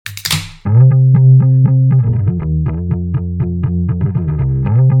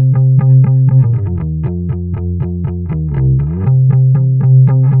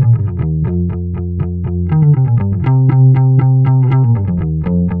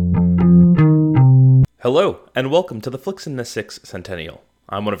Hello, and welcome to the Flicks in the Six Centennial.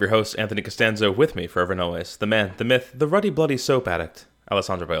 I'm one of your hosts, Anthony Costanzo, with me forever and always, the man, the myth, the ruddy bloody soap addict,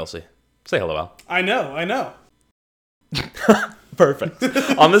 Alessandro Bielsi. Say hello, Al. I know. Perfect.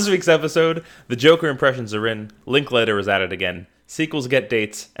 On this week's episode, the Joker impressions are in, Linklater is at it again, sequels get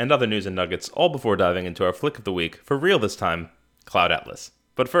dates, and other news and nuggets, all before diving into our flick of the week, for real this time, Cloud Atlas.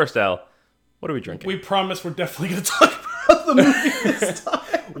 But first, Al, what are we drinking? We promise we're definitely going to talk about the movie this time.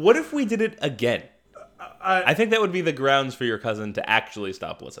 What if we did it again? I think that would be the grounds for your cousin to actually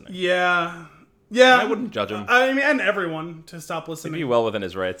stop listening. Yeah. I wouldn't judge him. I mean, and everyone to stop listening. He'd be well within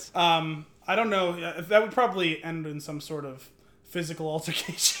his rights. I don't know. That would probably end in some sort of physical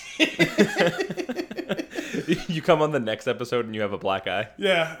altercation. You come on the next episode and you have a black eye.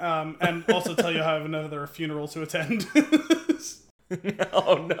 Yeah, and also tell you how I have another funeral to attend.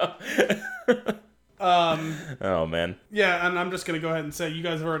 Oh, no. Oh, man. Yeah, and I'm just going to go ahead and say, you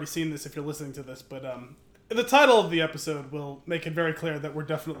guys have already seen this if you're listening to this, but the title of the episode will make it very clear that we're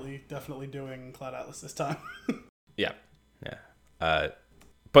definitely doing Cloud Atlas this time. Yeah.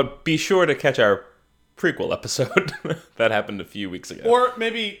 But be sure to catch our prequel episode that happened a few weeks ago. Or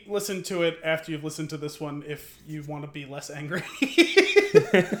maybe listen to it after you've listened to this one if you want to be less angry.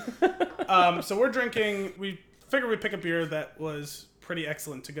 So we're drinking, we figured we'd pick a beer that was pretty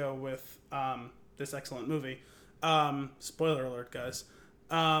excellent to go with this excellent movie. Spoiler alert, guys.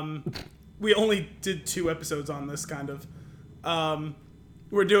 We only did 2 episodes on this, kind of.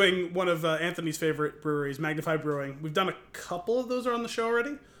 We're doing one of Anthony's favorite breweries, Magnify Brewing. We've done a couple of those on the show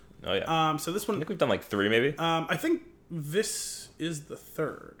already. Oh, yeah. So this one, I think we've done like 3, maybe. I think this is the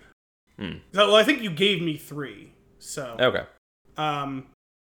 3rd. Well, I think you gave me 3. So Okay.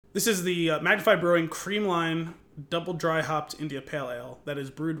 This is the Magnify Brewing Creamline Double Dry Hopped India Pale Ale that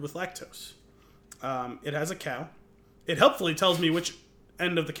is brewed with lactose. It has a cow. It helpfully tells me which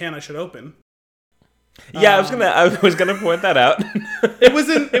end of the can I should open. Yeah, I was gonna point that out.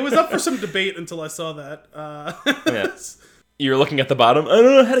 It was up for some debate until I saw that. Yeah. You're looking at the bottom. I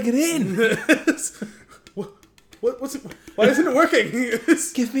don't know how to get in. What's it? Why isn't it working?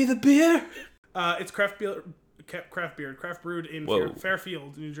 Give me the beer. It's craft brewed in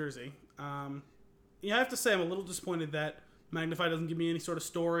Fairfield, New Jersey. Yeah, I have to say I'm a little disappointed that Magnify doesn't give me any sort of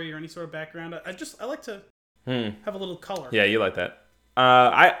story or any sort of background. I like to have a little color. Yeah, you like that.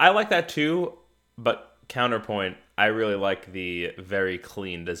 I like that too, but counterpoint, I really like the very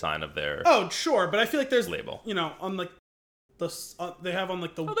clean design of their Oh, sure, but I feel like there's label. On like they have on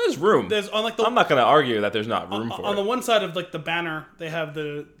like the there's room. There's on like the I'm not going to argue that there's not room for it. On the one side of like the banner, they have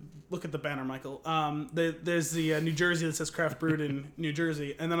the look at the banner, Michael. There's the New Jersey that says craft brewed in New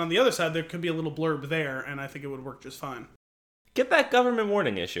Jersey, and then on the other side there could be a little blurb there, and I think it would work just fine. Get that government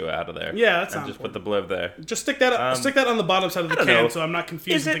warning issue out of there. Yeah, that's and just put the blurb there. Just stick that on the bottom side of the can, so I'm not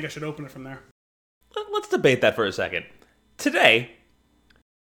confused and think I should open it from there. Let's debate that for a second. Today,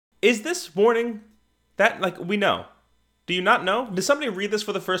 is this warning that, like, we know? Do you not know? Did somebody read this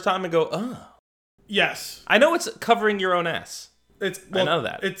for the first time and go, oh? Yes. I know it's covering your own ass. I know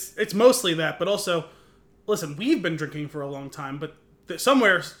that. It's mostly that, but also, listen, we've been drinking for a long time, but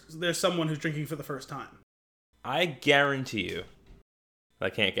somewhere there's someone who's drinking for the first time. I guarantee you,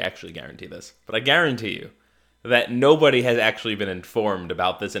 I can't actually guarantee this, but I guarantee you that nobody has actually been informed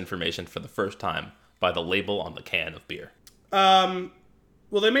about this information for the first time by the label on the can of beer. Well,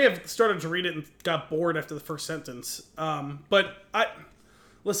 they may have started to read it and got bored after the first sentence. But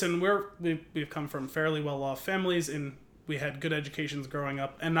listen, we've come from fairly well-off families, and we had good educations growing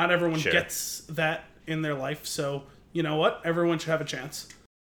up, and not everyone gets that in their life. So you know what? Everyone should have a chance.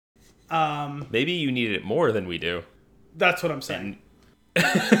 Maybe you need it more than we do. That's what I'm saying.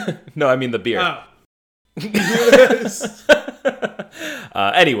 No, I mean the beer. Oh.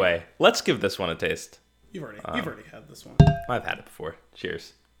 Anyway, let's give this one a taste. You've already had this one. I've had it before.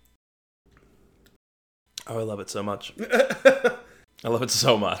 Cheers. Oh, I love it so much. I love it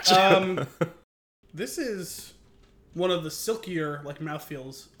so much. This is one of the silkier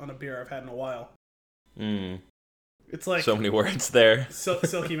mouthfeels on a beer I've had in a while. It's like so many words there.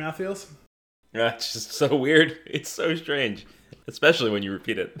 Silky mouthfeels. Yeah, it's just so weird. It's so strange, especially when you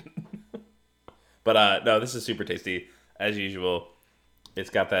repeat it. But no, this is super tasty as usual. It's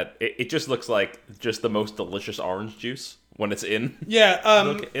got that. It just looks like just the most delicious orange juice when it's in. Yeah,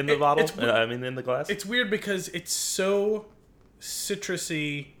 in the bottle. In the glass. It's weird because it's so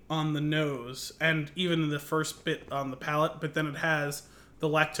citrusy on the nose, and even in the first bit on the palate. But then it has the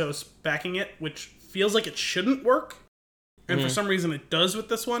lactose backing it, which feels like it shouldn't work, and for some reason it does with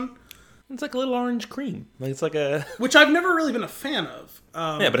this one. It's like a little orange cream. It's like a which I've never really been a fan of.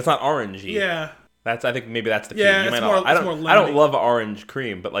 Yeah, but it's not orangey. Yeah. I think maybe that's the key. Yeah, I more don't love orange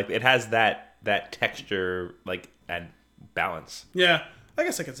cream, but like it has that that texture like and balance. Yeah, I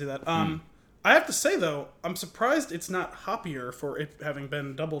guess I could see that. I have to say though, I'm surprised it's not hoppier for it having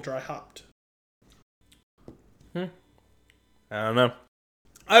been double dry hopped. I don't know.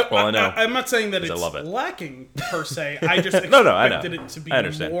 I know. I'm not saying that it's lacking per se. I just expected it to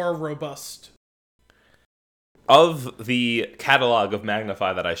be more robust. Of the catalog of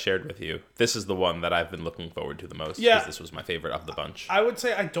Magnify that I shared with you, this is the one that I've been looking forward to the most. Yeah, because this was my favorite of the bunch. I would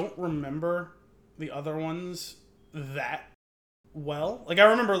say I don't remember the other ones that well. Like I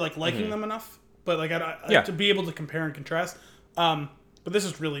remember like liking them enough, but like to be able to compare and contrast. But this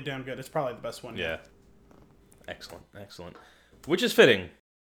is really damn good. It's probably the best one. Yeah. Excellent. Which is fitting,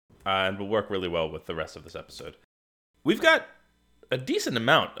 and will work really well with the rest of this episode. We've got a decent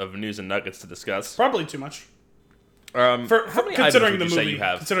amount of news and nuggets to discuss. Probably too much. How many considering the items would you say movie, you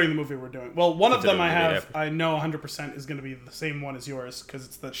have? considering the movie we're doing. Well, one of them I have, I know 100% is going to be the same one as yours because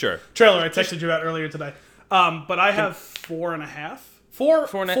it's the trailer I texted you about earlier today. But I have 4.5,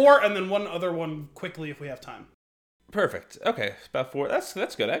 four, and then one other one quickly if we have time. Perfect. Okay, about 4.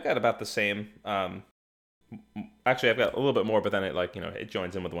 That's good. I got about the same. Actually, I've got a little bit more, but then it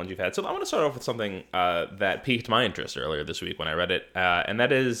joins in with the ones you've had. So I want to start off with something that piqued my interest earlier this week when I read it, and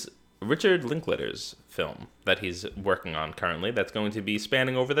that is Richard Linklater's film that he's working on currently that's going to be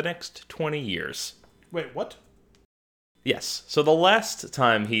spanning over the next 20 years. Wait, what? Yes. So the last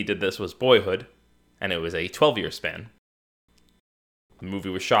time he did this was Boyhood, and it was a 12-year span. The movie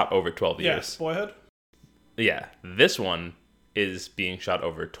was shot over 12 years. Yes, Boyhood? Yeah. This one is being shot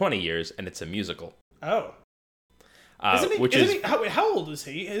over 20 years, and it's a musical. Oh. How old is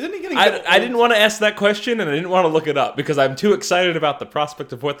he? Isn't he getting I didn't want to ask that question, and I didn't want to look it up, because I'm too excited about the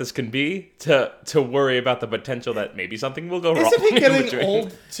prospect of what this can be to worry about the potential that maybe something will go wrong. Isn't he getting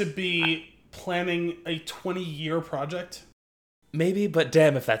old to be planning a 20-year project? Maybe, but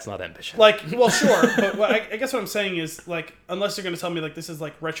damn if that's not ambitious. Well, sure, but I guess what I'm saying is, unless you're going to tell me, this is,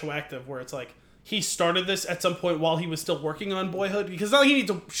 retroactive, where it's, he started this at some point while he was still working on Boyhood, because now he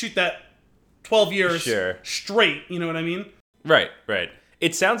needs to shoot that 12 years straight, you know what I mean? Right.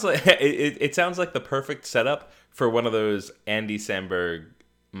 It sounds like it sounds like the perfect setup for one of those Andy Samberg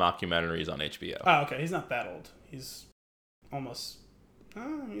mockumentaries on HBO. Oh, okay. He's not that old. He's almost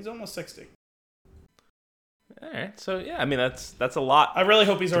 60. All right. So yeah, I mean that's a lot. I really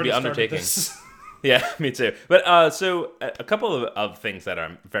hope he's already started this. Yeah, me too. But so a couple of things that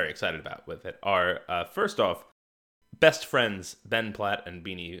I'm very excited about with it are first off, best friends Ben Platt and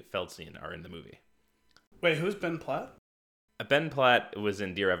Beanie Feldstein are in the movie. Wait, who's Ben Platt? Ben Platt was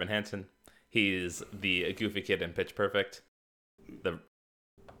in Dear Evan Hansen. He's the goofy kid in Pitch Perfect.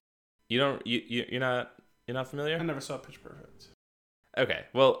 You're not familiar? I never saw Pitch Perfect. Okay,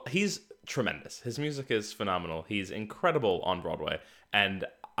 well, he's tremendous. His music is phenomenal. He's incredible on Broadway, and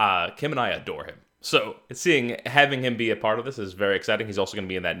Kim and I adore him. So having him be a part of this is very exciting. He's also going to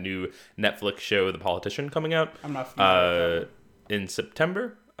be in that new Netflix show, The Politician, coming out. I'm not familiar with that. In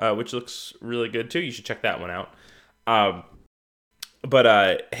September, which looks really good too. You should check that one out.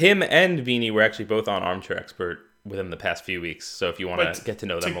 But him and Beanie were actually both on Armchair Expert within the past few weeks. So if you want to get to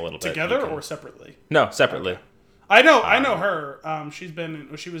know them a little bit, together or separately? No, separately. Okay. I know her. She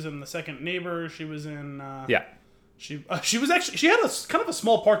was in The Second Neighbor. She was in. She had a kind of a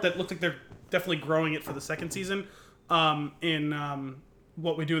small part that looked like they're definitely growing it for the second season. In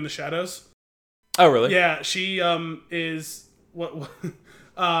What We Do in the Shadows. Oh, really? Yeah, she is what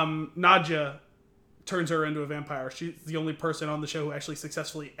Nadja turns her into a vampire. She's the only person on the show who actually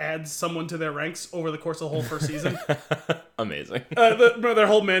successfully adds someone to their ranks over the course of the whole first season. Amazing. Their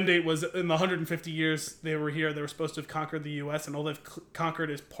whole mandate was in the 150 years they were here, they were supposed to have conquered the U.S., and all they've conquered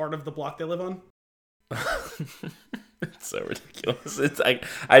is part of the block they live on. It's so ridiculous. It's like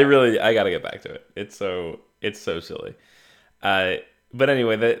I gotta get back to it. It's so silly. But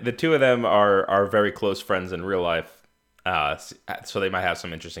anyway, the two of them are very close friends in real life. So they might have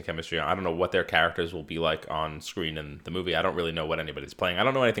some interesting chemistry. I don't know what their characters will be like on screen in the movie. I don't really know what anybody's playing. I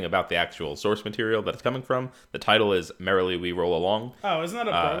don't know anything about the actual source material that it's coming from. The title is Merrily We Roll Along. Oh, isn't that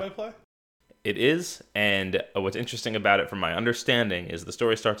a Broadway play? It is, and what's interesting about it, from my understanding, is the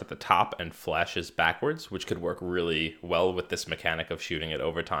story starts at the top and flashes backwards, which could work really well with this mechanic of shooting it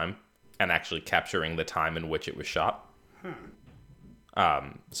over time and actually capturing the time in which it was shot.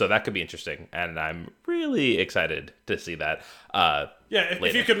 So that could be interesting, and I'm really excited to see that.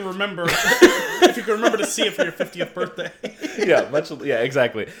 If you can remember, to see it for your 50th birthday. Yeah,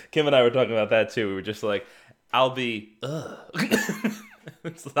 exactly. Kim and I were talking about that too. We were just like, I'll be.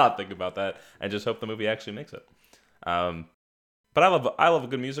 Let's not think about that and just hope the movie actually makes it. But I love a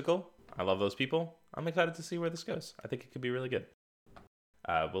good musical. I love those people. I'm excited to see where this goes. I think it could be really good.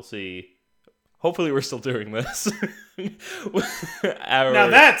 We'll see hopefully we're still doing this. Now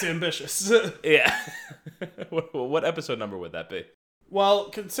that's ambitious. Yeah. What episode number would that be? Well,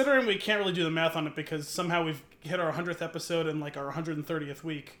 considering we can't really do the math on it because somehow we've hit our 100th episode in like our 130th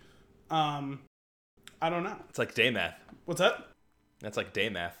week. I don't know. It's like day math. What's that? That's like day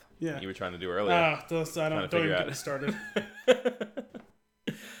math. Yeah. You were trying to do earlier. I don't even get me started.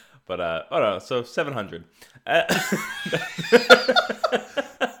 But oh no, so 700.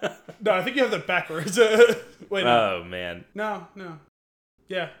 No, I think you have that backwards. Wait. No. Oh man. No.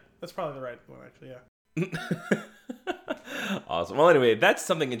 Yeah, that's probably the right one actually. Yeah. Awesome. Well, anyway, that's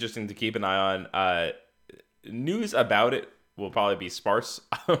something interesting to keep an eye on. News about it will probably be sparse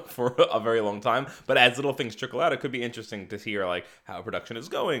for a very long time, but as little things trickle out, it could be interesting to hear like how production is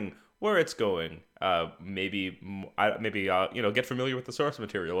going, where it's going. Maybe get familiar with the source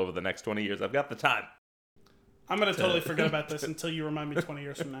material over the next 20 years. I've got the time. I'm gonna totally forget about this until you remind me 20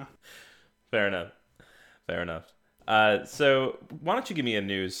 years from now. Fair enough. So why don't you give me a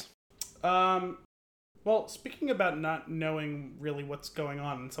news? Well, speaking about not knowing really what's going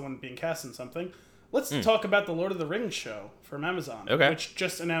on and someone being cast in something, let's talk about the Lord of the Rings show from Amazon, which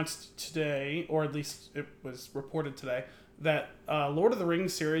just announced today, or at least it was reported today, that Lord of the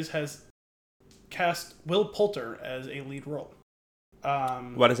Rings series has cast Will Poulter as a lead role.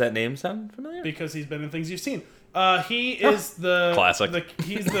 Why does that name sound familiar? Because he's been in things you've seen. He is the classic.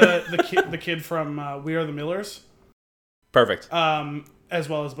 He's the kid from We Are the Millers. Perfect. As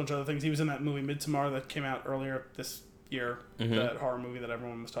well as a bunch of other things. He was in that movie Midsommar that came out earlier this year, that horror movie that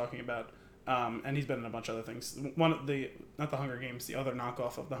everyone was talking about. And he's been in a bunch of other things. Not the Hunger Games, the other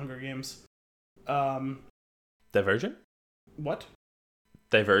knockoff of the Hunger Games. Divergent? What?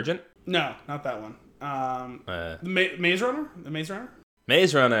 Divergent? No, not that one. The Maze Runner? The Maze Runner?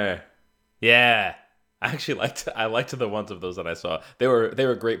 Maze Runner. Yeah. I liked the ones of those that I saw. They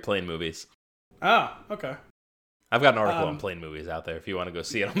were great plane movies. Oh, okay. I've got an article on plane movies out there if you want to go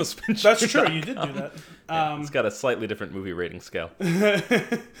see it on the spin. That's true. You did do that. It's got a slightly different movie rating scale.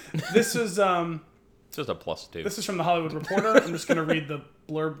 This is it's just a +2. This is from the Hollywood Reporter. I'm just going to read the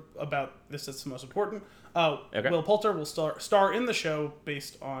blurb about this. That's the most important. Okay. Will Poulter will star in the show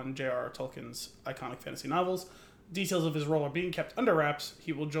based on J.R.R. Tolkien's iconic fantasy novels. Details of his role are being kept under wraps.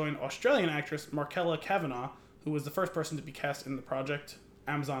 He will join Australian actress Markella Kavanagh, who was the first person to be cast in the project.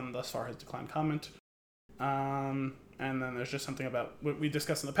 Amazon thus far has declined comment. And then there's just something about what we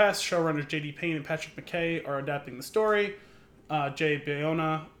discussed in the past. Showrunners J.D. Payne and Patrick McKay are adapting the story. Jay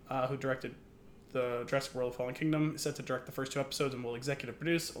Bayona, who directed the Jurassic World: Fallen Kingdom, is set to direct the first 2 episodes and will executive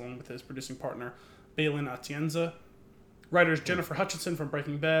produce, along with his producing partner, Balin Atienza. Writers Jennifer Hutchinson from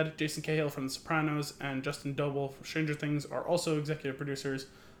Breaking Bad, Jason Cahill from The Sopranos, and Justin Doble from Stranger Things are also executive producers,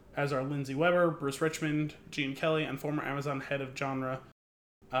 as are Lindsay Weber, Bruce Richmond, Gene Kelly, and former Amazon head of genre,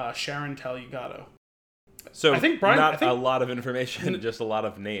 Sharon Taliegato. So a lot of information, just a lot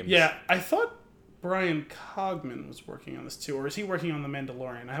of names. Yeah, I thought Brian Cogman was working on this too, or is he working on The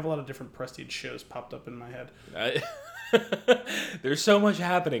Mandalorian? I have a lot of different prestige shows popped up in my head. There's so much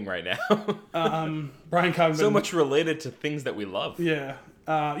happening right now. Brian Cogman. So much related to things that we love. Yeah.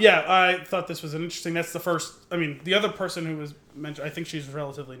 I thought this was an interesting. That's the first. I mean, the other person who was mentioned, I think she's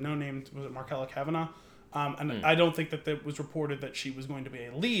relatively no-named. Was it Markella Kavanagh? I don't think that it was reported that she was going to be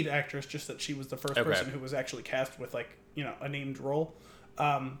a lead actress, just that she was the first person who was actually cast with a named role.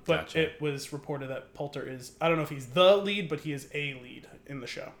 But gotcha. It was reported that Poulter is, I don't know if he's the lead, but he is a lead in the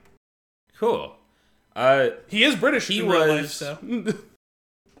show. Cool. He is British in real life, so.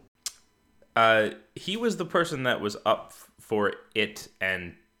 He was the person that was up for it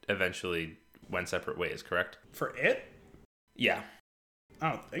and eventually went separate ways, correct? For it? Yeah. I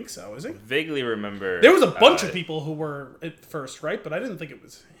don't think so, is he? I vaguely remember. There was a bunch of people who were at first, right? But I didn't think it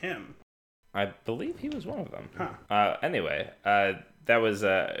was him. I believe he was one of them. Huh. Anyway, that was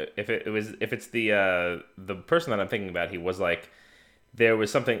if it's the person that I'm thinking about, he was like, there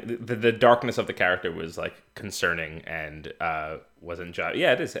was something, the darkness of the character was like concerning and wasn't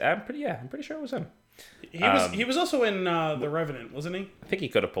yeah, it is. I'm pretty sure it was him. He was also in The Revenant, wasn't he? I think he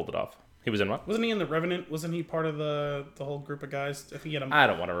could have pulled it off. He was in what? Wasn't he in The Revenant? Wasn't he part of the whole group of guys? I think he had I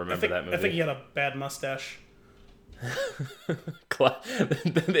don't want to remember that movie. I think he had a bad mustache.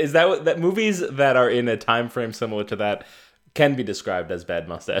 Is that movies that are in a time frame similar to that can be described as bad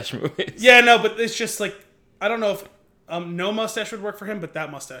mustache movies? Yeah, no, but it's just like, I don't know if no mustache would work for him, but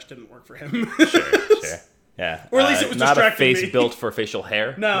that mustache didn't work for him. Sure. Yeah. Or at least it was not distracting a face built for facial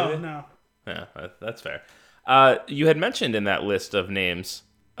hair. No. Yeah, that's fair. You had mentioned in that list of names,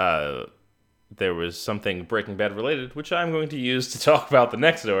 there was something Breaking Bad related, which I'm going to use to talk about the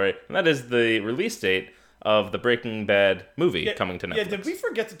next story, and that is the release date of the Breaking Bad movie coming to Netflix. Yeah, did we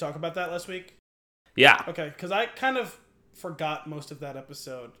forget to talk about that last week? Yeah. Okay, because I kind of forgot most of that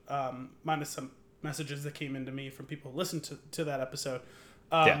episode, minus some messages that came into me from people who listened to that episode.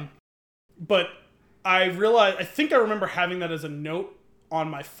 Yeah. But I realized, I think I remember having that as a note on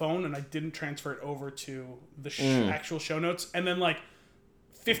my phone, and I didn't transfer it over to the actual show notes. And then, like,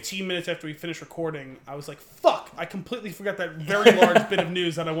 15 minutes after we finished recording, I was like, fuck, I completely forgot that very large bit of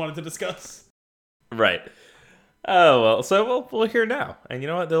news that I wanted to discuss. Right. Oh, well, so we'll hear now. And you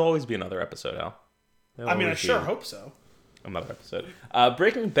know what? There'll always be another episode, Al. I mean, I sure hope so. Another episode.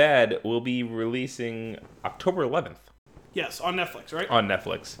 Breaking Bad will be releasing October 11th. Yes, on Netflix, right? On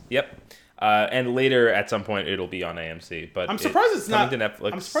Netflix. Yep. And later, at some point, it'll be on AMC. But I'm surprised it's not. To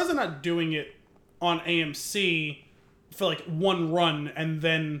Netflix. I'm surprised they're not doing it on AMC for like one run and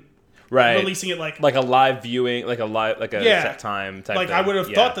then releasing it like a live viewing, like a set time type. Like thing. I would have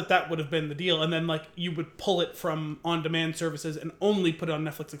thought that would have been the deal, and then like you would pull it from on-demand services and only put it on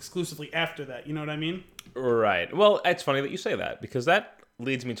Netflix exclusively after that. You know what I mean? Right. Well, it's funny that you say that because that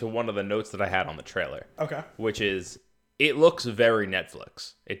leads me to one of the notes that I had on the trailer. Okay. Which is, it looks very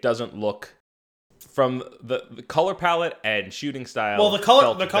Netflix. It doesn't look, from the color palette and shooting style. Well, the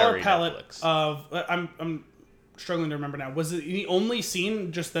color palette Netflix. of I'm struggling to remember now. Was it the only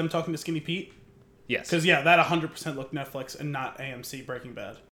scene just them talking to Skinny Pete? Yes. Because that 100% looked Netflix and not AMC Breaking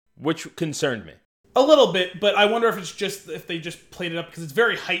Bad. Which concerned me. A little bit, but I wonder if they just played it up because it's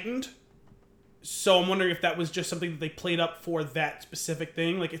very heightened. So I'm wondering if that was just something that they played up for that specific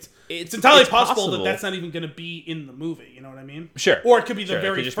thing. Like it's entirely possible that that's not even going to be in the movie. You know what I mean? Sure. Or it could be the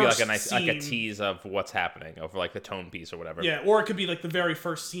very it could just first be like a nice, scene. like a tease of what's happening over like the tone piece or whatever. Yeah. Or it could be like the very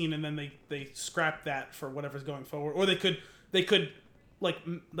first scene, and then they scrap that for whatever's going forward. Or they could like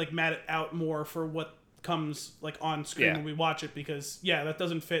mat it out more for what comes like on screen when we watch it, because that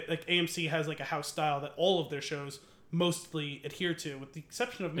doesn't fit. Like AMC has like a house style that all of their shows mostly adhere to, with the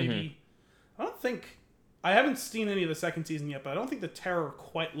exception of maybe I haven't seen any of the second season yet, but I don't think The Terror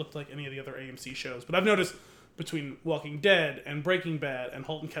quite looked like any of the other AMC shows. But I've noticed between Walking Dead and Breaking Bad and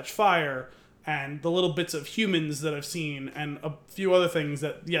 *Halt and Catch Fire* and the little bits of Humans that I've seen and a few other things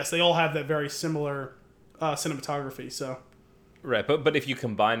that, yes, they all have that very similar cinematography. So, right, but if you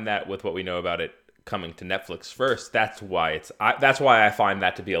combine that with what we know about it coming to Netflix first, that's why I find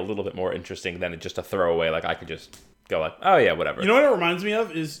that to be a little bit more interesting than just a throwaway. Like I could just go like, oh yeah, whatever. You know what it reminds me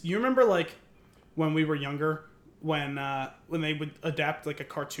of is, you remember like when we were younger, when they would adapt like a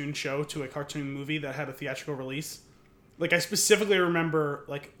cartoon show to a cartoon movie that had a theatrical release. Like I specifically remember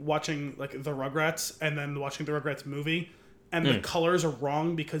like watching like the Rugrats and then watching the Rugrats movie, and the colors are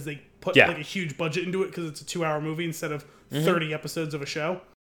wrong because they put like a huge budget into it because it's a 2-hour movie instead of 30 episodes of a show,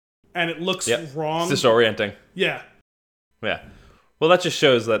 and it looks wrong. It's disorienting. Yeah. Well, that just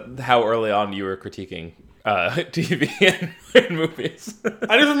shows that how early on you were critiquing TV and movies.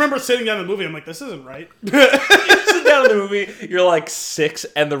 I just remember sitting down in the movie. I'm like, this isn't right. You sit down in the movie, you're like 6,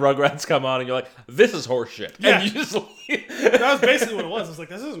 and the Rugrats come on, and you're like, this is horseshit. Yeah. And you just that was basically what it was. I was like,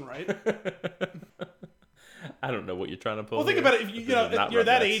 this isn't right. I don't know what you're trying to pull. Well, think here. about it. If if you're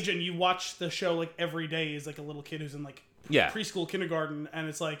that Rugrats. age and you watch the show like every day as like a little kid who's in like preschool, kindergarten, and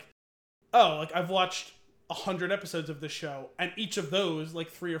it's like, oh, like I've watched 100 episodes of this show, and each of those like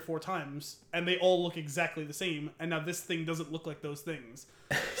 3 or 4 times, and they all look exactly the same, and now this thing doesn't look like those things.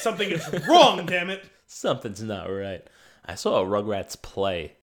 Something is wrong, damn it. Something's not right. I saw a Rugrats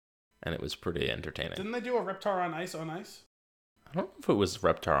play, and it was pretty entertaining. Didn't they do a Reptar on Ice? I don't know if it was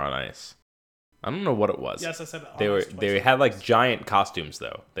Reptar on Ice. I don't know what it was. Yes, I said they had like giant costumes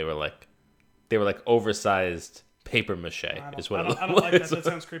though. They were like oversized paper mache is what it was. I don't like that. That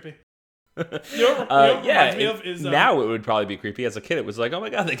sounds creepy. You know what reminds me of is now it would probably be creepy. As a kid, it was like, oh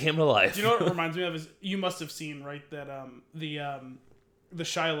my god, they came to life. You know what it reminds me of is, you must have seen, right, that the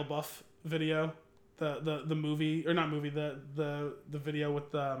Shia LaBeouf video, the movie, or not movie, the video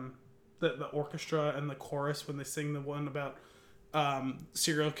with the orchestra and the chorus when they sing the one about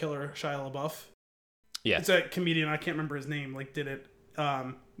serial killer Shia LaBeouf. Yeah, it's a comedian, I can't remember his name, like did it.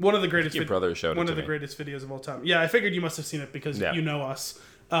 One of the greatest. Your brother showed one it of the me. Greatest videos of all time. Yeah, I figured you must have seen it because you know us.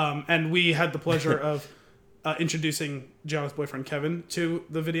 And we had the pleasure of introducing Gianna's boyfriend Kevin to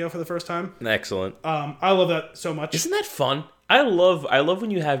the video for the first time. Excellent. I love that so much. Isn't that fun? I love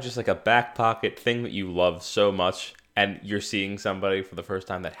when you have just like a back pocket thing that you love so much, and you're seeing somebody for the first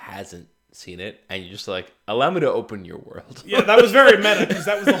time that hasn't seen it, and you're just like, allow me to open your world. Yeah, that was very meta, because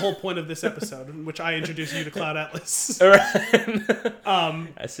that was the whole point of this episode, in which I introduced you to Cloud Atlas. All right.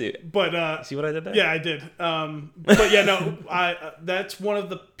 I see it. But see what I did there? Yeah, I did. But yeah, no, that's one of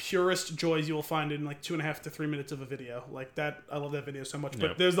the purest joys you will find in like 2.5 to 3 minutes of a video. Like that, I love that video so much.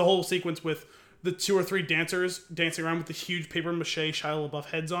 But there's the whole sequence with the 2 or 3 dancers dancing around with the huge paper mache Shia LaBeouf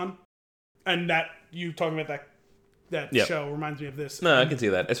heads on. And that you talking about that Yep. show reminds me of this. No, I can see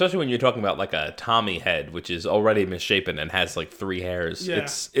that, especially when you're talking about like a Tommy head, which is already misshapen and has like 3 hairs. Yeah.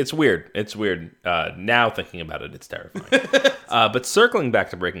 It's weird. It's weird. Now thinking about it, it's terrifying. But circling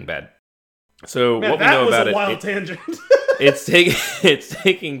back to Breaking Bad, so Man, what we that know was about a it, wild tangent. it's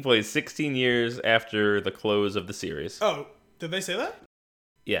taking place 16 years after the close of the series. Oh, did they say that?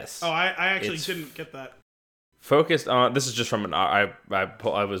 Yes. Oh, I actually It's didn't get that. Focused on this is just from an I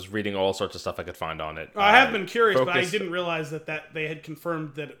was reading all sorts of stuff I could find on it. I have been curious, but I focused- didn't realize that they had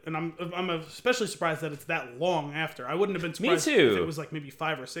confirmed that, and I'm especially surprised that it's that long after. I wouldn't have been surprised too. if it was like maybe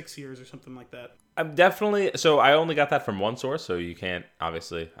 5 or 6 years or something like that. I'm definitely so I only got that from one source, so you can't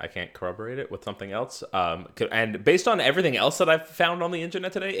obviously I can't corroborate it with something else. And based on everything else that I've found on the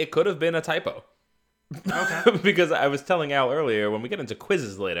internet today, it could have been a typo. Okay. Because I was telling Al earlier when we get into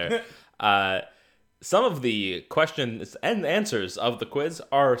quizzes later, some of the questions and answers of the quiz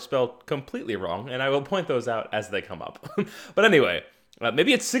are spelled completely wrong, and I will point those out as they come up. But anyway,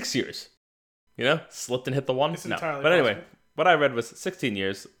 maybe it's 6 years. You know, slipped and hit the one. It's No, entirely but anyway, possible. what I read was 16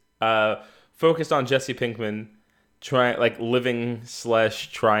 years. Focused on Jesse Pinkman, living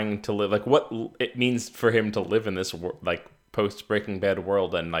 / trying to live, like what it means for him to live in this like post Breaking Bad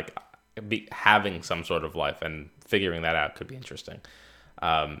world and like be having some sort of life and figuring that out could be interesting.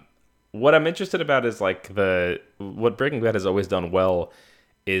 What I'm interested about is like what Breaking Bad has always done well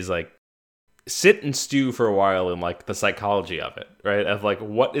is like sit and stew for a while in like the psychology of it, right? Of like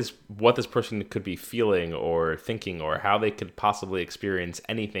what this person could be feeling or thinking or how they could possibly experience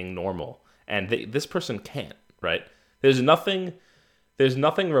anything normal, and this person can't, right? There's nothing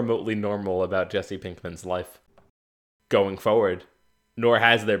remotely normal about Jesse Pinkman's life going forward, nor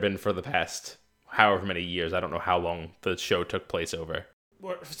has there been for the past however many years. I don't know how long the show took place over.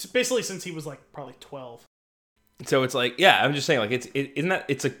 Or basically since he was like probably 12. So it's like, yeah, I'm just saying, like,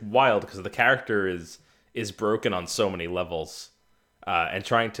 it's like wild because the character is broken on so many levels, and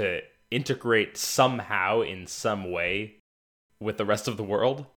trying to integrate somehow in some way with the rest of the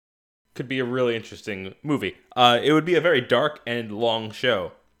world could be a really interesting movie. It would be a very dark and long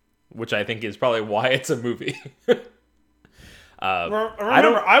show, which I think is probably why it's a movie. Remember,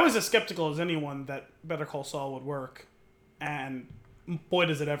 I was as skeptical as anyone that Better Call Saul would work, and boy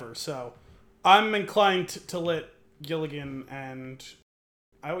does it ever. So I'm inclined to let Gilligan and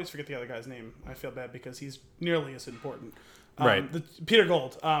I always forget the other guy's name. I feel bad because he's nearly as important. Right. Peter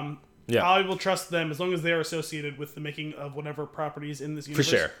Gold. Yeah. I will trust them as long as they're associated with the making of whatever properties in this universe.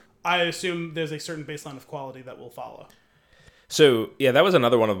 For sure. I assume there's a certain baseline of quality that will follow. So, yeah, that was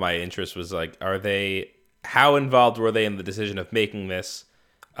another one of my interests was like, how involved were they in the decision of making this?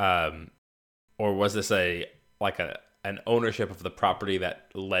 Or was this an ownership of the property that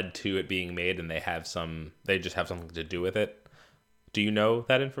led to it being made and they just have something to do with it? Do you know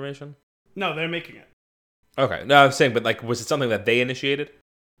that information? No, they're making it. Okay. No, I'm saying, but like, was it something that they initiated?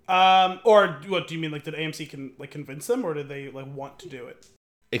 Or what do you mean? Like, did AMC convince them, or did they want to do it?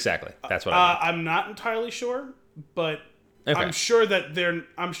 Exactly. That's what I mean. I'm not entirely sure, but Okay. I'm sure that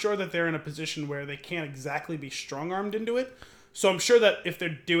they're in a position where they can't exactly be strong-armed into it. So I'm sure that if they're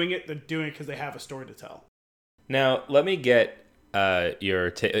doing it because they have a story to tell. Now, let me get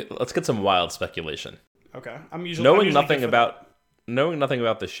let's get some wild speculation. Okay, I'm usually Knowing nothing about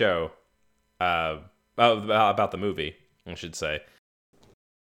the show, about the movie, I should say.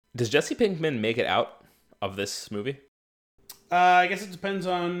 Does Jesse Pinkman make it out of this movie? I guess it depends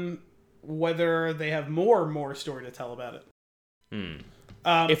on whether they have more story to tell about it.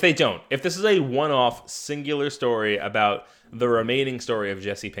 If they don't, if this is a one-off singular story about the remaining story of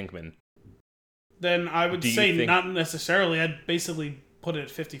Jesse Pinkman, then I would Do you say think- not necessarily. I'd basically put it at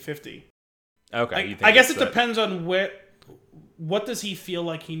 50-50. okay. You think I guess it's it depends on what does he feel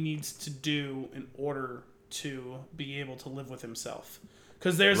like he needs to do in order to be able to live with himself.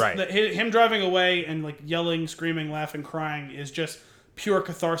 Because there's Right. him driving away and like yelling, screaming, laughing, crying is just pure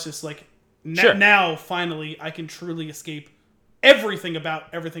catharsis. Like Sure. now, finally, I can truly escape everything about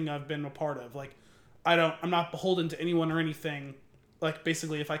everything I've been a part of. Like I'm not beholden to anyone or anything. Like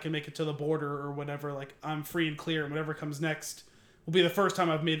basically, if I can make it to the border or whatever, like I'm free and clear, and whatever comes next will be the first time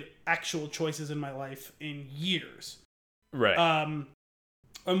I've made actual choices in my life in years. right.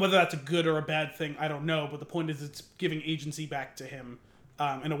 And whether that's a good or a bad thing, I don't know. But the point is, it's giving agency back to him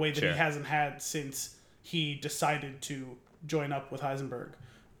in a way that Sure. he hasn't had since he decided to join up with Heisenberg.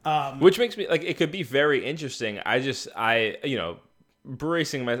 Which makes me like it could be very interesting.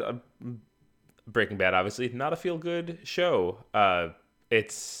 Bracing my Breaking Bad, obviously not a feel good show.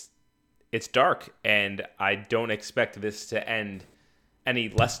 It's dark, and I don't expect this to end any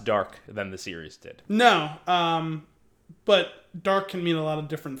less dark than the series did. No, but dark can mean a lot of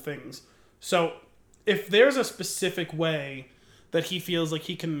different things. So if there's a specific way that he feels like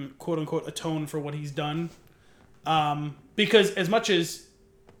he can quote unquote atone for what he's done, because as much as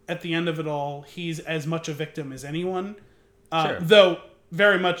at the end of it all he's as much a victim as anyone, Sure. though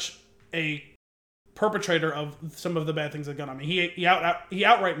very much a perpetrator of some of the bad things that gone on. I mean, he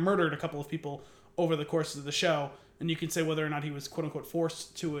outright murdered a couple of people over the course of the show, and you can say whether or not he was quote unquote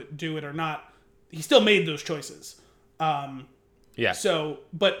forced to do it or not. He still made those choices. Yeah. So,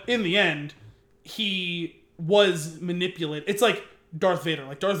 but in the end, he was manipulated. It's like Darth Vader.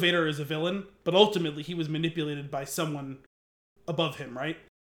 Like Darth Vader is a villain, but ultimately he was manipulated by someone above him, right?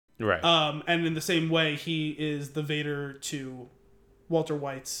 Right. And in the same way, he is the Vader to Walter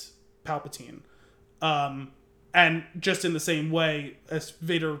White's Palpatine. And just in the same way as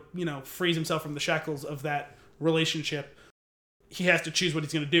Vader, frees himself from the shackles of that relationship, he has to choose what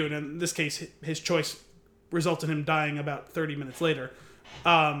he's going to do. And in this case, his choice resulted in him dying about 30 minutes later.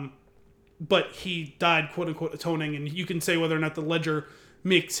 But he died, quote unquote, atoning. And you can say whether or not the ledger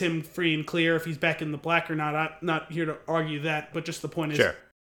makes him free and clear, if he's back in the black or not. I'm not here to argue that, but just the point is, Sure.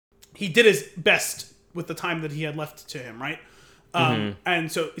 He did his best with the time that he had left to him, right?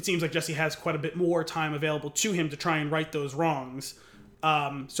 And so it seems like Jesse has quite a bit more time available to him to try and right those wrongs.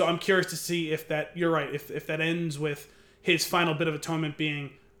 So I'm curious to see if that, you're right, if that ends with his final bit of atonement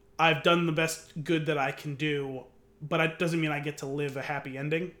being, I've done the best good that I can do, but it doesn't mean I get to live a happy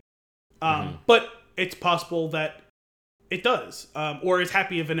ending. But it's possible that it does, or as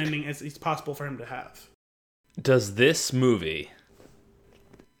happy of an ending as it's possible for him to have. Does this movie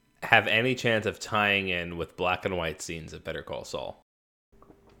have any chance of tying in with black and white scenes of Better Call Saul?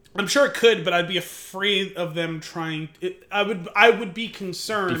 I'm sure it could, but I'd be afraid of them trying. I would be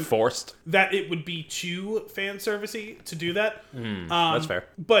concerned. Be forced? That it would be too fan servicey to do that. That's fair.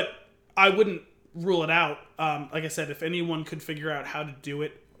 But I wouldn't rule it out. Like I said, if anyone could figure out how to do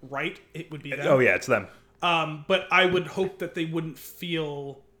it right, it would be them. Oh yeah, it's them. But I would hope that they wouldn't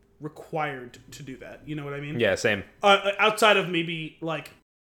feel required to do that. You know what I mean? Yeah, same. Outside of maybe like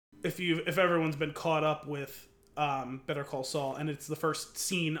if everyone's been caught up with Better Call Saul and it's the first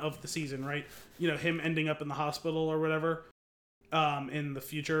scene of the season, right? Him ending up in the hospital or whatever in the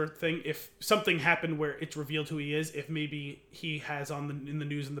future thing. If something happened where it's revealed who he is, if maybe he has in the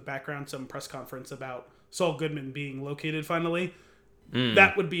news in the background some press conference about Saul Goodman being located finally,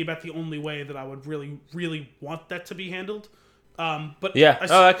 that would be about the only way that I would really, really want that to be handled. But yeah,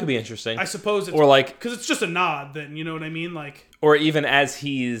 that could be interesting. I suppose it's, or like, because it's just a nod. Then you know what I mean, like, or even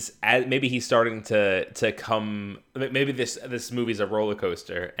maybe he's starting to come. Maybe this movie's a roller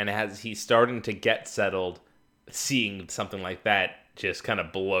coaster, and he's starting to get settled. Seeing something like that just kind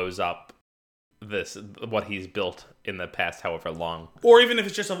of blows up what he's built in the past, however long. Or even if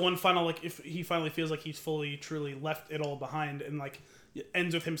it's just a one final, like if he finally feels like he's fully, truly left it all behind, and like it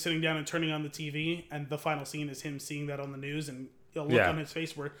ends with him sitting down and turning on the TV, and the final scene is him seeing that on the news, and a look on his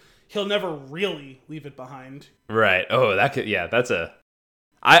face where he'll never really leave it behind. Right. Oh, that could. Yeah, that's a.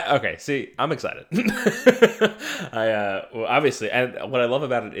 Okay. See, I'm excited. Well, obviously, and what I love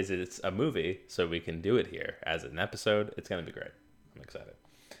about it is it's a movie, so we can do it here as an episode. It's gonna be great. I'm excited.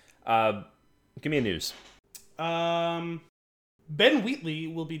 Give me a news. Ben Wheatley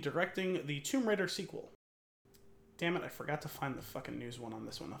will be directing the Tomb Raider sequel. Damn it, I forgot to find the fucking news one on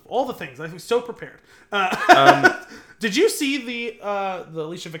this one. All the things. I was so prepared. Did you see the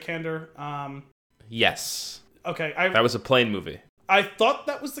Alicia Vikander? Yes. Okay. That was a plane movie. I thought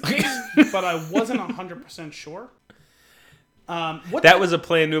that was the case, but I wasn't 100% sure. That was a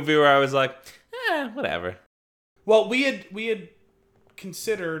plane movie where I was like, whatever. Well, we had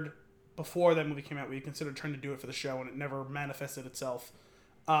considered, before that movie came out, we had considered trying to do it for the show, and it never manifested itself.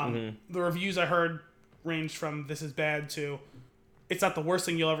 The reviews I heard ranged from this is bad to it's not the worst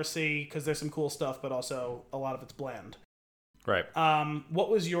thing you'll ever see because there's some cool stuff, but also a lot of it's bland. Right. What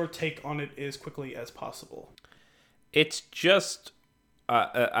was your take on it as quickly as possible? It's just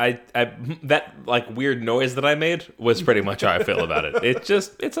that like weird noise that I made was pretty much how I feel about it.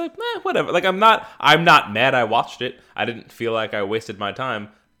 It's like whatever. Like I'm not mad I watched it. I didn't feel like I wasted my time.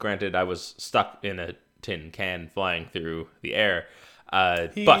 Granted, I was stuck in a tin can flying through the air.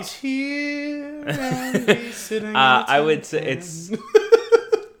 He's here and he's sitting I would say it's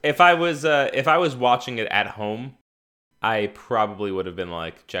if I was watching it at home, I probably would have been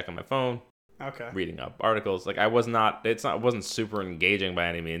like checking my phone, reading up articles. Like it wasn't super engaging by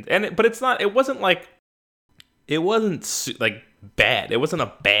any means, but it wasn't like bad. It wasn't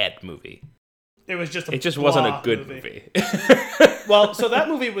a bad movie. It just wasn't a good movie. Well, so that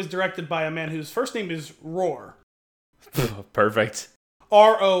movie was directed by a man whose first name is Roar. Perfect.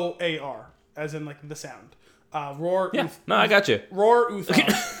 ROAR, as in like the sound. Roar. Yeah. No, I got you. Roar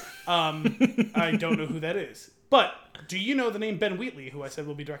Uthar. I don't know who that is. But do you know the name Ben Wheatley, who I said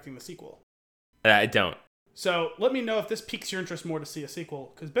will be directing the sequel? I don't. So let me know if this piques your interest more to see a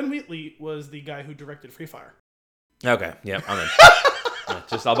sequel, because Ben Wheatley was the guy who directed Free Fire. Okay, yeah, I'm in.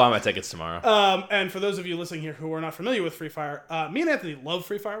 I'll buy my tickets tomorrow. And for those of you listening here who are not familiar with Free Fire, me and Anthony love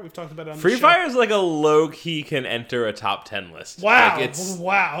Free Fire. We've talked about it on the show. Free Fire is like a low-key can enter a top 10 list. Wow. Like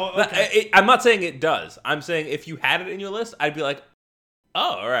Wow. Okay. I'm not saying it does. I'm saying if you had it in your list, I'd be like,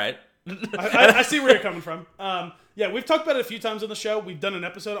 oh, all right. I see where you're coming from. Yeah, we've talked about it a few times on the show. We've done an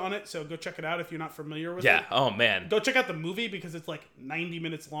episode on it, so go check it out if you're not familiar with it. Yeah, oh man. Go check out the movie because it's like 90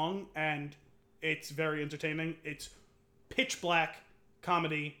 minutes long and it's very entertaining. It's pitch black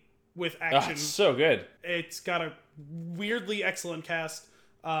comedy with action. It's so good. It's got a weirdly excellent cast.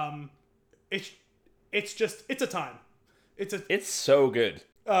 It's a time. It's so good.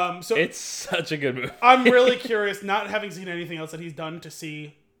 So it's such a good movie. I'm really curious, not having seen anything else that he's done, to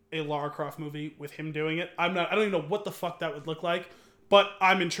see a Lara Croft movie with him doing it. I don't even know what the fuck that would look like, but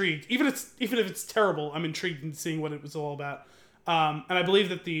I'm intrigued. Even if it's terrible, I'm intrigued in seeing what it was all about. And I believe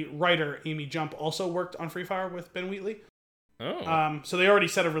that the writer Amy Jump also worked on Free Fire with Ben Wheatley. Oh. So they already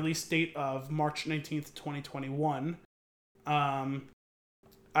set a release date of March 19th, 2021. I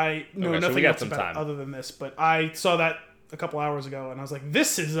know nothing else about it other than this, but I saw that a couple hours ago and I was like,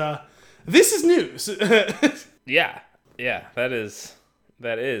 this is news. Yeah, that is.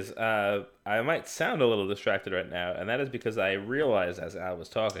 I might sound a little distracted right now, and that is because I realized as I was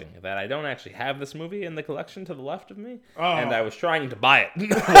talking that I don't actually have this movie in the collection to the left of me, and I was trying to buy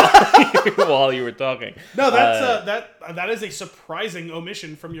it while you were talking. No, that is a surprising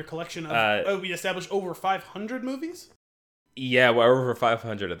omission from your collection of. We established over 500 movies. Yeah, we're over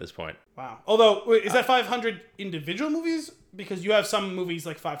 500 at this point. Wow. Although, wait, is that 500 individual movies? Because you have some movies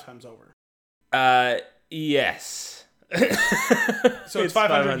like 5 times over. Yes. So it's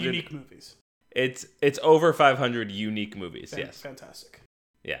 500 unique movies. It's over 500 unique movies. Yes. Fantastic.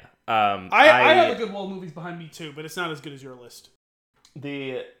 Yeah. I have a good wall of movies behind me too, but it's not as good as your list.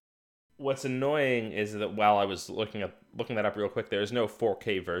 What's annoying is that while I was looking that up real quick, there's no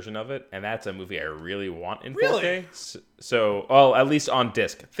 4K version of it, and that's a movie I really want in 4K. Really? So, at least on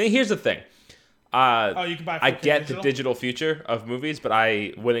disc. Here's the thing. You can buy 4K I get digital? the digital future of movies, but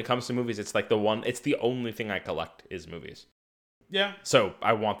when it comes to movies, it's like it's the only thing I collect is movies. Yeah. So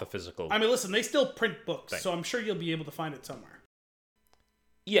I want the physical. I mean, listen, they still print books, so I'm sure you'll be able to find it somewhere.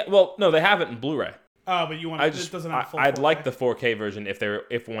 Yeah, well, no, they have it in Blu-ray. Oh, but you want it doesn't have full 4K. I'd like the 4K version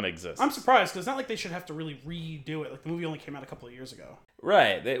if one exists. I'm surprised, because it's not like they should have to really redo it. Like, the movie only came out a couple of years ago.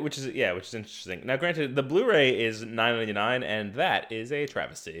 Right, which is interesting. Now, granted, the Blu-ray is $9.99, and that is a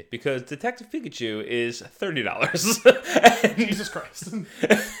travesty, because Detective Pikachu is $30. Jesus Christ.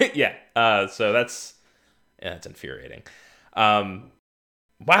 Yeah, so that's infuriating.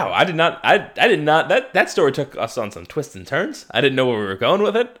 Wow, I did not. That story took us on some twists and turns. I didn't know where we were going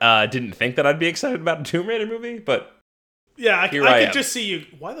with it. I didn't think that I'd be excited about a Tomb Raider movie, but yeah, I could just see you.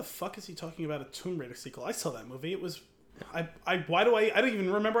 Why the fuck is he talking about a Tomb Raider sequel? I saw that movie. It was, I don't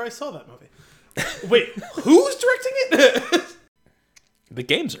even remember I saw that movie. Wait, who's directing it? The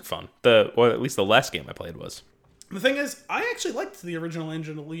games are fun. Or at least the last game I played was. The thing is, I actually liked the original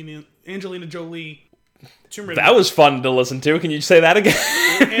Angelina Jolie Tomb Raider. That was fun to listen to. Can you say that again?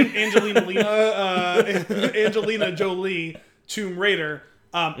 Angelina Jolie Tomb Raider.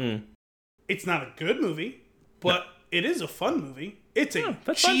 It's not a good movie, but it is a fun movie. It's a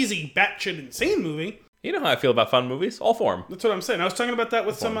cheesy, batshit insane movie. You know how I feel about fun movies. All for them. That's what I'm saying. I was talking about that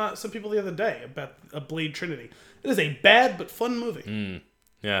with some people the other day about a Blade Trinity. It is a bad but fun movie.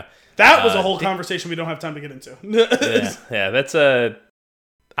 Yeah. That was a whole conversation we don't have time to get into. Yeah, that's a...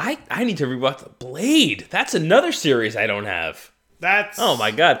 I need to rewatch Blade. That's another series I don't have. Oh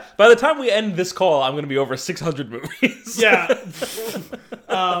my god. By the time we end this call, I'm going to be over 600 movies. Yeah.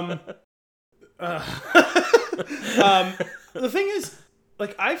 The thing is,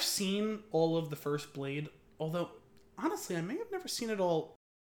 like, I've seen all of the first Blade, although, honestly, I may have never seen it all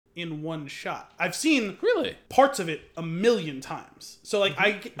in one shot. I've seen parts of it a million times. So, like,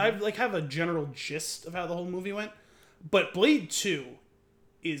 I like have a general gist of how the whole movie went. But Blade 2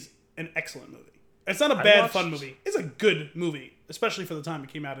 is an excellent movie. It's not a bad, fun movie. It's a good movie, especially for the time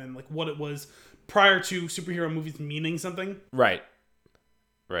it came out and like what it was prior to superhero movies meaning something. Right.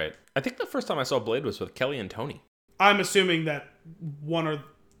 I think the first time I saw Blade was with Kelly and Tony. I'm assuming that one or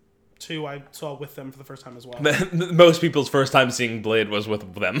two I saw with them for the first time as well. Most people's first time seeing Blade was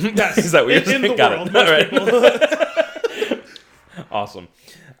with them. Yes. Is that what you're saying? In the world, most people. Awesome.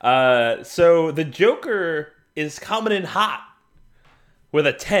 So the Joker is coming in hot with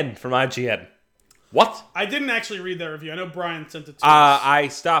a 10 from IGN. What? I didn't actually read that review. I know Brian sent it to us. I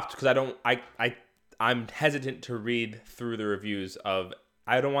stopped because I'm hesitant to read through the reviews of.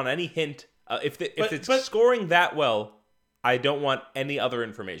 I don't want any hint. If it's scoring that well, I don't want any other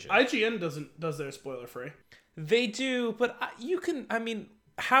information. IGN does their spoiler free. They do, but you can. I mean,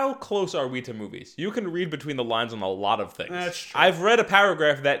 how close are we to movies? You can read between the lines on a lot of things. That's true. I've read a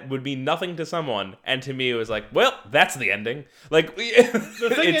paragraph that would mean nothing to someone, and to me it was like, well, that's the ending. Like,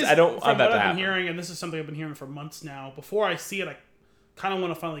 the thing is, I don't want from that what to I've happen. been hearing, and this is something I've been hearing for months now, before I see it, I kind of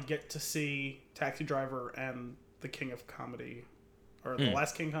want to finally get to see Taxi Driver and The King of Comedy, or The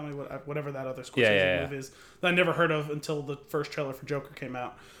Last King of Comedy, whatever that other Scorsese movie is, that I never heard of until the first trailer for Joker came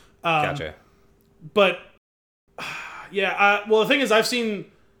out. Gotcha. But, well, the thing is, I've seen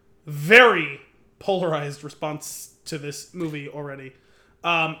very polarized response to this movie already.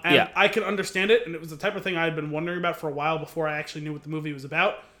 I can understand it, and it was the type of thing I had been wondering about for a while before I actually knew what the movie was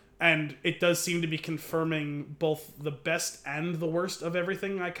about. And it does seem to be confirming both the best and the worst of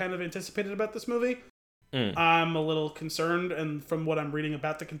everything I kind of anticipated about this movie. I'm a little concerned, and from what I'm reading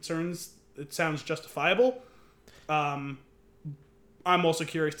about the concerns, it sounds justifiable. I'm also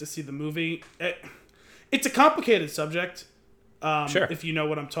curious to see the movie. It's a complicated subject, Sure. if you know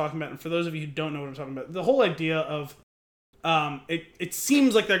what I'm talking about. And for those of you who don't know what I'm talking about, the whole idea of it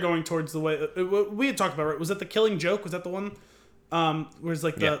seems like they're going towards the way we had talked about. Right? Was that The Killing Joke? Was that the one? Where it's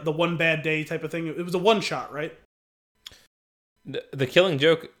like the one bad day type of thing. It was a one shot, right? The Killing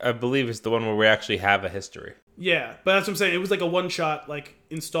Joke, I believe, is the one where we actually have a history. Yeah, but that's what I'm saying. It was like a one shot like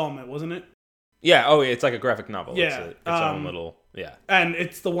installment, wasn't it? Yeah. Oh, it's like a graphic novel. Yeah. It's its own little. Yeah. And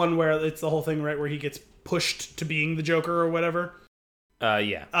it's the one where it's the whole thing, right, where he gets pushed to being the Joker or whatever.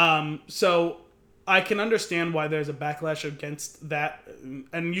 Yeah. So I can understand why there's a backlash against that,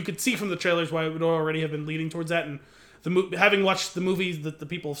 and you could see from the trailers why it would already have been leading towards that. And having watched the movies that the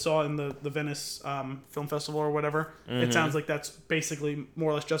people saw in the Venice Film Festival or whatever, it sounds like that's basically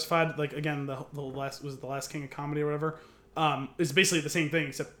more or less justified. Like again, the last King of Comedy or whatever. It's basically the same thing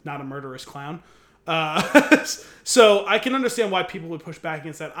except not a murderous clown. So I can understand why people would push back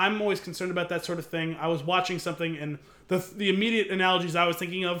against that. I'm always concerned about that sort of thing. I was watching something, and the immediate analogies I was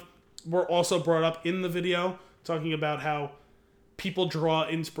thinking of were also brought up in the video, talking about how people draw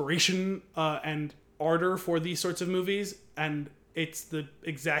inspiration and ardor for these sorts of movies, and it's the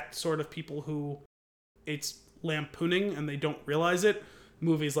exact sort of people who it's lampooning and they don't realize it.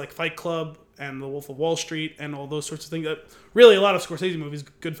 Movies like Fight Club and The Wolf of Wall Street and all those sorts of things. Really, a lot of Scorsese movies,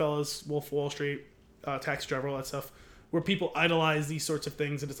 Goodfellas, Wolf of Wall Street, Taxi Driver, all that stuff, where people idolize these sorts of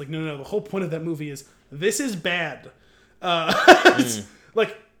things, and it's like, no, the whole point of that movie is this is bad.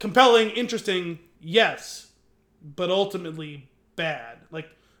 Like, compelling, interesting, yes, but ultimately bad. Like,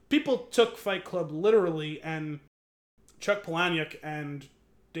 people took Fight Club literally, and Chuck Palahniuk and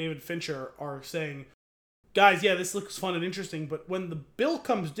David Fincher are saying, guys, yeah, this looks fun and interesting, but when the bill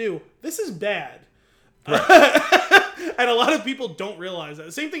comes due, this is bad. Right. And a lot of people don't realize that.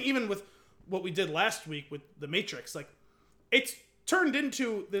 The same thing even with what we did last week with The Matrix. Like, it's turned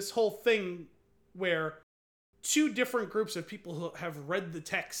into this whole thing where two different groups of people who have read the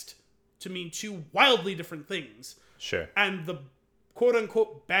text to mean two wildly different things. Sure. And the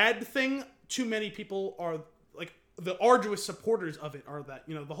quote-unquote bad thing, too many people are, like, the arduous supporters of it are that,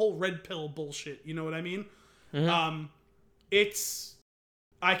 the whole red pill bullshit, you know what I mean? Mm-hmm.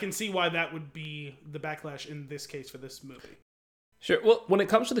 I can see why that would be the backlash in this case for this movie. Sure. Well, when it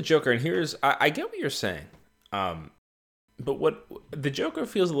comes to the Joker, and I get what you're saying, but what the Joker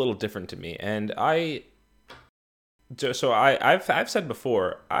feels a little different to me, and I've said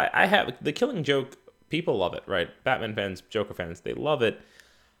before, I have the Killing Joke. People love it, right? Batman fans, Joker fans, they love it.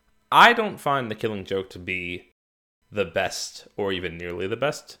 I don't find the Killing Joke to be the best, or even nearly the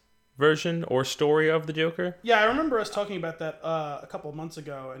best version or story of the Joker. Yeah, I remember us talking about that a couple of months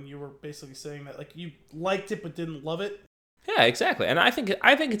ago, and you were basically saying that like you liked it but didn't love it. Yeah, exactly. And I think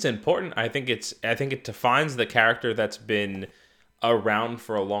it's important. I think it defines the character that's been around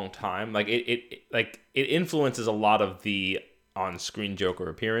for a long time. Like it influences a lot of the on-screen Joker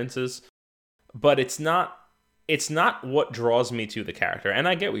appearances, but it's not what draws me to the character. And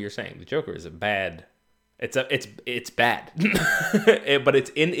I get what you're saying. The Joker is bad. It's bad. But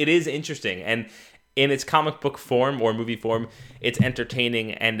it is interesting, and in its comic book form or movie form, it's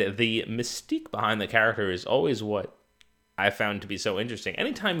entertaining, and the mystique behind the character is always what I found to be so interesting.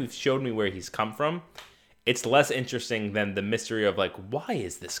 Anytime you've showed me where he's come from, it's less interesting than the mystery of like, why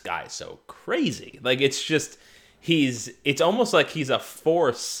is this guy so crazy? Like, it's almost like he's a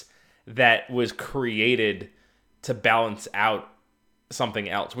force that was created to balance out something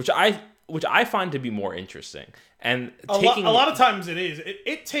else, which I find to be more interesting. And a lot of times it is.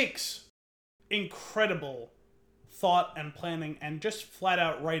 It takes incredible thought and planning and just flat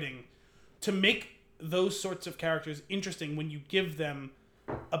out writing to make those sorts of characters interesting when you give them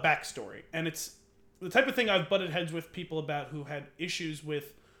a backstory. And it's the type of thing I've butted heads with people about who had issues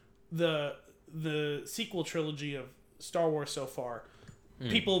with the sequel trilogy of Star Wars so far.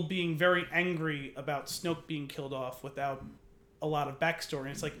 People being very angry about Snoke being killed off without a lot of backstory. And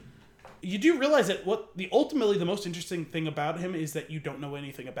it's like, you do realize that ultimately the most interesting thing about him is that you don't know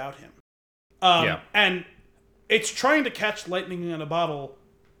anything about him. And it's trying to catch lightning in a bottle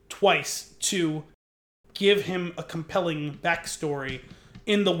twice to give him a compelling backstory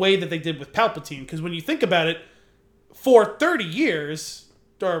in the way that they did with Palpatine. Because when you think about it, for 30 years,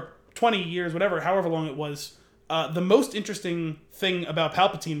 or 20 years, whatever, however long it was, the most interesting thing about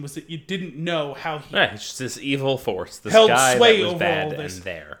Palpatine was that you didn't know how he it's just this evil force, this held guy sway that was over bad all this. and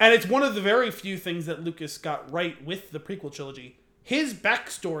there. And it's one of the very few things that Lucas got right with the prequel trilogy. His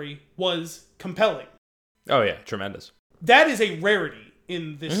backstory was compelling. Oh yeah, tremendous. That is a rarity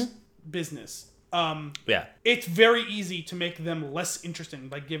in this business. It's very easy to make them less interesting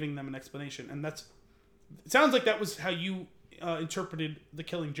by giving them an explanation, and it sounds like that was how you interpreted The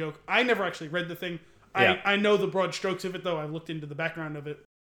Killing Joke. I never actually read the thing. I know the broad strokes of it, though. I've looked into the background of it.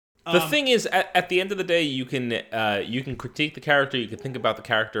 The thing is, at the end of the day, you can critique the character, you can think about the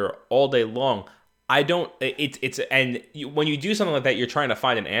character all day long. When you do something like that, you're trying to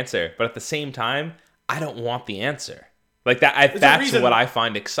find an answer, but at the same time, I don't want the answer. Like that. That's what I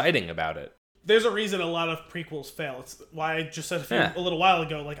find exciting about it. There's a reason a lot of prequels fail. It's why I just said a little while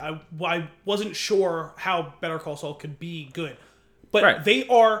ago, like I wasn't sure how Better Call Saul could be good, but they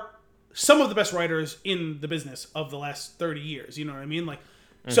are some of the best writers in the business of the last 30 years. You know what I mean? Like,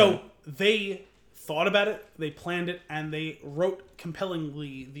 so they thought about it, they planned it, and they wrote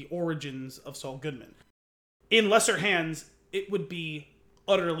compellingly the origins of Saul Goodman. In lesser hands, it would be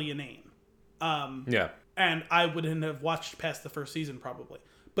utterly inane. And I wouldn't have watched past the first season probably.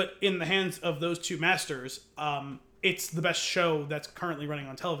 But in the hands of those two masters, it's the best show that's currently running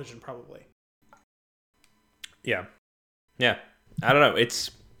on television probably. Yeah. I don't know.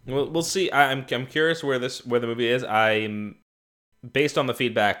 We'll see. I'm curious where the movie is. I'm based on the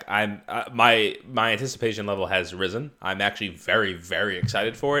feedback. My anticipation level has risen. I'm actually very, very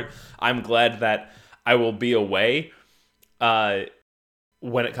excited for it. I'm glad that I will be away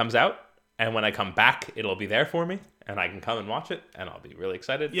when it comes out, and when I come back, it'll be there for me, and I can come and watch it, and I'll be really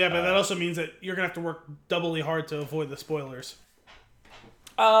excited. Yeah, but that also means that you're gonna have to work doubly hard to avoid the spoilers.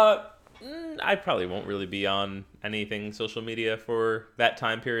 I probably won't really be on anything social media for that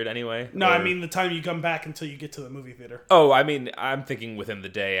time period anyway. No, I mean the time you come back until you get to the movie theater. Oh, I mean, I'm thinking within the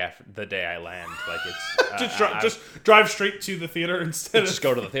day after the day I land. Like it's just drive straight to the theater instead of just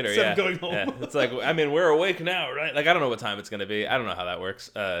go to the theater. Instead of going home. Yeah. It's like, I mean, we're awake now, right? Like I don't know what time it's gonna be. I don't know how that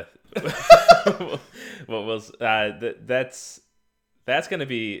works. That's gonna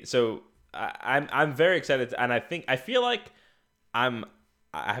be so. I'm very excited, and I feel like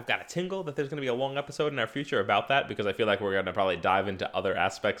I've got a tingle that there's going to be a long episode in our future about that, because I feel like we're going to probably dive into other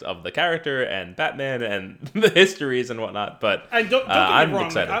aspects of the character and Batman and the histories and whatnot. But don't get me wrong.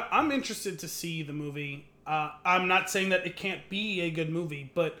 excited. Like, I'm interested to see the movie. I'm not saying that it can't be a good movie,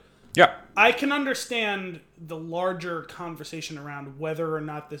 but yeah, I can understand the larger conversation around whether or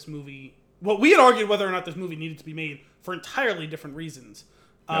not this movie... Well, we had argued whether or not this movie needed to be made for entirely different reasons.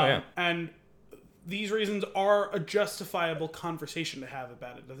 And these reasons are a justifiable conversation to have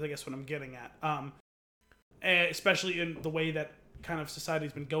about it. That's, I guess, what I'm getting at. Especially in the way that kind of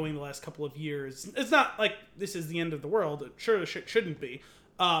society's been going the last couple of years. It's not like this is the end of the world. It sure shouldn't be.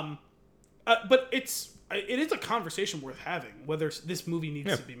 But it is a conversation worth having, whether this movie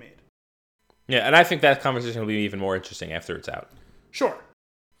needs to be made. Yeah, and I think that conversation will be even more interesting after it's out. Sure.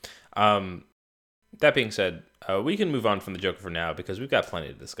 That being said, we can move on from the Joker for now, because we've got plenty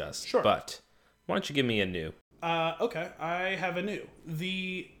to discuss. Sure. But why don't you give me a new? Okay, I have a new.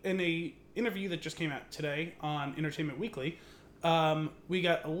 In a interview that just came out today on Entertainment Weekly, we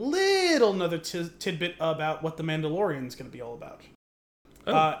got another tidbit about what The Mandalorian is going to be all about.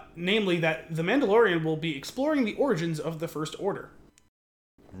 Namely, that The Mandalorian will be exploring the origins of the First Order.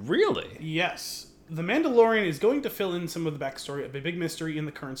 Really? Yes. The Mandalorian is going to fill in some of the backstory of a big mystery in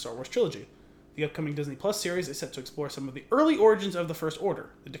the current Star Wars trilogy. The upcoming Disney Plus series is set to explore some of the early origins of the First Order,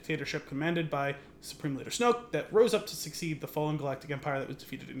 the dictatorship commanded by Supreme Leader Snoke that rose up to succeed the fallen Galactic Empire that was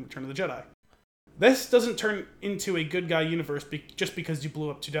defeated in Return of the Jedi. This doesn't turn into a good guy universe just because you blew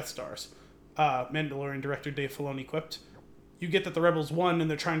up 2 Death Stars, Mandalorian director Dave Filoni quipped. You get that the rebels won and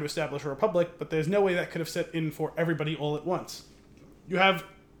they're trying to establish a republic, but there's no way that could have set in for everybody all at once. You have,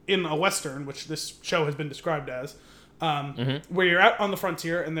 in a Western, which this show has been described as, where you're out on the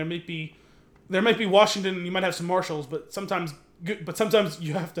frontier and there may be there might be Washington, and you might have some marshals, but sometimes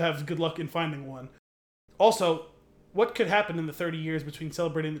you have to have good luck in finding one. Also, what could happen in the 30 years between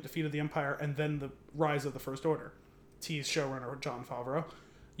celebrating the defeat of the Empire and then the rise of the First Order? Tease showrunner Jon Favreau.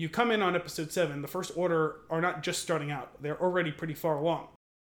 You come in on episode 7, the First Order are not just starting out. They're already pretty far along.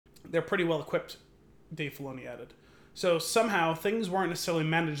 They're pretty well equipped, Dave Filoni added. So somehow, things weren't necessarily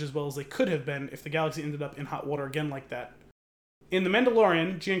managed as well as they could have been if the galaxy ended up in hot water again like that. In The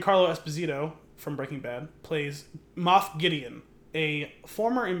Mandalorian, Giancarlo Esposito, from Breaking Bad, plays Moff Gideon, a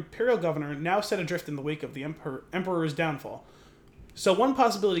former Imperial governor now set adrift in the wake of the Emperor's downfall. So one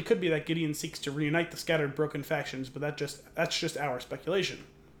possibility could be that Gideon seeks to reunite the scattered, broken factions, but that's just our speculation.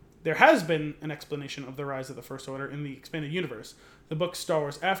 There has been an explanation of the rise of the First Order in the expanded universe. The book Star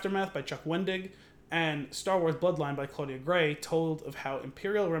Wars Aftermath by Chuck Wendig and Star Wars Bloodline by Claudia Gray told of how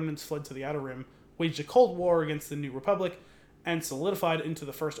Imperial remnants fled to the Outer Rim, waged a cold war against the New Republic, and solidified into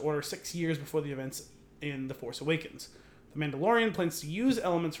the First Order 6 years before the events in The Force Awakens. The Mandalorian plans to use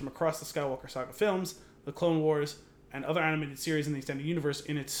elements from across the Skywalker Saga films, the Clone Wars, and other animated series in the extended universe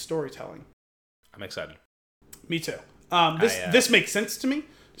in its storytelling. I'm excited. Me too. This makes sense to me,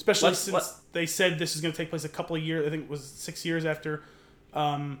 especially since they said this is going to take place a couple of years. I think it was 6 years after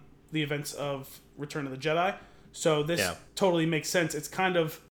the events of Return of the Jedi. So this totally makes sense. It's kind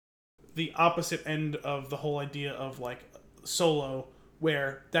of the opposite end of the whole idea of like Solo,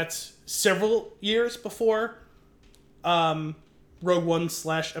 where that's several years before Rogue One /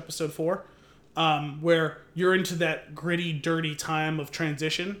 Episode 4, where you're into that gritty, dirty time of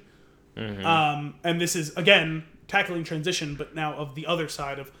transition. Mm-hmm. And this is, again, tackling transition, but now of the other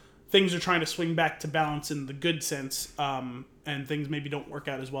side of things are trying to swing back to balance in the good sense, and things maybe don't work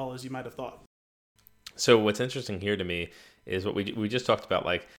out as well as you might have thought. So what's interesting here to me is what we just talked about,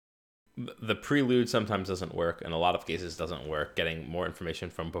 like, the prelude sometimes doesn't work, in a lot of cases doesn't work, getting more information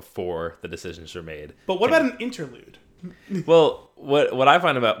from before the decisions are made. But what about an interlude? Well, what I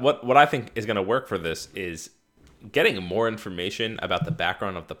find about what I think is going to work for this is getting more information about the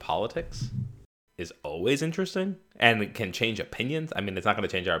background of the politics is always interesting and it can change opinions. I mean, it's not going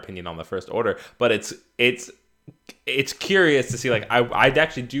to change our opinion on the First Order, but it's curious to see, like, I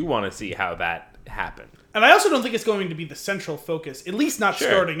actually do want to see how that happened. And I also don't think it's going to be the central focus, at least not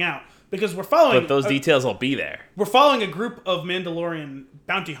starting out, because we're following... But those details will be there. We're following a group of Mandalorian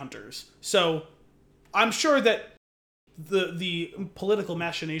bounty hunters. So I'm sure that the political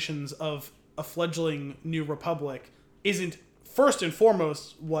machinations of a fledgling New Republic isn't first and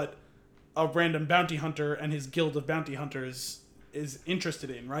foremost what a random bounty hunter and his guild of bounty hunters is interested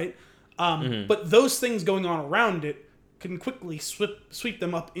in, right? But those things going on around it can quickly sweep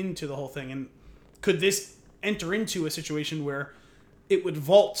them up into the whole thing. And could this enter into a situation where it would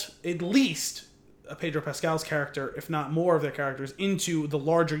vault at least Pedro Pascal's character, if not more of their characters, into the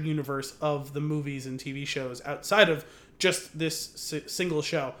larger universe of the movies and TV shows outside of just this single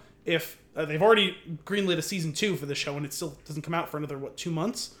show? If they've already greenlit a season 2 for the show and it still doesn't come out for another, 2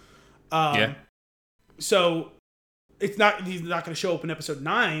 months? So he's not going to show up in episode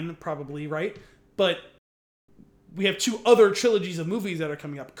 9, probably, right? But we have 2 other trilogies of movies that are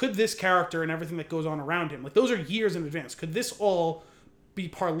coming up. Could this character and everything that goes on around him, like, those are years in advance, could this all be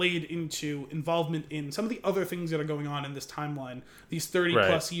parlayed into involvement in some of the other things that are going on in this timeline, these 30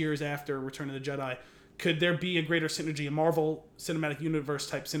 plus years after Return of the Jedi? Could there be a greater synergy, a Marvel Cinematic Universe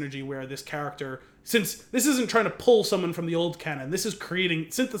type synergy, where this character, since this isn't trying to pull someone from the old canon, this is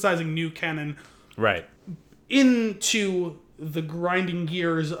synthesizing new canon into the grinding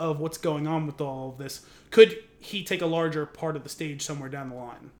gears of what's going on with all of this? Could he take a larger part of the stage somewhere down the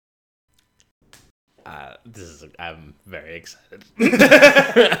line? I'm very excited.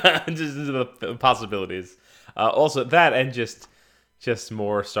 Just the possibilities. Also that, and just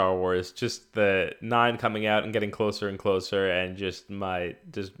more Star Wars, just the 9 coming out and getting closer and closer, and just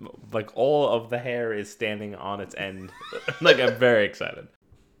like all of the hair is standing on its end. Like, I'm very excited.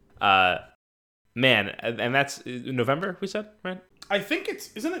 Man, and that's November, we said, right? I think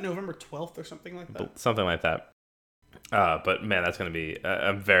isn't it November 12th or something like that? Something like that. But man, that's going to be,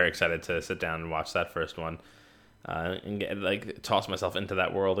 I'm very excited to sit down and watch that first one, and toss myself into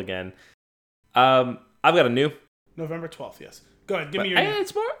that world again. I've got a new November 12th. Yes. Go ahead. Give me your new.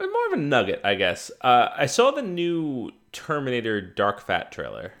 It's more of a nugget, I guess. I saw the new Terminator Dark Fat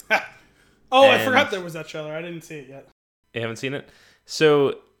trailer. I forgot there was that trailer. I didn't see it yet. You haven't seen it?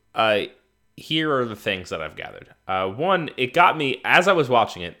 So, here are the things that I've gathered. One, it got me, as I was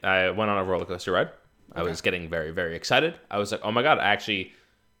watching it, I went on a roller coaster ride. I was getting very, very excited. I was like, oh my God,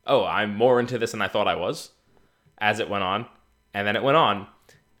 I'm more into this than I thought I was, as it went on. And then it went on.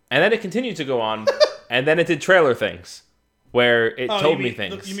 And then it continued to go on. And then it did trailer things. where it told me You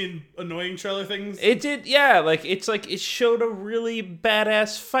things. mean annoying trailer things? It did, yeah. Like it's like it showed a really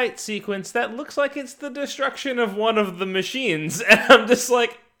badass fight sequence that looks like it's the destruction of one of the machines, and I'm just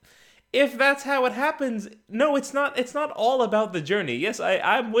like, if that's how it happens, no, it's not. It's not all about the journey. Yes,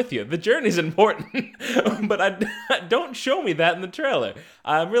 I'm with you. The journey's important, but don't show me that in the trailer.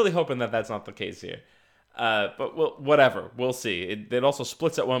 I'm really hoping that that's not the case here. But whatever. We'll see. It also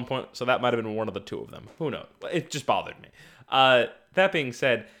splits at one point, so that might have been one of the two of them. Who knows? It just bothered me. That being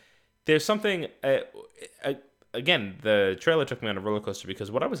said, there's something. Again, the trailer took me on a roller coaster because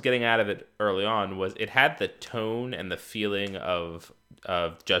what I was getting out of it early on was it had the tone and the feeling of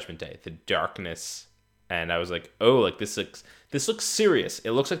Judgment Day, the darkness, and I was like, oh, like this looks serious.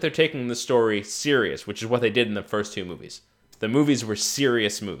 It looks like they're taking the story serious, which is what they did in the first two movies. The movies were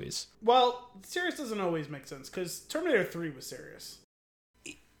serious movies. Well, serious doesn't always make sense because Terminator 3 was serious.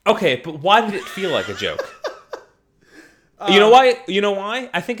 Okay, but why did it feel like a joke? You know why? You know why?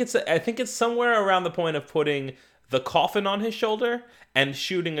 I think it's somewhere around the point of putting the coffin on his shoulder and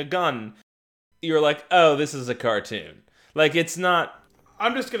shooting a gun. You're like, oh, this is a cartoon. Like, it's not.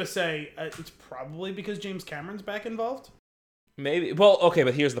 I'm just gonna say it's probably because James Cameron's back involved. Maybe. Well, okay,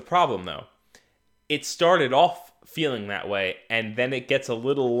 but here's the problem, though. It started off feeling that way, and then it gets a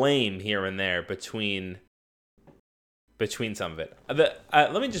little lame here and there between some of it.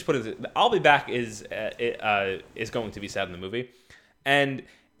 Let me just put it. I'll Be Back is going to be said in the movie, and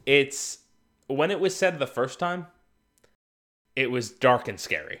it's when it was said the first time, it was dark and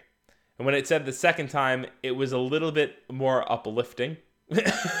scary, and when it said the second time, it was a little bit more uplifting,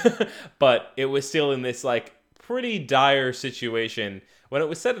 but it was still in this like pretty dire situation. When it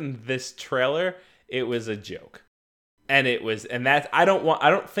was said in this trailer, it was a joke, and that's I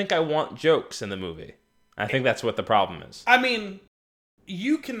don't think I want jokes in the movie. I think that's what the problem is. I mean,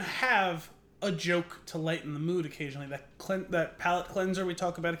 you can have a joke to lighten the mood occasionally. That palate cleanser we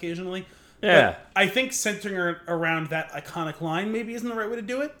talk about occasionally. Yeah. But I think centering around that iconic line maybe isn't the right way to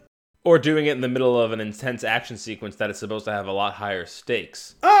do it. Or doing it in the middle of an intense action sequence that is supposed to have a lot higher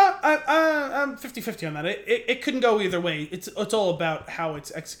stakes. I'm 50-50 on that. It couldn't go either way. It's all about how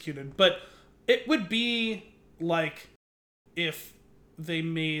it's executed. But it would be like if they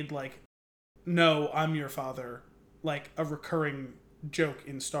made like, no, I'm your father, like a recurring joke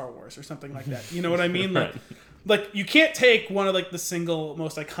in Star Wars or something like that. You know what I mean? Right. Like you can't take one of like the single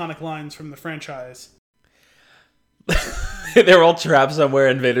most iconic lines from the franchise. They're all trapped somewhere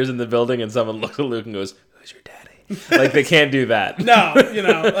and Vader's in the building and someone looks at Luke and goes, who's your daddy? Like they can't do that. No, like you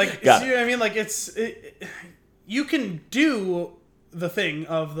know what I mean? Like you can do the thing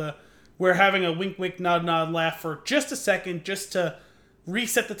of we're having a wink wink nod nod laugh for just a second just to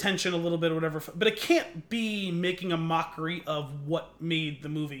reset the tension a little bit or whatever, but it can't be making a mockery of what made the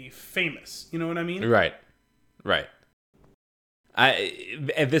movie famous. You know what I mean? Right.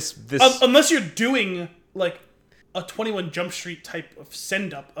 Unless you're doing like a 21 Jump Street type of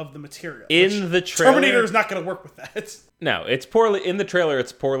send up of the material. In the trailer, Terminator is not going to work with that. No, it's poorly in the trailer.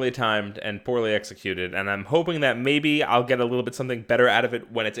 It's poorly timed and poorly executed, and I'm hoping that maybe I'll get a little bit something better out of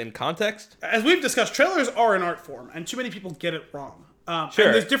it when it's in context. As we've discussed, trailers are an art form, and too many people get it wrong. Sure.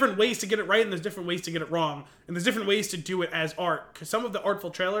 And there's different ways to get it right, and there's different ways to get it wrong, and there's different ways to do it as art. Because some of the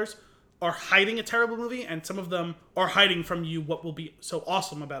artful trailers are hiding a terrible movie, and some of them are hiding from you what will be so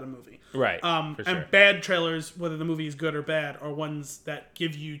awesome about a movie. Right. For sure. And bad trailers, whether the movie is good or bad, are ones that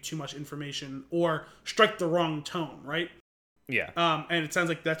give you too much information or strike the wrong tone, right? Yeah. And it sounds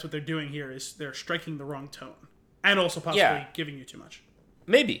like that's what they're doing here is they're striking the wrong tone, and also possibly giving you too much.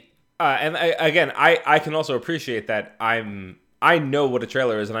 Maybe. And I can also appreciate that I know what a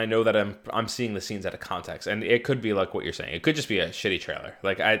trailer is, and I know that I'm seeing the scenes out of context, and it could be like what you're saying. It could just be a shitty trailer.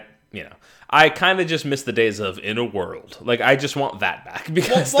 Like I kind of just miss the days of In a World. Like I just want that back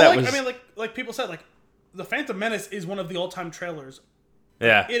because like people said, like The Phantom Menace is one of the all-time trailers.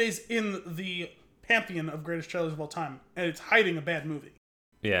 Yeah, it is in the pantheon of greatest trailers of all time, and it's hiding a bad movie.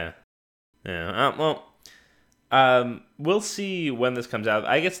 Yeah. We'll see when this comes out.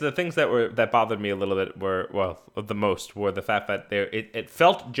 I guess the things that bothered me a little bit were the fact that it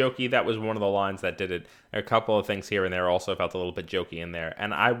felt jokey. That was one of the lines that did it. There are a couple of things here and there also felt a little bit jokey in there.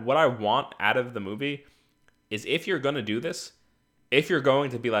 And what I want out of the movie is if you're going to do this, if you're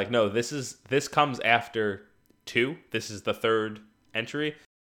going to be like, no, this comes after 2, this is the third entry,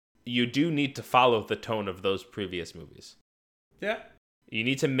 you do need to follow the tone of those previous movies. Yeah. You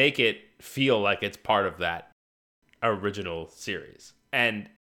need to make it feel like it's part of that original series. And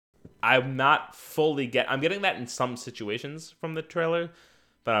I'm not fully I'm getting that in some situations from the trailer,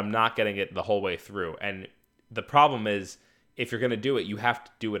 but I'm not getting it the whole way through. And the problem is, if you're going to do it, you have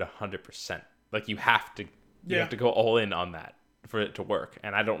to do it 100%. Like, you have to You Yeah. have to go all in on that for it to work,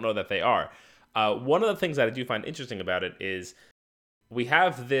 and I don't know that they are. One of the things that I do find interesting about it is we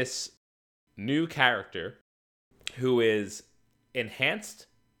have this new character who is enhanced,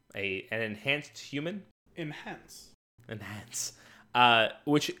 an enhanced human. Enhance.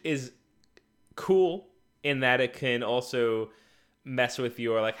 Which is cool in that it can also mess with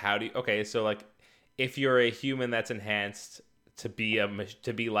your like so like if you're a human that's enhanced to be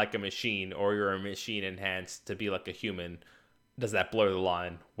like a machine, or you're a machine enhanced to be like a human, does that blur the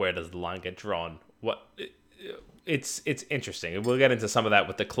line? Where does the line get drawn? It's interesting. We'll get into some of that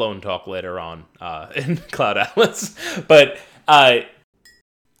with the clone talk later on in Cloud Atlas, but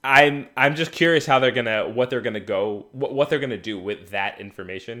I'm just curious how what they're gonna do with that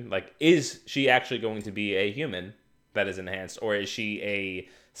information. Like, is she actually going to be a human that is enhanced, or is she a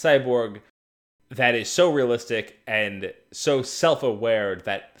cyborg that is so realistic and so self-aware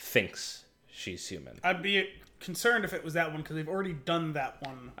that thinks she's human? I'd be concerned if it was that one, because they've already done that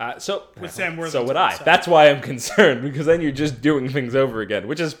one with Sam Worthington. So would I. That's why I'm concerned, because then you're just doing things over again,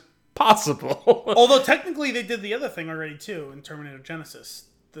 which is possible. Although technically they did the other thing already too in Terminator Genesis.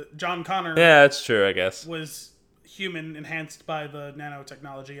 John Connor that's true, I guess. was human enhanced by the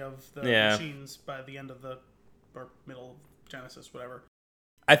nanotechnology of the machines by the end of or middle of Genesis, whatever.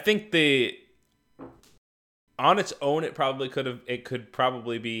 I think on its own it could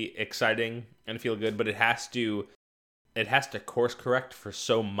probably be exciting and feel good, but it has to course correct for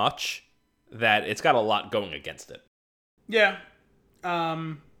so much that it's got a lot going against it. Yeah.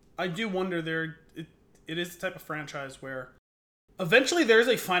 I do wonder it is the type of franchise where eventually there's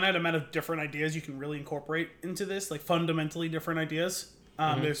a finite amount of different ideas you can really incorporate into this, like fundamentally different ideas.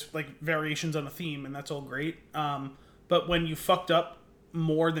 There's like variations on a theme, and that's all great. But when you fucked up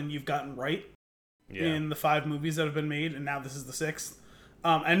more than you've gotten right in the 5 movies that have been made, and now this is the 6th,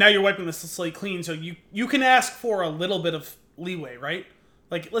 and now you're wiping the slate clean, so you can ask for a little bit of leeway, right?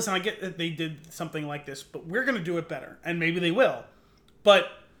 Like, listen, I get that they did something like this, but we're going to do it better, and maybe they will. But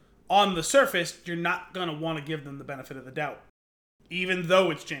on the surface, you're not going to want to give them the benefit of the doubt, even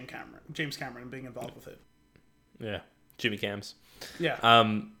though it's James Cameron being involved with it. Yeah, Jimmy Cams. Yeah.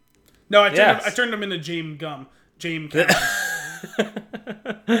 No, I turned him into James Cameron.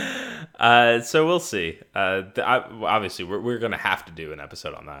 So we'll see. Obviously, we're going to have to do an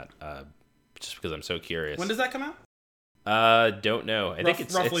episode on that, just because I'm so curious. When does that come out? Don't know. I think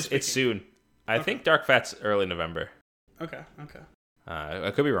it's soon. I think Dark Fat's early November. Okay.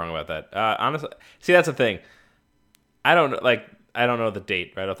 I could be wrong about that. Honestly, see, that's the thing. I don't know the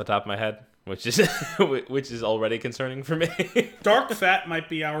date right off the top of my head, which is already concerning for me. Dark Fat might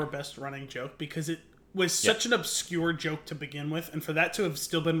be our best running joke, because it was such an obscure joke to begin with, and for that to have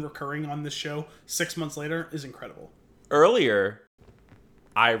still been recurring on this show 6 months later is incredible. Earlier,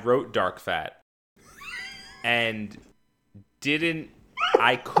 I wrote Dark Fat and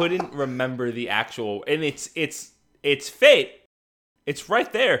I couldn't remember the actual, and it's fate. It's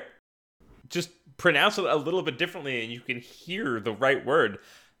right there. Just pronounce it a little bit differently and you can hear the right word.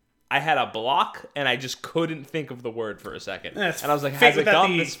 I had a block and I just couldn't think of the word for a second. And I was like, has it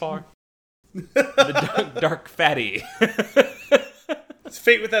gone this far? The dark fatty. It's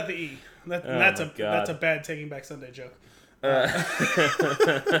fate without the E. That's a bad Taking Back Sunday joke.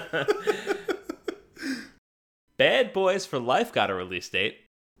 Bad Boys for Life got a release date.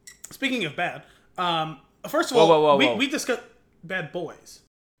 Speaking of bad, first of all, we discussed Bad Boys.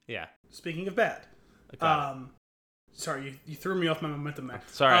 Yeah. Speaking of bad, sorry, you threw me off my momentum there.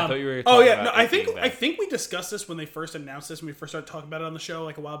 Sorry, I thought you were. Talking about I think we discussed this when they first announced this, when we first started talking about it on the show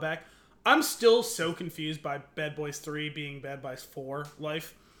like a while back. I'm still so confused by Bad Boys 3 being Bad Boys 4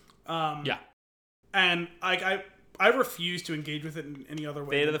 life. Yeah. And I refuse to engage with it in any other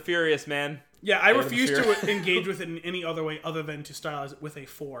way. Fate of the Furious, man. Yeah, I refuse to engage with it in any other way other than to stylize it with a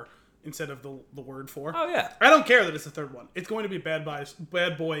 4 instead of the word 4. Oh, yeah. I don't care that it's the third one. It's going to be Bad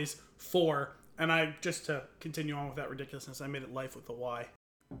Boys 4. And just to continue on with that ridiculousness, I made it life with a Y.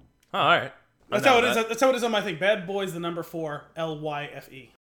 Oh, all right. That's how it is. That's how it is on my thing. Bad Boys, the number 4, LYFE.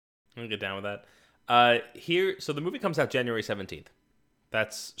 I'm gonna get down with that. So the movie comes out January 17th.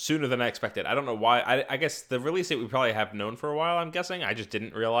 That's sooner than I expected. I don't know why. I guess the release date we probably have known for a while, I'm guessing. I just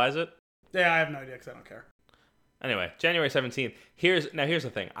didn't realize it. Yeah, I have no idea because I don't care. Anyway, January 17th. Here's the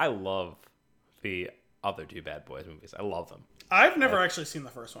thing. I love the other 2 Bad Boys movies. I love them. I've never actually seen the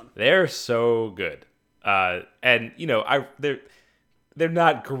first one. They're so good. And, they're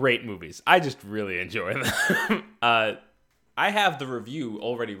not great movies. I just really enjoy them. I have the review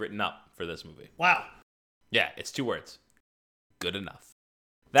already written up for this movie. Wow. Yeah, it's 2 words. Good enough.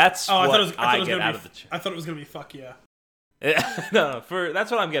 That's I thought it was gonna be fuck yeah. No,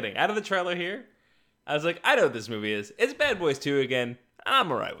 that's what I'm getting out of the trailer here. I was like, I know what this movie is. It's Bad Boys 2 again. I'm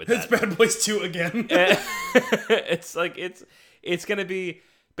alright with It's that. Bad Boys 2 again. It's like it's gonna be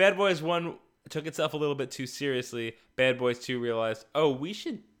Bad Boys 1 took itself a little bit too seriously. Bad Boys 2 realized, oh, we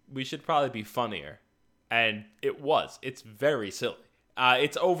should probably be funnier. And it was. It's very silly.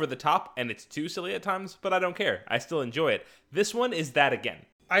 It's over the top and it's too silly at times, but I don't care. I still enjoy it. This one is that again.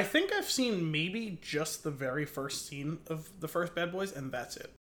 I think I've seen maybe just the very first scene of the first Bad Boys, and that's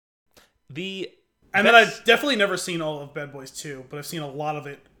it. And then I've definitely never seen all of Bad Boys 2, but I've seen a lot of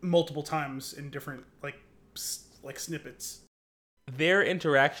it multiple times in different, like snippets. Their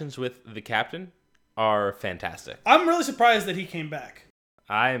interactions with the captain are fantastic. I'm really surprised that he came back.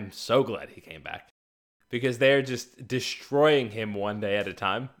 I'm so glad he came back. Because they're just destroying him one day at a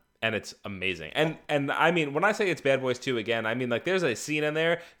time. And it's amazing. And I mean, when I say it's Bad Boys 2 again, I mean, like, there's a scene in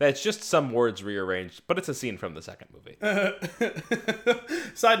there that's just some words rearranged, but it's a scene from the second movie.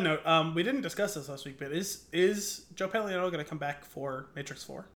 Side note, we didn't discuss this last week, but is Joe Pantoliano going to come back for Matrix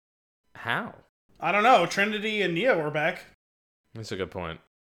 4? How? I don't know. Trinity and Neo are back. That's a good point.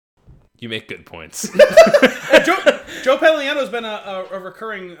 You make good points. Joe Pantoliano's been a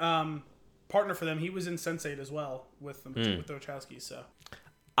recurring partner for them. He was in Sense8 as well with the Wachowskis, so...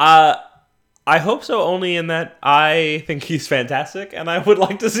 I hope so, only in that I think he's fantastic, and I would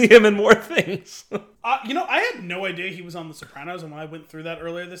like to see him in more things. I had no idea he was on The Sopranos, and when I went through that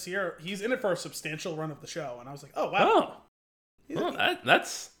earlier this year, he's in it for a substantial run of the show, and I was like, oh, wow.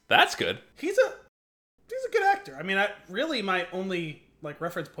 That's good. He's a good actor. I mean, my only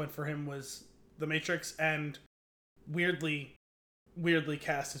reference point for him was The Matrix, and weirdly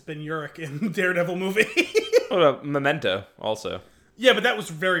cast has been Urich in Daredevil movie. What about Memento, also? Yeah, but that was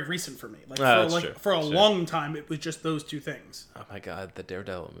very recent for me. For a long time, it was just those two things. Oh my god, the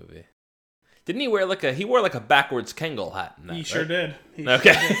Daredevil movie. Didn't he wear he wore a backwards Kangol hat in that, He sure did.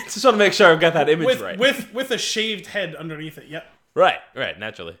 Just want to make sure I've got that image right. With a shaved head underneath it, yep. Right,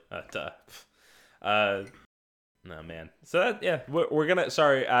 naturally. No, man. So we're gonna.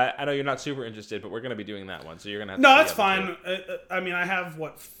 Sorry, I know you're not super interested, but we're gonna be doing that one. So you're gonna have to. No, that's fine. I mean, I have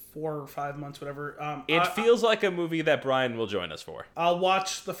 4 or 5 months, whatever. It feels like a movie that Brian will join us for. I'll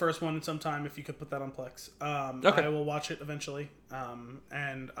watch the first one sometime if you could put that on Plex. Okay. I will watch it eventually,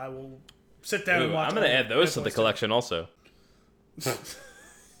 and I will sit down and watch. I'm gonna add those to the collection also.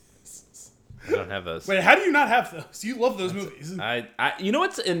 I don't have those. Wait, how do you not have those? You love those movies. You know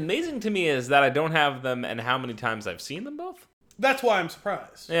what's amazing to me is that I don't have them and how many times I've seen them both. That's why I'm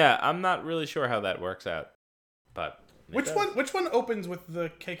surprised. Yeah, I'm not really sure how that works out. But which one opens with the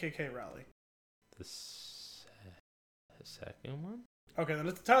KKK rally? The second one? Okay, then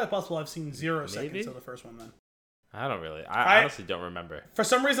it's entirely possible I've seen 0 seconds of the first one then. I don't really. I honestly don't remember. For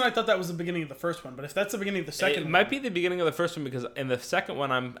some reason, I thought that was the beginning of the first one, but if that's the beginning of the second, it might be the beginning of the first one because in the second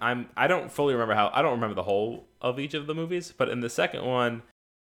one, I don't fully remember I don't remember the whole of each of the movies, but in the second one,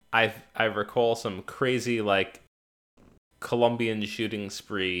 I recall some crazy Colombian shooting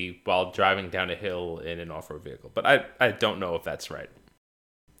spree while driving down a hill in an off-road vehicle, but I don't know if that's right.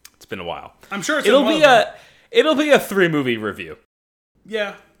 It's been a while. I'm sure it'll be a 3-movie review.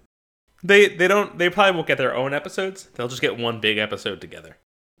 Yeah. They probably won't get their own episodes. They'll just get one big episode together.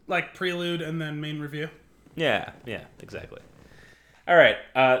 Like prelude and then main review. Yeah, exactly. All right,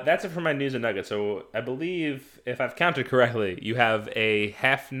 that's it for my news and nuggets. So I believe, if I've counted correctly, you have a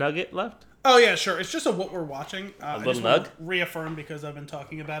half nugget left? Oh, yeah, sure. It's just what we're watching. A little nug? Reaffirm because I've been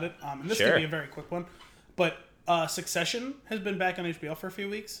talking about it. And this sure. could be a very quick one. But Succession has been back on HBO for a few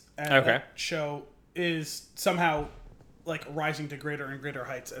weeks. And that show is somehow rising to greater and greater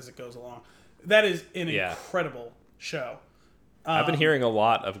heights as it goes along. That is an incredible show. I've been hearing a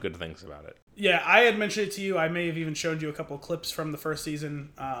lot of good things about it. Yeah, I had mentioned it to you. I may have even showed you a couple of clips from the first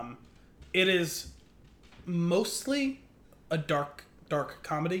season. It is mostly a dark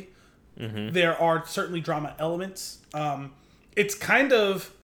comedy. Mm-hmm. There are certainly drama elements. It's kind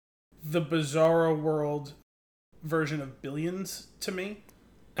of the Bizarro World version of Billions to me.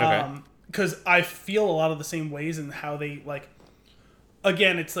 Okay. Because I feel a lot of the same ways in how they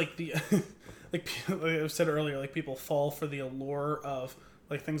again, it's the like I said earlier, people fall for the allure of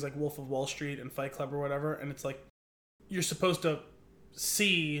things like Wolf of Wall Street and Fight Club or whatever, and it's you're supposed to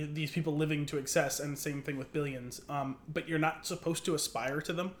see these people living to excess, and same thing with Billions, but you're not supposed to aspire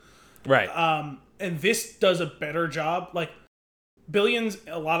to them, right? And this does a better job. Billions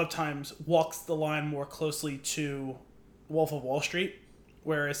a lot of times walks the line more closely to Wolf of Wall Street,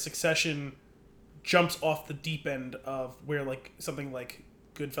 whereas Succession jumps off the deep end of where something like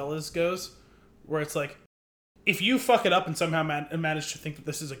Goodfellas goes, where it's if you fuck it up and somehow manage to think that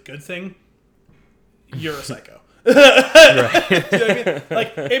this is a good thing, you're a psycho. Right. You know what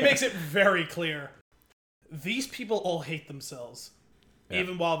I mean? It makes it very clear these people all hate themselves,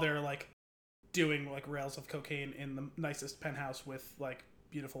 even while they're like doing like rails of cocaine in the nicest penthouse with like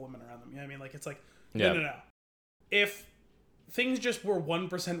beautiful women around them. You know what I mean? Like it's like no. If things just were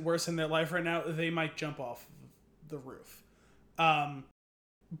 1% worse in their life right now, they might jump off the roof.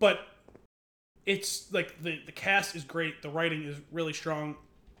 But it's like the cast is great. The writing is really strong.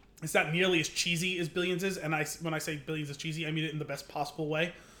 It's not nearly as cheesy as Billions is, and when I say Billions is cheesy, I mean it in the best possible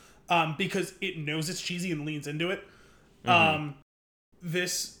way, because it knows it's cheesy and leans into it.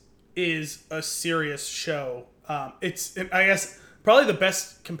 This is a serious show. I guess probably the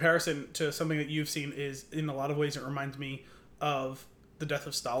best comparison to something that you've seen is, in a lot of ways, it reminds me of The Death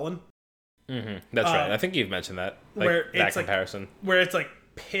of Stalin. That's right. I think you've mentioned that. Like, where that comparison. Where it's like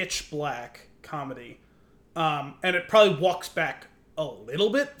pitch black comedy. And it probably walks back a little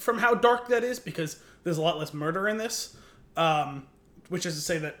bit from how dark that is, because there's a lot less murder in this. Which is to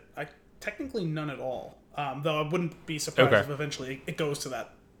say that technically none at all. Though I wouldn't be surprised if eventually it goes to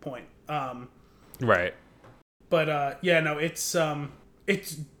that point. Right. But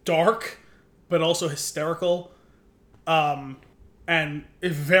it's dark, but also hysterical. And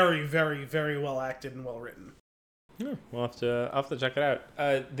it's very, very, very well acted and well written. Yeah, I'll have to check it out.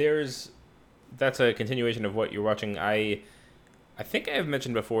 That's a continuation of what you're watching. I think I have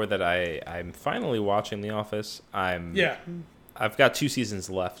mentioned before that I'm finally watching The Office. I've got 2 seasons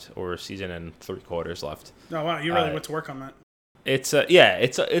left, or a season and 3/4 left. Oh wow, you really went to work on that. There's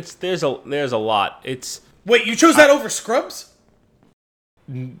a lot. Wait, you chose that over Scrubs?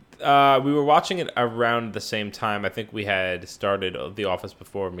 We were watching it around the same time. I think we had started The Office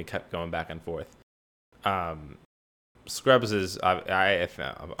before, and we kept going back and forth. Scrubs is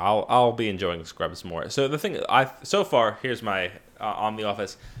I'll be enjoying Scrubs more. So the thing so far, here's my on The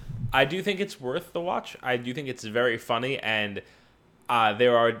Office. I do think it's worth the watch. I do think it's very funny, and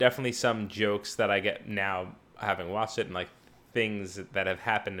there are definitely some jokes that I get now having watched it, and like things that have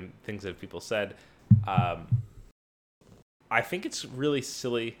happened and things that people said. I think it's really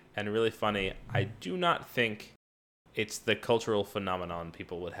silly and really funny. I do not think it's the cultural phenomenon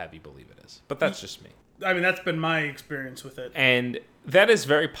people would have you believe it is. But that's just me. I mean, that's been my experience with it. And that is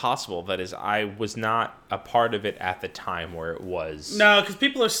very possible. That is, I was not a part of it at the time where it was. No, because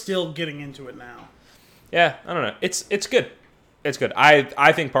people are still getting into it now. Yeah, I don't know. It's good. It's good.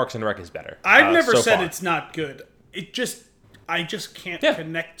 I think Parks and Rec is better. I've never said it's not good. I just can't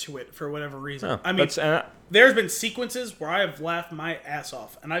connect to it for whatever reason. No, I mean, there's been sequences where I have laughed my ass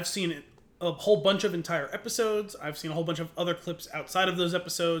off, and I've seen a whole bunch of entire episodes. I've seen a whole bunch of other clips outside of those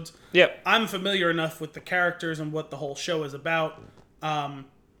episodes. Yep. I'm familiar enough with the characters and what the whole show is about.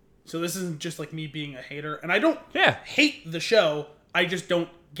 So this isn't just like me being a hater. And I don't hate the show. I just don't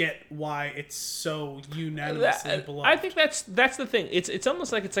get why it's so unanimously beloved. I think that's the thing. It's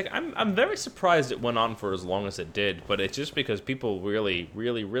almost like I'm very surprised it went on for as long as it did, but it's just because people really,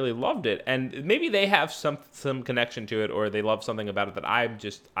 really, really loved it, and maybe they have some connection to it, or they love something about it that I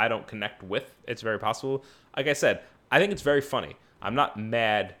don't connect with. It's very possible. Like I said, I think it's very funny. I'm not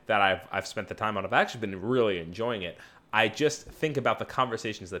mad that I've spent the time on it. I've actually been really enjoying it. I just think about the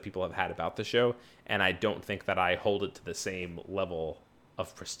conversations that people have had about the show, and I don't think that I hold it to the same level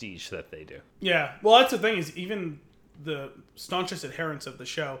of prestige that they do. Yeah. Well, that's the thing, is even the staunchest adherents of the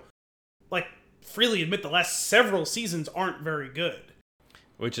show, like, freely admit the last several seasons aren't very good.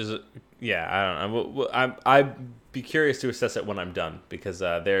 Which is, I don't know. I'd be curious to assess it when I'm done, because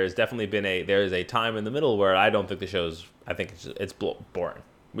there's definitely been there is a time in the middle where I don't think the show's, I think it's boring.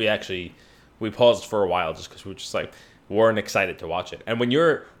 We paused for a while just because we were just like, weren't excited to watch it. And when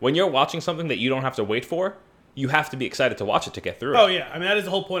you're watching something that you don't have to wait for, you have to be excited to watch it to get through it. Oh yeah, I mean that is the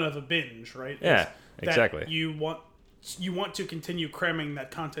whole point of a binge, right? Yeah, exactly. You want to continue cramming that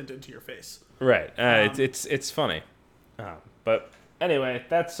content into your face. Right. It's funny. But anyway,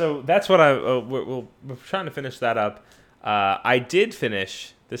 that's what we're trying to finish that up. I did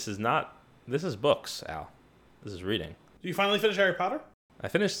finish. This is books, Al. This is reading. Did you finally finish Harry Potter? I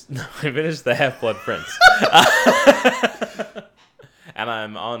finished the Half-Blood Prince. And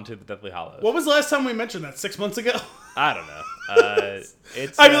I'm on to the Deathly Hallows. What was the last time we mentioned that? 6 months ago? I don't know.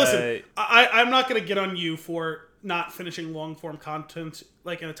 Listen, I'm not going to get on you for not finishing long-form content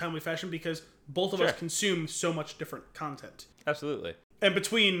like in a timely fashion, because both of us consume so much different content. Absolutely. And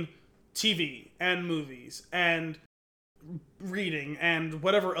between TV and movies and reading and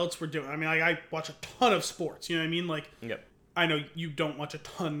whatever else we're doing. I mean, I watch a ton of sports. You know what I mean? Like, yep. I know you don't watch a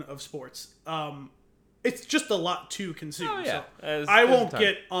ton of sports. It's just a lot to consume. Oh, yeah. So I won't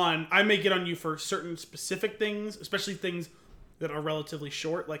get on. I may get on you for certain specific things, especially things that are relatively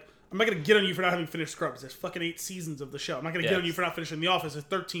short. Like, I'm not going to get on you for not having finished Scrubs. There's fucking 8 seasons of the show. I'm not going to get on you for not finishing The Office. There's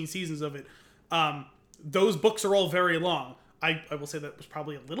 13 seasons of it. those books are all very long. I will say that was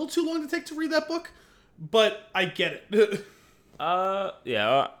probably a little too long to take to read that book, but I get it.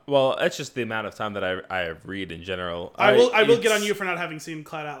 Yeah. Well, it's just the amount of time that I read in general. I will get on you for not having seen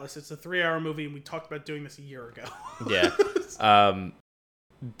Cloud Atlas. It's a 3-hour movie, and we talked about doing this a year ago. Yeah.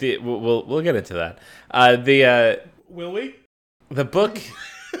 We'll get into that. Will we? The book,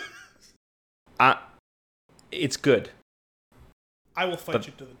 it's good. I will fight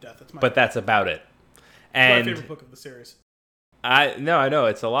you to the death. But that's about it. And it's my favorite book of the series. I know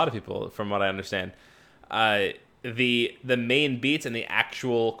it's a lot of people, from what I understand. The main beats and the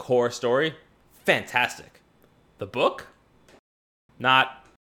actual core story, fantastic. The book, not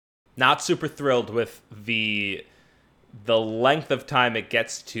super thrilled with the length of time it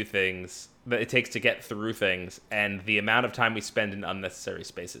gets to things that it takes to get through things, and the amount of time we spend in unnecessary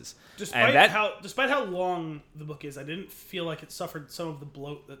spaces. Despite how long the book is, I didn't feel like it suffered some of the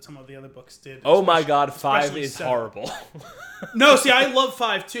bloat that some of the other books did. Oh my god, 5 is 7. Horrible. No, see, I love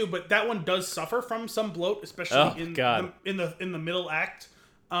 5 too, but that one does suffer from some bloat, especially in the middle act.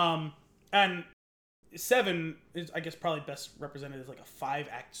 And 7 is, I guess, probably best represented as like a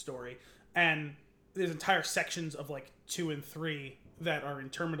 5-act story, and there's entire sections of like 2 and 3 that are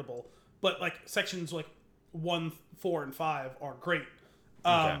interminable. But like sections like 1, 4, and 5 are great.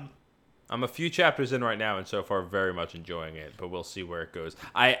 Okay. I'm a few chapters in right now, and so far very much enjoying it. But we'll see where it goes.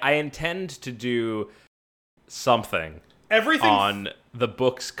 I intend to do something on the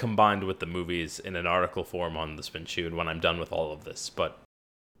books combined with the movies in an article form on the Spin Chewed when I'm done with all of this. But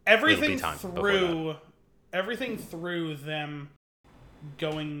everything through them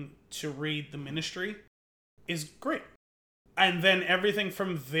going to read the Ministry is great. And then everything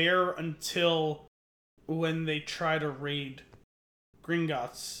from there until when they try to raid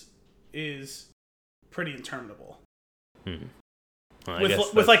Gringotts is pretty interminable. Well,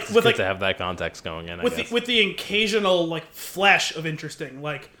 with to have that context going in. With the occasional like flash of interesting,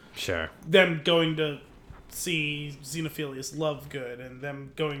 like sure, them going to see Xenophilius Lovegood and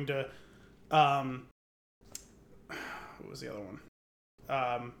them going to what was the other one?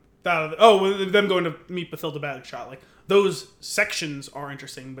 Them going to meet Bathilda Bagshot. Like those sections are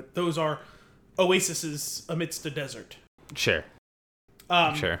interesting, but those are oases amidst the desert. Sure.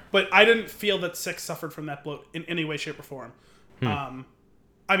 Sure. But I didn't feel that 6 suffered from that bloat in any way, shape, or form.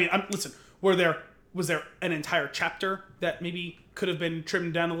 Listen, was there an entire chapter that maybe could have been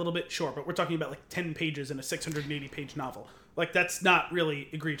trimmed down a little bit? Sure, but we're talking about like 10 pages in a 680-page novel. Like that's not really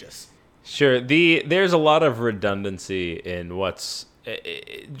egregious. Sure. There's a lot of redundancy in what's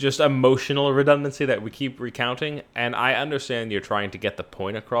just emotional redundancy that we keep recounting, and I understand you're trying to get the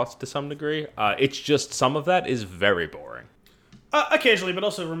point across to some degree. It's just some of that is very boring. Occasionally, but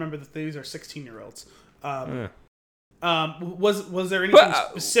also remember that these are 16-year-olds. Was there anything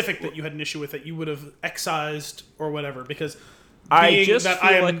specific that you had an issue with that you would have excised or whatever? Because I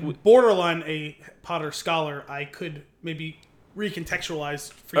am borderline a Potter scholar, I could maybe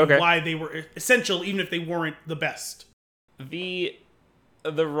recontextualize for you why they were essential, even if they weren't the best. The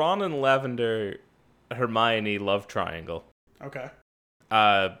Ron and Lavender Hermione love triangle. Okay.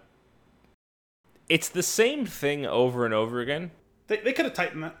 It's the same thing over and over again. They could have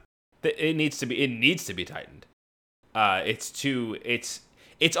tightened that. It needs to be tightened. It's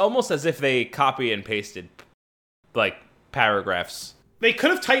almost as if they copy and pasted like paragraphs. They could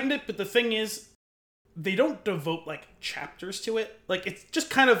have tightened it, but the thing is, they don't devote like chapters to it. Like it's just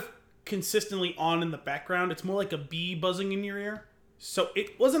kind of consistently on in the background. It's more like a bee buzzing in your ear. So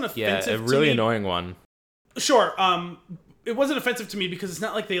it wasn't offensive. Yeah, a really annoying one. Sure. It wasn't offensive to me because it's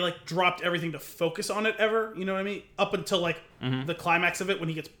not like they like dropped everything to focus on it ever. You know what I mean? Up until like the climax of it when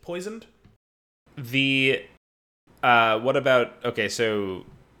he gets poisoned. What about so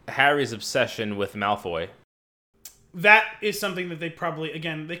Harry's obsession with Malfoy? That is something that they probably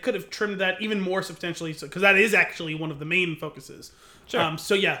they could have trimmed that even more substantially, because that is actually one of the main focuses. Sure.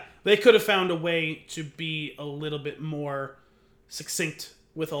 So yeah, they could have found a way to be a little bit more succinct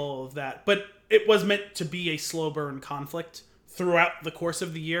with all of that, but it was meant to be a slow burn conflict throughout the course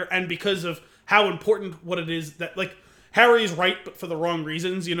of the year, and because of how important what it is that like Harry's right, but for the wrong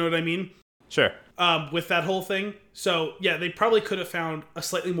reasons. You know what I mean? Sure. With that whole thing. So, yeah, they probably could have found a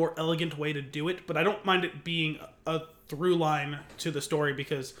slightly more elegant way to do it, but I don't mind it being a through line to the story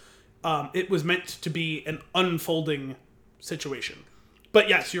because it was meant to be an unfolding situation. But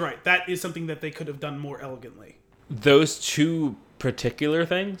yes, you're right. That is something that they could have done more elegantly. Those two particular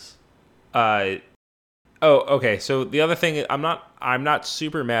things? Okay. So the other thing, I'm not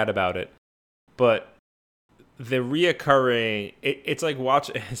super mad about it, but the reoccurring, it's like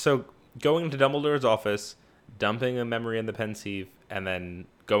going into Dumbledore's office, dumping a memory in the pensieve, and then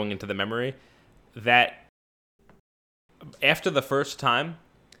going into the memory, that after the first time,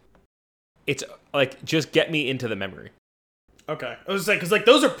 it's like, just get me into the memory. Okay, I was saying, because like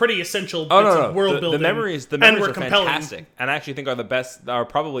those are pretty essential bits No. of world building. The memories are compelling. fantastic, and I actually think are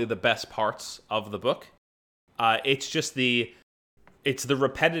probably the best parts of the book. It's just it's the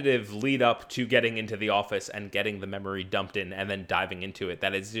repetitive lead up to getting into the office and getting the memory dumped in and then diving into it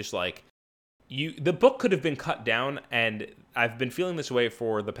that is just like, the book could have been cut down, and I've been feeling this way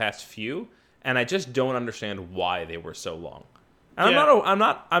for the past few, and I just don't understand why they were so long. And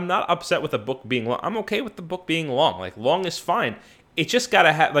Yeah. I'm not upset with the book being long. I'm okay with the book being long. Like, long is fine. It just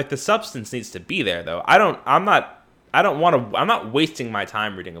gotta have, like, the substance needs to be there, though. I'm not wasting my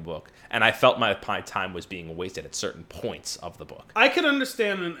time reading a book, and I felt my time was being wasted at certain points of the book. I could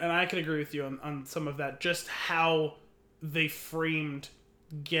understand, and I could agree with you on some of that, just how they framed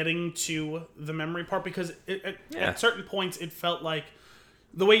getting to the memory part, because at certain points it felt like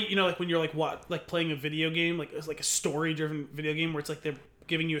the way, like when you're like playing a video game, like it's like a story driven video game where it's like they're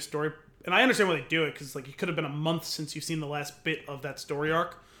giving you a story, and I understand why they do it, because like it could have been a month since you've seen the last bit of that story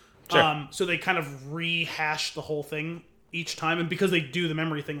arc. Sure. So they kind of rehash the whole thing each time, and because they do the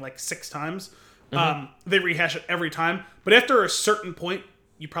memory thing like 6 times, they rehash it every time. But after a certain point,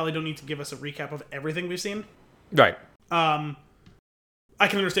 you probably don't need to give us a recap of everything we've seen. Right. I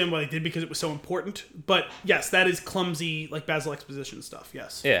can understand why they did, because it was so important. But yes, that is clumsy, like Basil exposition stuff.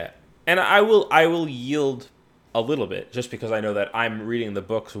 Yes. Yeah. And I will yield a little bit, just because I know that I'm reading the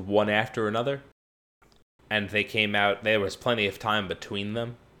books one after another, and they came out. There was plenty of time between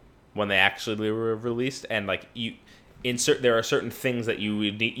them when they actually were released, and like there are certain things that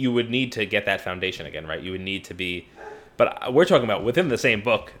you would need to get that foundation again, right? You would need to be. But we're talking about within the same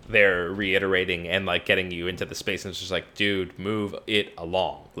book, they're reiterating and like getting you into the space, and it's just like, dude, move it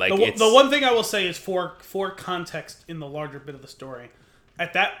along. Like, the one thing I will say is for context in the larger bit of the story,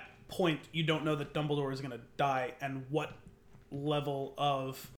 at that point you don't know that Dumbledore is going to die, and what level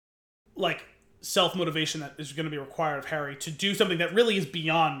of like self-motivation that is going to be required of Harry to do something that really is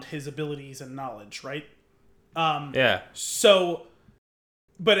beyond his abilities and knowledge, right? Yeah. So,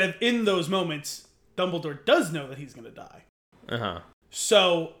 but in those moments, Dumbledore does know that he's going to die. Uh-huh.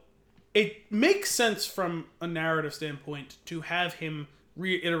 So it makes sense from a narrative standpoint to have him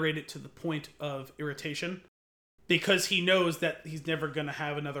reiterate it to the point of irritation, because he knows that he's never going to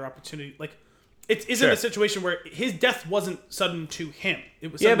have another opportunity. Like, it isn't a situation where his death wasn't sudden to him.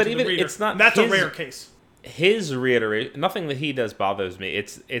 It was sudden to the reader. It's not. And that's a rare case. His reiteration, nothing that he does bothers me.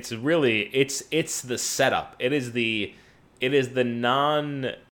 It's really the setup. It is the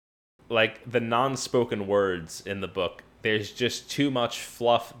non-spoken words in the book. There's just too much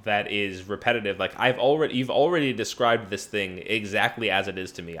fluff that is repetitive. Like, you've already described this thing exactly as it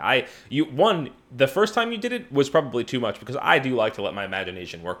is to me. The first time you did it was probably too much, because I do like to let my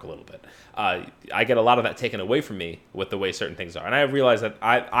imagination work a little bit. I get a lot of that taken away from me with the way certain things are, and I realize that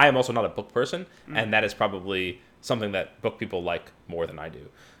I am also not a book person, and that is probably something that book people like more than I do.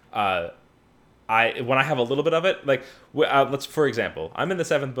 When I have a little bit of it, like for example, I'm in the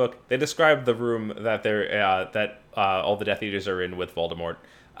 7th book. They describe the room that all the Death Eaters are in with Voldemort.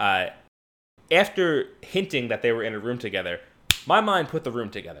 After hinting that they were in a room together, my mind put the room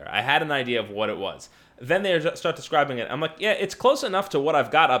together. I had an idea of what it was. Then they start describing it. I'm like, yeah, it's close enough to what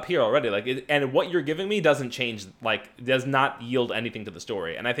I've got up here already. Like, and what you're giving me doesn't change. Like, does not yield anything to the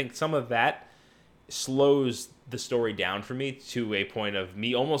story. And I think some of that slows the story down for me to a point of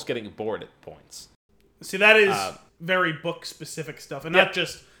me almost getting bored at points. See, that is very book specific stuff, and not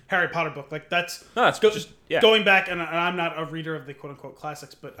just Harry Potter book. Like, that's going back, and I'm not a reader of the quote unquote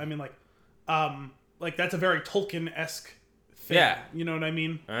classics, but I mean like that's a very Tolkien-esque thing. Yeah, you know what I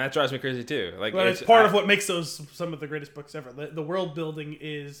mean. And that drives me crazy too. Like, but it's part of what makes those some of the greatest books ever. The world building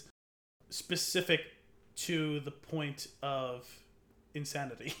is specific to the point of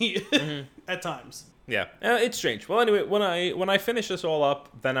insanity at times. Yeah, it's strange. Well, anyway, when I finish this all up,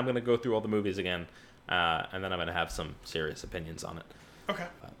 then I'm gonna go through all the movies again, and then I'm gonna have some serious opinions on it. Okay.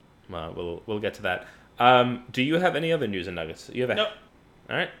 We'll get to that. Do you have any other news and nuggets? Nope.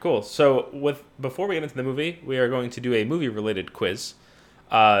 All right, cool. So before we get into the movie, we are going to do a movie related quiz.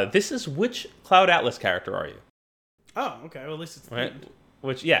 This is, which Cloud Atlas character are you? Oh, okay. Well, at least it's right.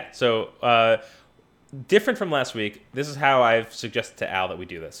 Themed. So different from last week. This is how I've suggested to Al that we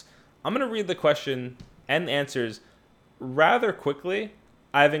do this. I'm going to read the question and answers rather quickly.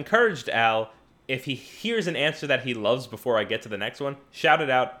 I've encouraged Al, if he hears an answer that he loves before I get to the next one, shout it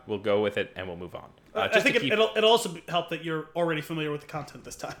out. We'll go with it and we'll move on. I think it'll also help that you're already familiar with the content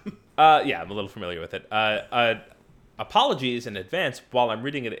this time. Yeah, I'm a little familiar with it. Apologies in advance while I'm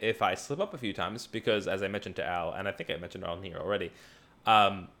reading it if I slip up a few times, because as I mentioned to Al, and I think I mentioned it on here already,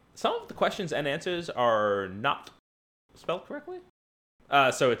 some of the questions and answers are not spelled correctly.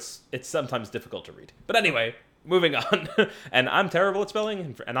 So it's sometimes difficult to read. But anyway, moving on. And I'm terrible at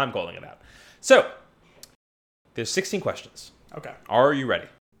spelling, and I'm calling it out. So, there's 16 questions. Okay. Are you ready?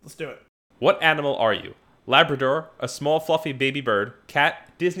 Let's do it. What animal are you? Labrador, a small fluffy baby bird,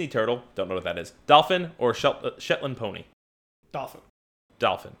 cat, Disney turtle, don't know what that is, dolphin, or Shetland pony? Dolphin.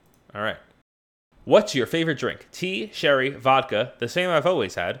 Dolphin. All right. What's your favorite drink? Tea, sherry, vodka, the same I've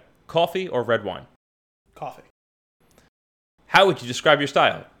always had, coffee, or red wine? Coffee. How would you describe your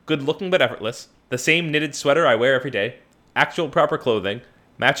style? Good looking but effortless, the same knitted sweater I wear every day, actual proper clothing,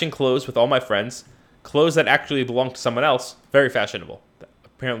 matching clothes with all my friends, clothes that actually belong to someone else, very fashionable.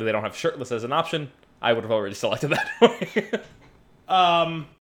 Apparently they don't have shirtless as an option. I would have already selected that.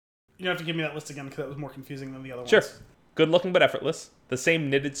 You have to give me that list again because that was more confusing than the other ones. Sure. Good looking but effortless, the same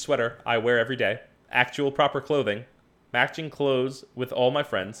knitted sweater I wear every day, actual proper clothing, matching clothes with all my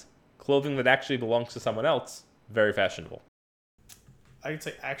friends, clothing that actually belongs to someone else, very fashionable. I could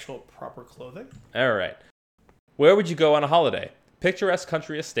say actual proper clothing. All right. Where would you go on a holiday? Picturesque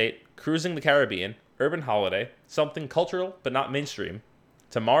country estate, cruising the Caribbean, urban holiday, something cultural but not mainstream.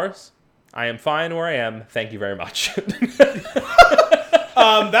 To Mars? I am fine where I am. Thank you very much.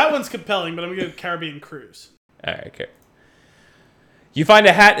 That one's compelling, but I'm going to go Caribbean cruise. All right, okay. You find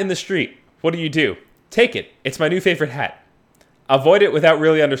a hat in the street. What do? Take it. It's my new favorite hat. Avoid it without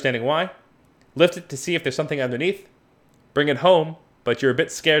really understanding why. Lift it to see if there's something underneath. Bring it home, but you're a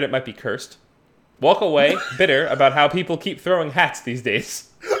bit scared it might be cursed. Walk away, bitter about how people keep throwing hats these days.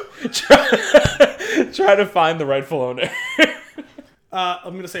 Try to find the rightful owner.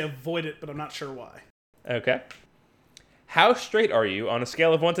 I'm going to say avoid it, but I'm not sure why. Okay. How straight are you on a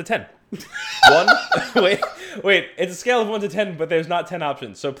scale of 1 to 10? 1? Wait. It's a scale of 1 to 10, but there's not 10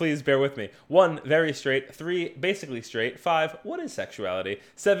 options, so please bear with me. 1, very straight. 3, basically straight. 5, what is sexuality?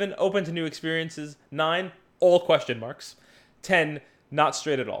 7, open to new experiences. 9, all question marks. 10, not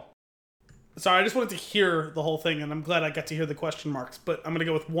straight at all. Sorry, I just wanted to hear the whole thing, and I'm glad I got to hear the question marks, but I'm going to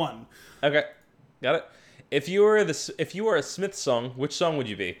go with 1. Okay. Got it. If you were a Smith song, which song would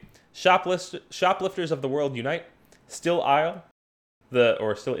you be? Shoplifters of the World Unite? Still Isle?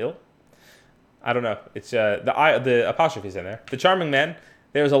 Still Ill? I don't know. It's the apostrophe's in there. The Charming Man.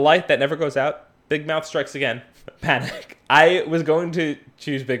 There's a light that never goes out. Big Mouth Strikes Again. Panic. I was going to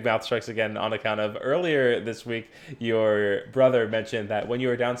choose Big Mouth Strikes Again on account of earlier this week your brother mentioned that when you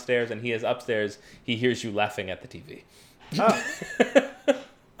were downstairs and he is upstairs, he hears you laughing at the TV. Oh.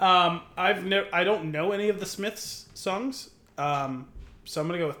 I don't know any of the Smiths songs, so I'm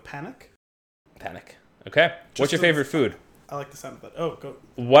gonna go with Panic. Panic. Okay. What's your favorite food? I like the sound of that. Oh, go.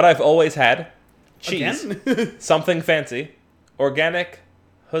 What I've always had. Cheese. Again? Something fancy. Organic.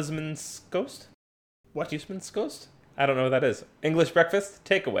 Husband's ghost. What? Husband's ghost? I don't know what that is. English breakfast.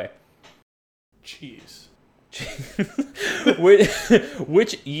 Takeaway. Cheese.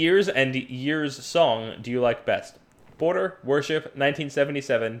 Which years and years song do you like best? Border, Worship,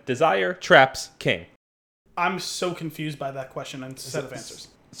 1977, Desire, Traps, King. I'm so confused by that question and set of answers.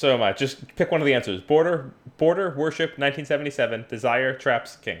 So am I. Just pick one of the answers. Border, Worship, 1977, Desire,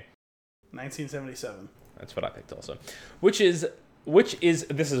 Traps, King. 1977. That's what I picked also. Which is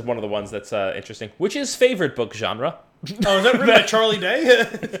this is one of the ones that's interesting. Which is favorite book genre? Oh, is that written by Charlie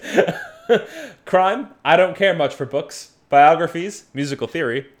Day? Crime. I don't care much for books. Biographies. Musical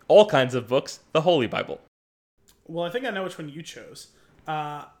theory. All kinds of books. The Holy Bible. Well, I think I know which one you chose.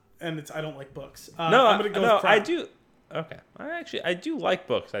 And it's I don't like books. I'm gonna go with Crime. I do. Okay. I do like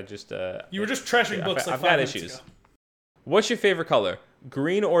books. I just you were just trashing books. I've got issues. Ago. What's your favorite color?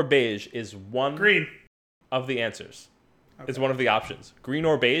 Green or beige is one. Green. Of the answers. Okay. Is one of the options. Green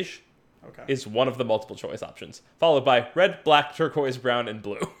or beige. Okay. Is one of the multiple choice options, followed by red, black, turquoise, brown, and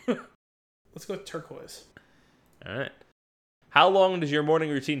blue. Let's go with turquoise. All right. How long does your morning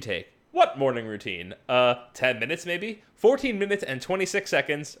routine take? What morning routine? 10 minutes maybe? 14 minutes and 26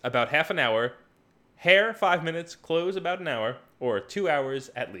 seconds, about half an hour. Hair, 5 minutes. Clothes, about an hour. Or 2 hours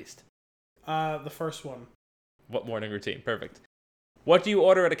at least. The first one. What morning routine? Perfect. What do you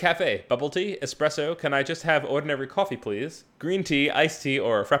order at a cafe? Bubble tea? Espresso? Can I just have ordinary coffee, please? Green tea, iced tea,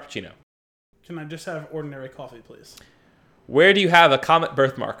 or a frappuccino? Can I just have ordinary coffee, please? Where do you have a comet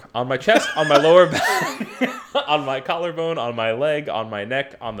birthmark? On my chest, on my lower back, on my collarbone, on my leg, on my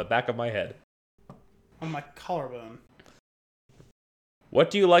neck, on the back of my head? On my collarbone. What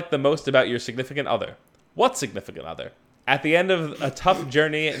do you like the most about your significant other? What significant other? At the end of a tough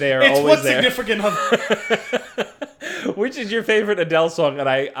journey, they are always there. It's what significant other? Which is your favorite Adele song? And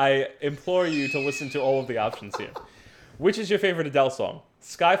I implore you to listen to all of the options here. Which is your favorite Adele song?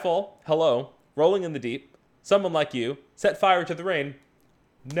 Skyfall, Hello, Rolling in the Deep, Someone Like You, Set Fire to the Rain,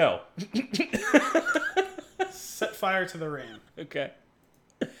 No. Set fire to the rain. Okay.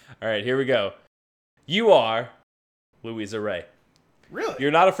 All right, here we go. You are Louisa Ray. Really?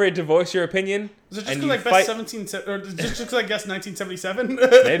 You're not afraid to voice your opinion. Is it just and because you I guessed fight- 17, or just because I guessed 1977?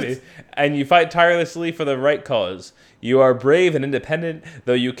 Maybe. And you fight tirelessly for the right cause. You are brave and independent,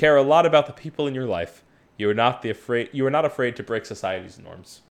 though you care a lot about the people in your life. You are not afraid to break society's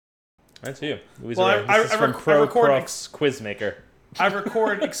norms. That's you, Louisa Well, Ray. This is from Pro Crofts Quizmaker. I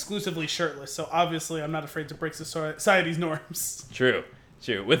record exclusively shirtless, so obviously I'm not afraid to break society's norms. True.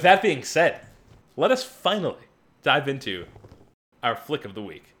 With that being said, let us finally dive into our flick of the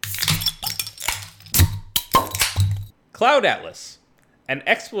week. Cloud Atlas, an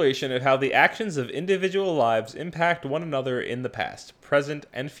exploration of how the actions of individual lives impact one another in the past, present,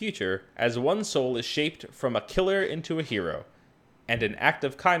 and future, as one soul is shaped from a killer into a hero, and an act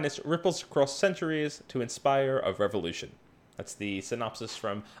of kindness ripples across centuries to inspire a revolution. That's the synopsis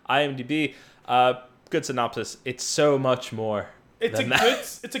from IMDb. Good synopsis. It's so much more. It's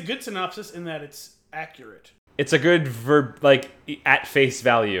a good synopsis in that it's accurate, It's a good verb, like at face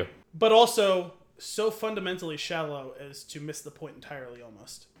value. but also so fundamentally shallow as to miss the point entirely,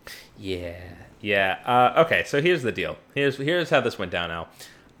 almost. Yeah. Okay. So here's the deal. Here's how this went down. Now,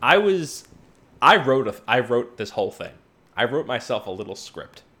 I wrote this whole thing. I wrote myself a little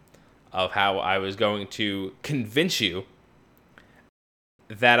script of how I was going to convince you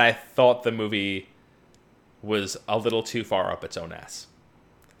that I thought the movie was a little too far up its own ass.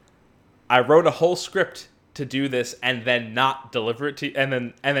 I wrote a whole script to do this and then not deliver it to you,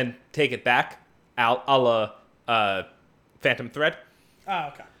 and then take it back, a la Phantom Thread.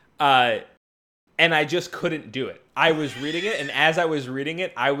 Ah, okay. And I just couldn't do it. I was reading it, and as I was reading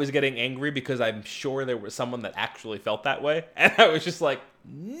it, I was getting angry because I'm sure there was someone that actually felt that way, and I was just like,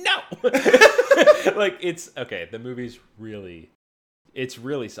 no! Like, it's, okay, the movie's really, it's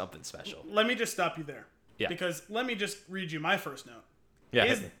really something special. Let me just stop you there. Yeah. Because let me just read you my first note.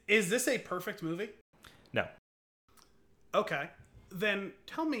 Yeah. Is this a perfect movie? No. Okay. Then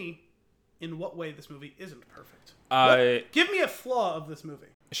tell me in what way this movie isn't perfect. Give me a flaw of this movie.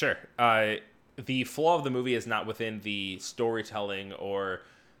 Sure. The flaw of the movie is not within the storytelling or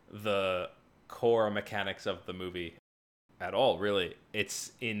the core mechanics of the movie at all, really.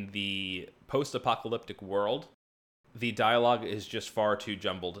 It's in the post-apocalyptic world. The dialogue is just far too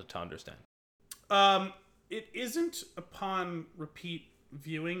jumbled to understand. It isn't upon repeat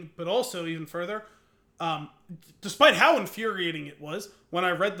viewing, but also even further, despite how infuriating it was, when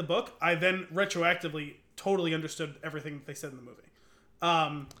I read the book, I then retroactively totally understood everything that they said in the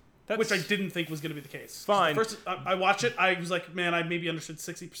movie. Which I didn't think was going to be the case. Fine. First, I watched it, I was like, man, I maybe understood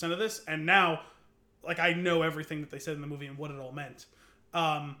 60% of this, and now, like, I know everything that they said in the movie and what it all meant.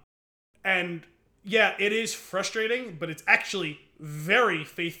 And yeah, it is frustrating, but it's actually very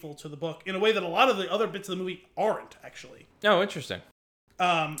faithful to the book in a way that a lot of the other bits of the movie aren't, actually. Oh, interesting.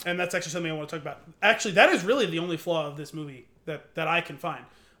 And that's actually something I want to talk about. Actually, that is really the only flaw of this movie that I can find,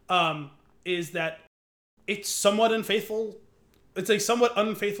 is that it's somewhat unfaithful. It's a somewhat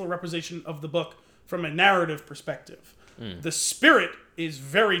unfaithful representation of the book from a narrative perspective. The spirit is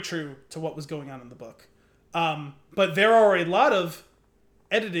very true to what was going on in the book. But there are a lot of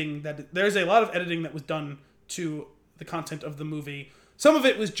there's a lot of editing that was done to the content of the movie. Some of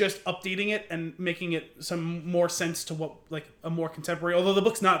it was just updating it and making it some more sense to what, like, a more contemporary, although the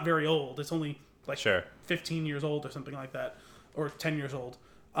book's not very old. It's only like 15 years old or something like that, or 10 years old.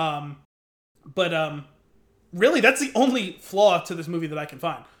 But really, that's the only flaw to this movie that I can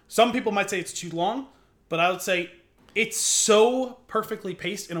find. Some people might say it's too long, but I would say it's so perfectly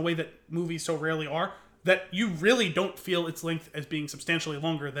paced in a way that movies so rarely are, that you really don't feel its length as being substantially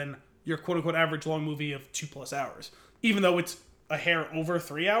longer than your quote-unquote average long movie of 2+ hours. Even though it's a hair over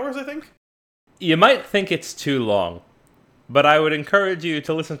 3 hours, I think. You might think it's too long, but I would encourage you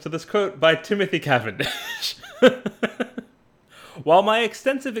to listen to this quote by Timothy Cavendish. While my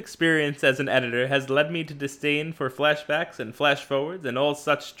extensive experience as an editor has led me to disdain for flashbacks and flash-forwards and all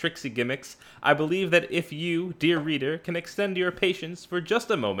such tricksy gimmicks, I believe that if you, dear reader, can extend your patience for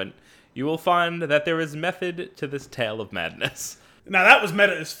just a moment, you will find that there is method to this tale of madness. Now, that was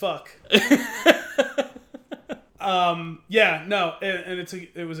meta as fuck. Yeah, no, and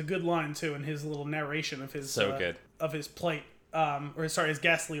it was a good line, too, in his little narration of his... good. Of his plight, his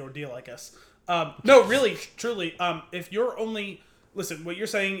ghastly ordeal, I guess. No, really, truly, if you're only... Listen, what you're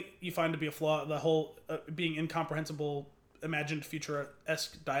saying you find to be a flaw, the whole being incomprehensible, imagined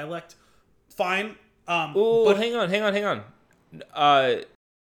future-esque dialect, fine. But hang on.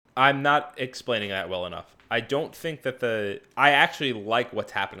 I'm not explaining that well enough. I don't think that I actually like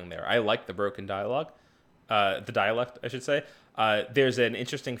what's happening there. I like the broken dialogue. the dialect, I should say. There's an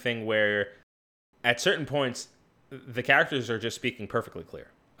interesting thing where at certain points, the characters are just speaking perfectly clear,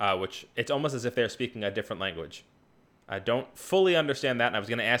 which it's almost as if they're speaking a different language. I don't fully understand that, and I was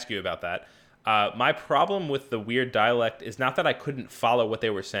going to ask you about that. My problem with the weird dialect is not that I couldn't follow what they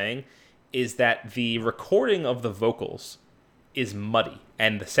were saying, is that the recording of the vocals is muddy,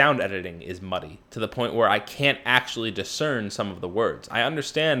 and the sound editing is muddy, to the point where I can't actually discern some of the words. I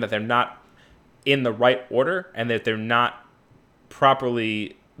understand that they're not in the right order, and that they're not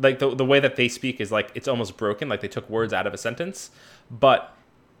properly... Like, the way that they speak is like, it's almost broken, like they took words out of a sentence, but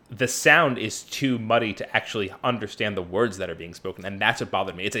the sound is too muddy to actually understand the words that are being spoken, and that's what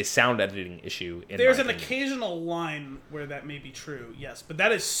bothered me. It's a sound editing issue. There's an occasional line where that may be true, yes, but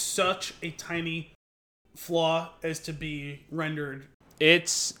that is such a tiny flaw as to be rendered.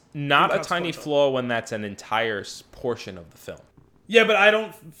 It's not a tiny flaw when that's an entire portion of the film. Yeah, but I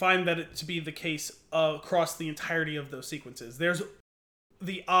don't find that it to be the case across the entirety of those sequences. There's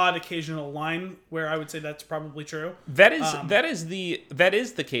the odd occasional line where I would say that's probably true. That is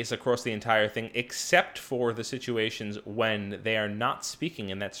the case across the entire thing, except for the situations when they are not speaking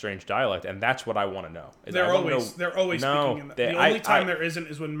in that strange dialect, and that's what I want to know. They're always speaking in that. The only time there isn't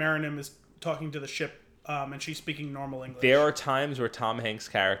is when Marinum is talking to the ship, and she's speaking normal English. There are times where Tom Hanks'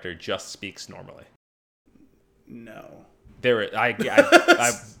 character just speaks normally. No. I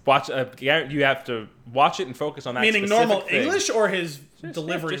watch. You have to watch it and focus on that. Meaning normal thing. English, or his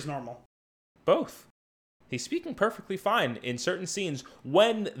delivery is normal? Both. He's speaking perfectly fine in certain scenes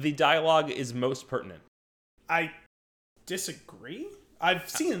when the dialogue is most pertinent. I disagree. I've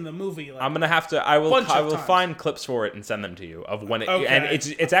seen the movie. I'm gonna have to. I will find clips for it and send them to you of when it. Okay. And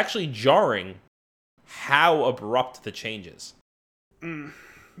it's actually jarring how abrupt the change is.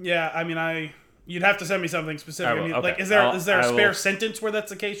 Yeah, I mean, you'd have to send me something specific. Okay. Like, is there a spare sentence where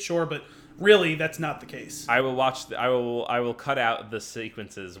that's the case? Sure, but really, that's not the case. I will cut out the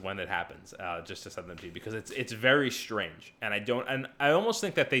sequences when it happens, just to send them to you, because it's very strange, and I almost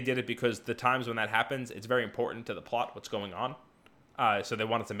think that they did it because the times when that happens, it's very important to the plot, what's going on. So they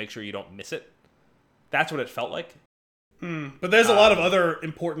wanted to make sure you don't miss it. That's what it felt like. But there's a lot of other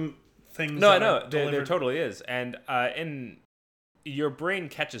important things. No, I know there totally is, and your brain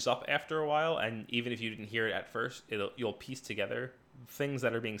catches up after a while, and even if you didn't hear it at first, you'll piece together things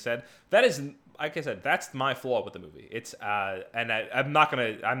that are being said. That is, like I said, that's my flaw with the movie. It's and I'm not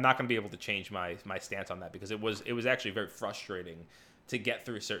gonna be able to change my stance on that, because it was actually very frustrating to get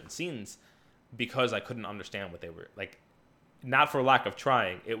through certain scenes because I couldn't understand what they were like. Not for lack of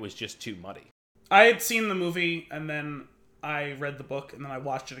trying, it was just too muddy. I had seen the movie, and then I read the book, and then I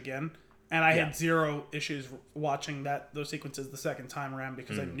watched it again. And I had zero issues watching those sequences the second time around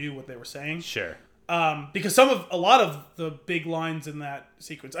because I knew what they were saying. Sure. Because a lot of the big lines in that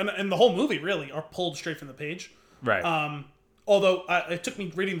sequence, and the whole movie really, are pulled straight from the page. Right. Although it took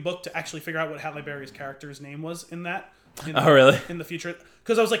me reading the book to actually figure out what Halle Berry's character's name was in that. Really? In the future,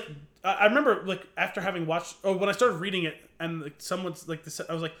 because I was like, I remember like after having watched, when I started reading it, and like, someone's like this,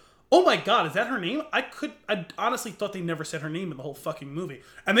 I was like, oh my god, is that her name? I honestly thought they never said her name in the whole fucking movie.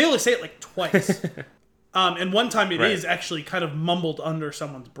 And they only say it like twice. And one time it is actually kind of mumbled under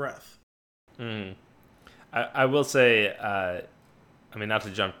someone's breath. I will say, I mean, not to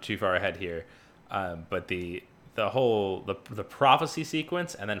jump too far ahead here, but the whole prophecy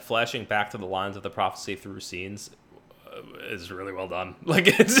sequence and then flashing back to the lines of the prophecy through scenes is really well done. Like,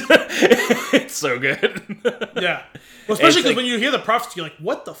 it's so good. Yeah. Well, especially because when you hear the prophecy, you're like,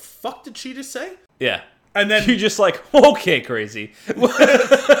 what the fuck did she just say? Yeah. And then you're just like, okay, crazy.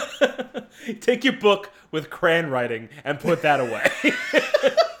 Take your book with crayon writing and put that away.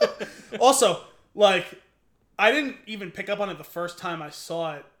 Also, like, I didn't even pick up on it the first time I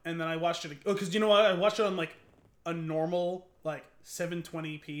saw it, and then I watched it. Oh, because you know what? I watched it on like a normal, like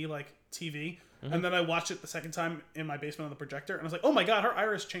 720p like TV. And then I watched it the second time in my basement on the projector, and I was like, oh my god, her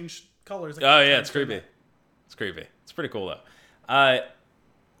iris changed colors. Like, oh yeah, it's creepy. It's creepy. It's pretty cool though.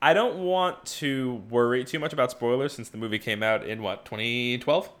 I don't want to worry too much about spoilers since the movie came out in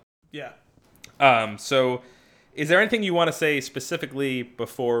 2012? Yeah. So is there anything you want to say specifically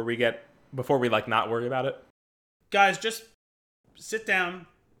before we like not worry about it? Guys, just sit down,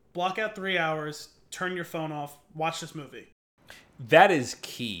 block out 3 hours, turn your phone off, watch this movie. That is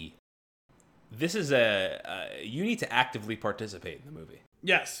key. This is you need to actively participate in the movie.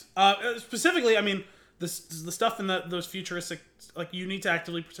 Yes. Specifically, I mean, the stuff in those futuristic, like, you need to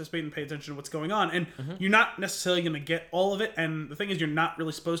actively participate and pay attention to what's going on. And you're not necessarily going to get all of it. And the thing is, you're not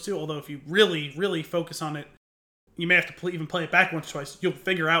really supposed to. Although if you really, really focus on it, you may have to even play it back once or twice. You'll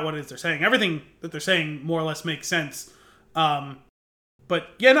figure out what it is they're saying. Everything that they're saying more or less makes sense. But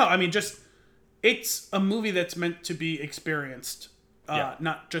yeah, no, I mean, just it's a movie that's meant to be experienced, Yeah.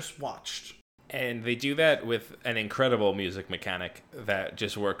 not just watched. And they do that with an incredible music mechanic that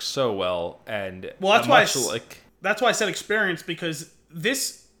just works so well. And Well, that's why much I said experience, because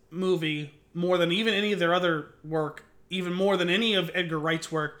this movie, more than even any of their other work, even more than any of Edgar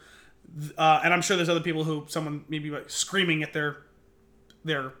Wright's work, and I'm sure there's other people who someone maybe like screaming at their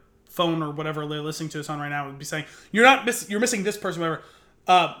phone or whatever they're listening to this on right now would be saying, you're missing this person, whatever.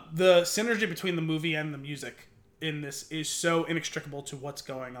 The synergy between the movie and the music in this is so inextricable to what's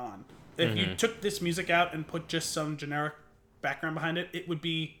going on. If you took this music out and put just some generic background behind it, it would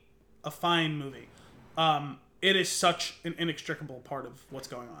be a fine movie. It is such an inextricable part of what's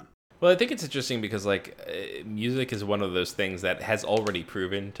going on. Well, I think it's interesting because music is one of those things that has already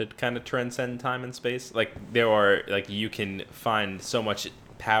proven to kind of transcend time and space. You can find so much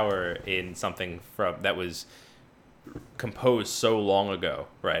power in something that was composed so long ago,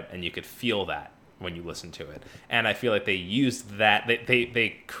 right? And you could feel that when you listen to it. And I feel like they used that.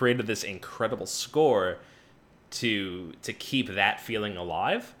 They created this incredible score to keep that feeling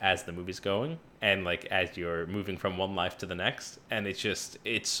alive as the movie's going, and as you're moving from one life to the next. And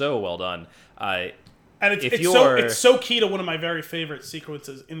it's so well done. And it's so key to one of my very favorite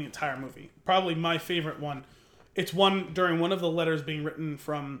sequences in the entire movie. Probably my favorite one. It's one during one of the letters being written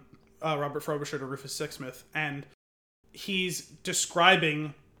from Robert Frobisher to Rufus Sixsmith, and he's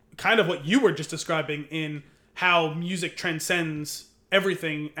describing kind of what you were just describing in how music transcends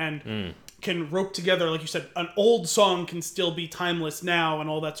everything and can rope together, like you said, an old song can still be timeless now and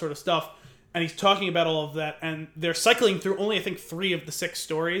all that sort of stuff. And he's talking about all of that, and they're cycling through only, I think, 3 of the 6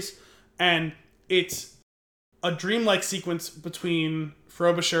 stories, and it's a dreamlike sequence between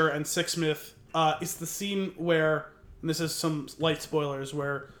Frobisher and Sixsmith. It's the scene where, and this is some light spoilers,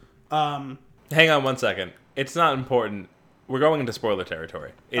 where... Hang on 1 second. It's not important. We're going into spoiler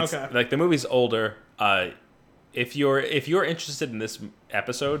territory. It's okay. The movie's older. If you're interested in this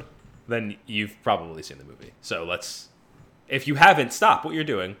episode, then you've probably seen the movie. So if you haven't, stop what you're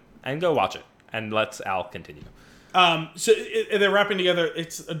doing and go watch it. And let's Al continue. They're wrapping together.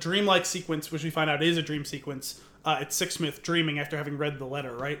 It's a dreamlike sequence, which we find out is a dream sequence. It's Sixsmith dreaming after having read the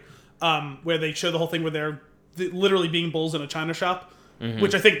letter, right? Where they show the whole thing where they're literally being bulls in a china shop,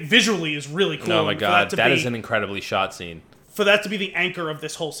 which I think visually is really cool. Oh my god, that is an incredibly shot scene. For that to be the anchor of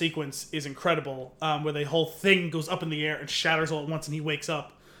this whole sequence is incredible, where the whole thing goes up in the air and shatters all at once and he wakes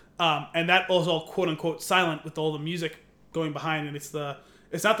up. And that was all quote-unquote silent with all the music going behind, and it's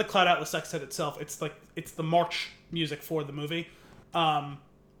not the Cloud Atlas Sextet itself, it's the march music for the movie. And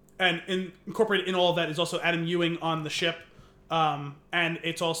incorporated in all of that is also Adam Ewing on the ship, and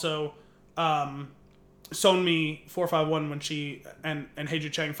it's also Sonmi 451 when she and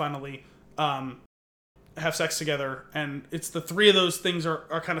Heiju Chang finally have sex together, and it's the 3 of those things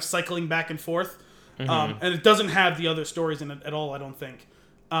are kind of cycling back and forth, and it doesn't have the other stories in it at all, I don't think.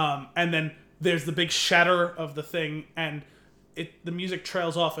 And then there's the big shatter of the thing, and the music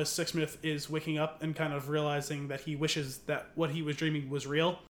trails off as Sixsmith is waking up and kind of realizing that he wishes that what he was dreaming was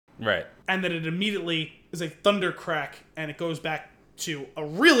real. Right. And then it immediately is a thunder crack, and it goes back to a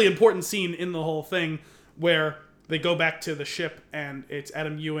really important scene in the whole thing where they go back to the ship, and it's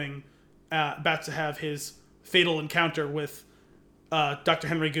Adam Ewing about to have his fatal encounter with Dr.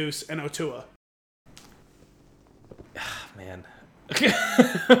 Henry Goose and Otua. Man.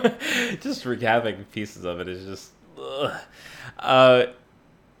 Just recapping pieces of it is just...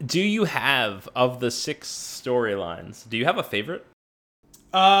 do you have, of the 6 storylines, do you have a favorite?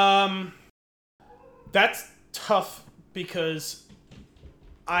 That's tough because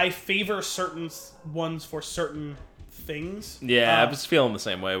I favor certain ones for certain things. Yeah, I was feeling the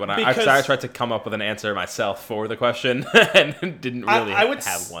same way when I tried to come up with an answer myself for the question and didn't really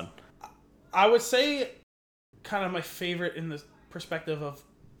have one. I would say kind of my favorite in the perspective of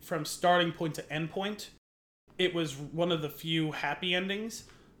from starting point to end point. It was one of the few happy endings.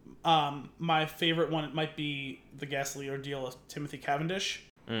 My favorite one might be the ghastly ordeal of Timothy Cavendish.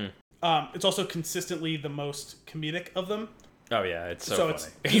 It's also consistently the most comedic of them. Oh yeah, it's so funny.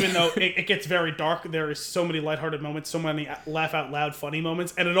 It's, even though it gets very dark, there is so many lighthearted moments, so many laugh out loud funny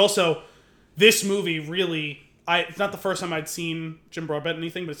moments, and it also, this movie really, it's not the first time I'd seen Jim Broadbent in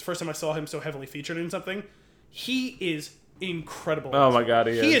anything, but it's the first time I saw him so heavily featured in something. He is incredible. Oh my god,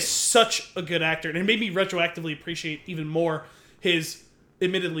 he is such a good actor, and it made me retroactively appreciate even more his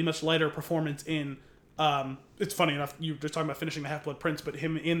admittedly much lighter performance in it's funny enough, you were just talking about finishing The Half-Blood Prince, but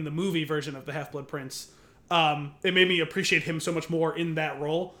him in the movie version of The Half-Blood Prince, it made me appreciate him so much more in that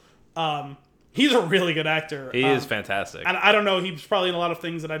role. He's a really good actor. He is fantastic. And I don't know, he was probably in a lot of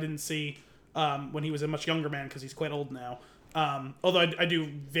things that I didn't see when he was a much younger man, because he's quite old now. Although I do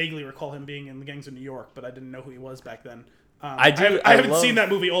vaguely recall him being in the Gangs of New York, but I didn't know who he was back then. I haven't seen that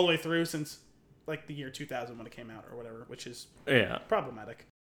movie all the way through since like the year 2000 when it came out or whatever, which is problematic.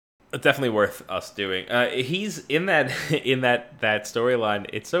 Definitely worth us doing. He's in that that storyline.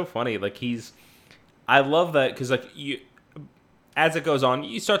 It's so funny. Like I love that because like as it goes on,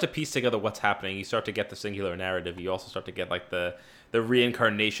 you start to piece together what's happening. You start to get the singular narrative. You also start to get like the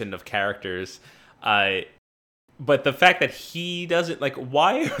reincarnation of characters. But the fact that he doesn't like,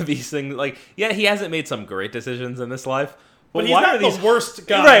 why are these things like? Yeah, he hasn't made some great decisions in this life. But he's not the worst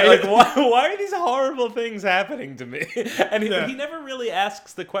guy. Right, like, why are these horrible things happening to me? And he never really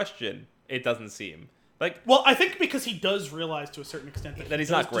asks the question, it doesn't seem. Well, I think because he does realize to a certain extent that he's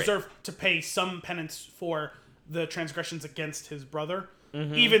he not great. Deserve to pay some penance for the transgressions against his brother,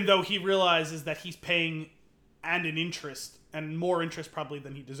 even though he realizes that he's paying and more interest probably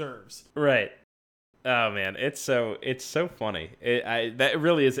than he deserves. Right. Oh, man, it's so funny. That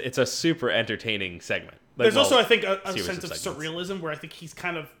really is, it's a super entertaining segment. There's also, I think, a sense of surrealism where I think he's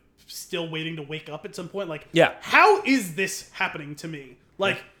kind of still waiting to wake up at some point. Like, how is this happening to me?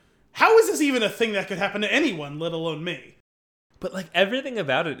 Like, how is this even a thing that could happen to anyone, let alone me? But, like, everything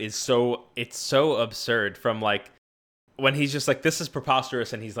about it is so absurd from, like, when he's just like, this is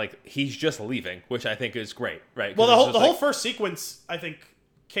preposterous, and he's just leaving, which I think is great, right? Well, the whole first sequence, I think,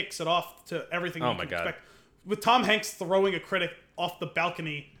 kicks it off to everything you can expect. With Tom Hanks throwing a critic off the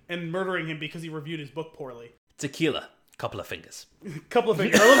balcony and murdering him because he reviewed his book poorly. Tequila, couple of fingers. Couple of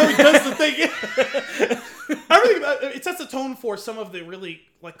fingers. I love how he does the thing. Everything it sets the tone for some of the really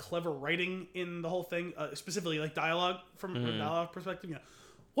like clever writing in the whole thing, specifically like dialogue from a dialogue perspective. You know,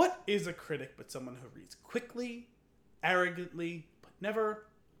 what is a critic but someone who reads quickly, arrogantly, but never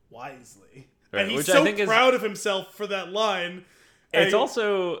wisely? Right, and he's so proud of himself for that line. It's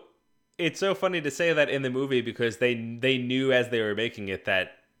also, it's so funny to say that in the movie because they knew as they were making it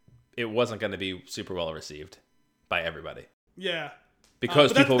that it wasn't going to be super well received by everybody. Yeah.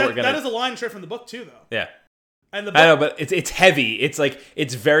 Because people were going to... That is a line straight from the book too, though. Yeah. And the book, I know, but it's heavy. It's like,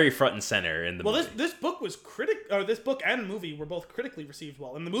 it's very front and center in the movie. Well, this book was this book and movie were both critically received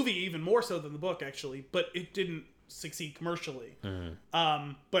well. And the movie even more so than the book, actually. But it didn't succeed commercially.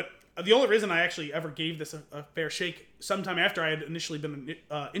 But the only reason I actually ever gave this a fair shake sometime after I had initially been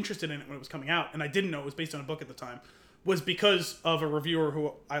interested in it when it was coming out, and I didn't know it was based on a book at the time, was because of a reviewer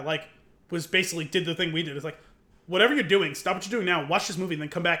who I like was basically did the thing we did. It's like, whatever you're doing, stop what you're doing now, watch this movie, and then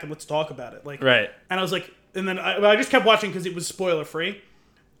come back and let's talk about it. Like, right. And I was like, and then I just kept watching because it was spoiler free.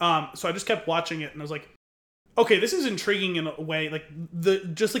 So I just kept watching it, and I was like, okay, this is intriguing in a way. Like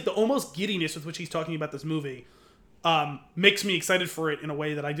the almost giddiness with which he's talking about this movie makes me excited for it in a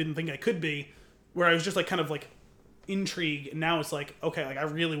way that I didn't think I could be. Where I was just like kind of like intrigued, and now it's like, okay, like I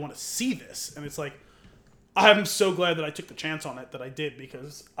really want to see this, and it's like I'm so glad that I took the chance on it that I did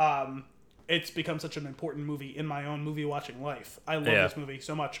because it's become such an important movie in my own movie watching life. I love this movie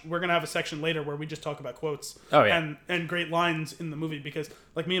so much. We're gonna have a section later where we just talk about quotes and great lines in the movie because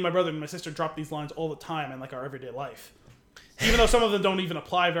like me and my brother and my sister drop these lines all the time in like our everyday life, even though some of them don't even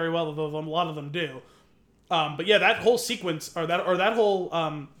apply very well, although a lot of them do. But yeah, that whole sequence or that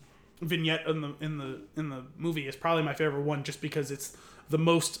whole vignette in the movie is probably my favorite one, just because it's the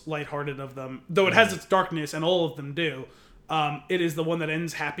most lighthearted of them. Though it has its darkness, and all of them do. It is the one that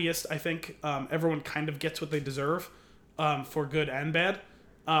ends happiest, I think. Everyone kind of gets what they deserve, for good and bad.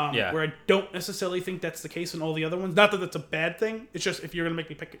 Where I don't necessarily think that's the case in all the other ones. Not that that's a bad thing. It's just if you're going to make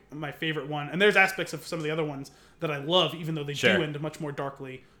me pick my favorite one. And there's aspects of some of the other ones that I love, even though they do end much more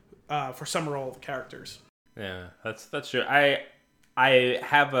darkly for some or all of the characters. Yeah, that's true. I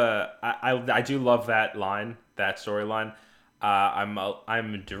do love that line, that storyline.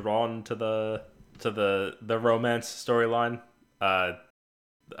 I'm drawn to the romance storyline.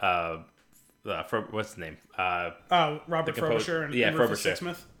 What's his name? Robert Frobisher and Rufus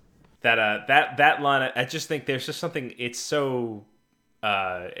Sixsmith. That line, I just think there's just something. It's so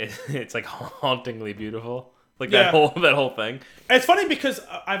it's like hauntingly beautiful. Like that whole thing. It's funny because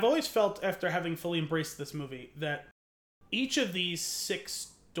I've always felt, after having fully embraced this movie, that each of these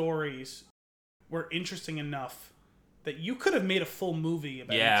 6 stories were interesting enough that you could have made a full movie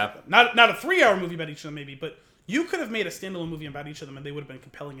about each of them. Not a 3-hour movie about each of them, maybe, but you could have made a standalone movie about each of them, and they would have been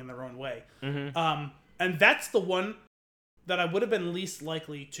compelling in their own way. Mm-hmm. And that's the one that I would have been least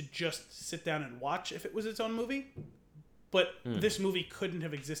likely to just sit down and watch if it was its own movie. But this movie couldn't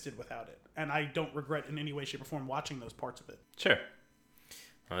have existed without it. And I don't regret in any way, shape, or form watching those parts of it. Sure.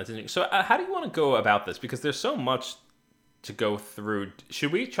 Well, that's interesting. So how do you want to go about this? Because there's so much to go through.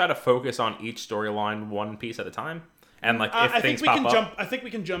 Should we try to focus on each storyline one piece at a time? And like if I things think we pop can up, jump. I think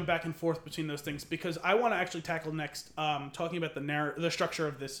we can jump back and forth between those things because I want to actually tackle next talking about the structure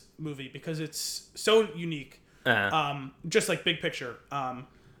of this movie because it's so unique. Just like big picture.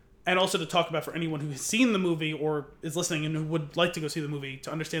 And also to talk about for anyone who has seen the movie or is listening and who would like to go see the movie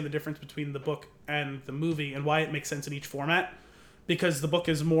to understand the difference between the book and the movie and why it makes sense in each format. Because the book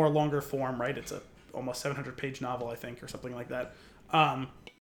is more longer form, right? It's a almost 700-page novel, I think, or something like that.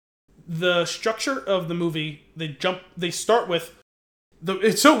 The structure of the movie, they start with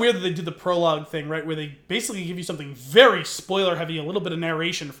it's so weird that they do the prologue thing, right? Where they basically give you something very spoiler heavy, a little bit of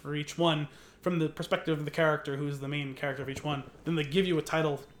narration for each one from the perspective of the character who is the main character of each one. Then they give you a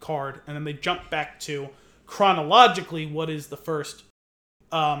title card, and then they jump back to chronologically what is the first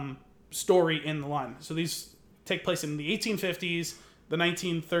story in the line. So these take place in the 1850s, the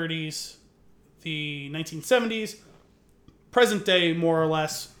 1930s, the 1970s, present day more or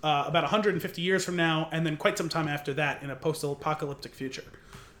less, about 150 years from now, and then quite some time after that in a post-apocalyptic future.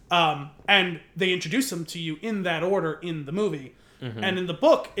 And they introduce them to you in that order in the movie. Mm-hmm. And in the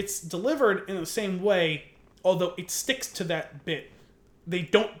book, it's delivered in the same way, although it sticks to that bit. They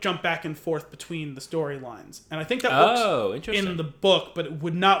don't jump back and forth between the storylines. And I think that works in the book, but it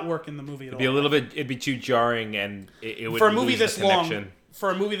would not work in the movie at all. It'd be too jarring, and it would for a movie lose this the connection. For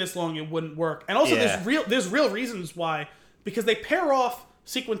a movie this long, it wouldn't work. And also, there's real reasons why, because they pair off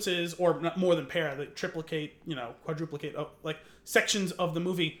sequences, or not more than pair, they triplicate, quadruplicate, like sections of the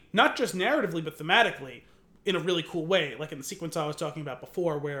movie, not just narratively, but thematically, in a really cool way. Like in the sequence I was talking about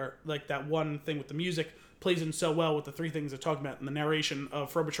before, where like that one thing with the music plays in so well with the three things they're talking about, and the narration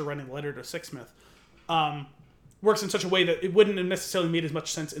of Frobisher writing the letter to Sixsmith, works in such a way that it wouldn't have necessarily made as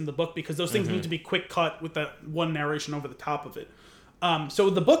much sense in the book, because those things need to be quick cut with that one narration over the top of it.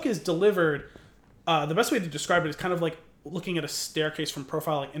 So the book is delivered, the best way to describe it is kind of like looking at a staircase from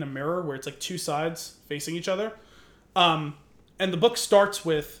profile, like in a mirror, where it's like two sides facing each other. And the book starts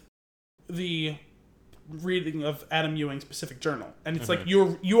with the reading of Adam Ewing's Pacific Journal, and it's like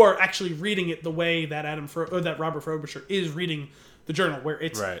you are actually reading it the way that that Robert Frobisher is reading the journal, where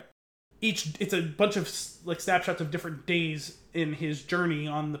it's it's a bunch of like snapshots of different days in his journey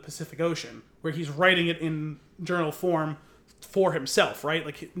on the Pacific Ocean, where he's writing it in journal form for himself, right?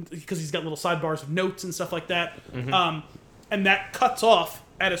 Like, because he's got little sidebars of notes and stuff like that. And that cuts off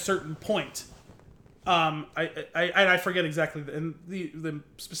at a certain point. I forget exactly, and the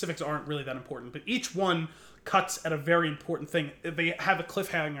specifics aren't really that important, but each one cuts at a very important thing. They have a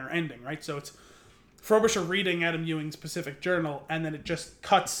cliffhanger ending, right? So it's Frobisher reading Adam Ewing's Pacific Journal, and then it just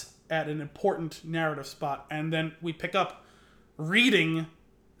cuts at an important narrative spot, and then we pick up reading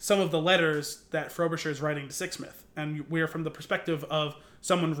some of the letters that Frobisher is writing to Sixsmith, and we're from the perspective of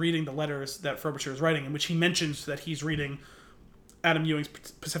someone reading the letters that Frobisher is writing, in which he mentions that he's reading Adam Ewing's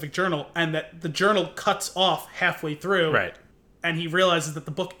Pacific Journal, and that the journal cuts off halfway through, right? And he realizes that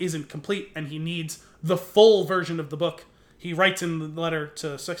the book isn't complete, and he needs the full version of the book. He writes in the letter to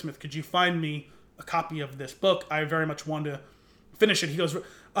Sixsmith, "Could you find me a copy of this book? I very much want to finish it." He goes,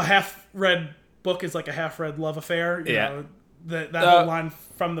 "A half-read book is like a half-read love affair." You know, that whole line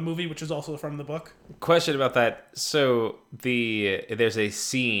from the movie, which is also from the book. Question about that. So there's a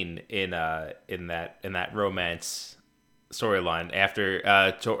scene in that romance storyline after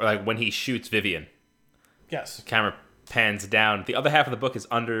like when he shoots Vivian. Yes. The camera pans down. The other half of the book is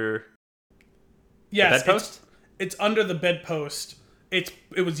under the bedpost? It's under the bedpost. It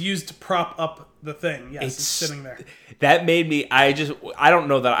was used to prop up the thing. Yes, it's sitting there. That made me. I don't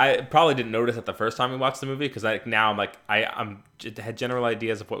know that I probably didn't notice it the first time we watched the movie, because now I'm like I had general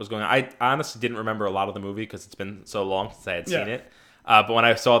ideas of what was going on. I honestly didn't remember a lot of the movie because it's been so long since I had seen it. But when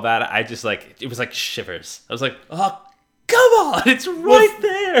I saw that, I just it was like shivers. I was like, oh, come on, it's right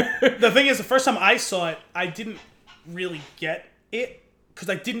there. The thing is, the first time I saw it, I didn't really get it because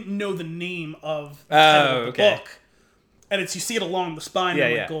I didn't know the name of the title of the book. And you see it along the spine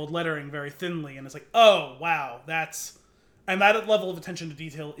in gold lettering very thinly, and it's like, oh wow, and that level of attention to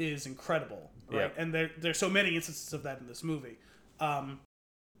detail is incredible, right? And there's so many instances of that in this movie.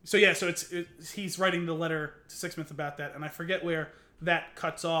 So he's writing the letter to Sixsmith about that, and I forget where that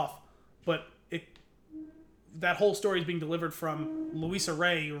cuts off, but that whole story is being delivered from Louisa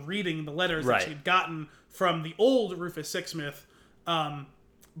Ray reading the letters that she had gotten from the old Rufus Sixsmith,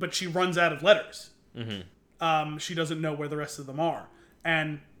 but she runs out of letters. She doesn't know where the rest of them are.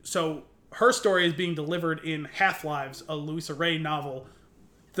 And so her story is being delivered in Half-Lives, a Louisa Ray novel.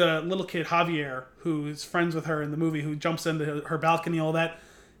 The little kid Javier, who's friends with her in the movie, who jumps into her balcony, all that,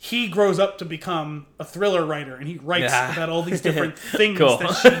 he grows up to become a thriller writer, and he writes about all these different things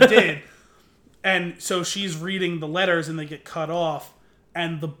that she did. And so she's reading the letters, and they get cut off,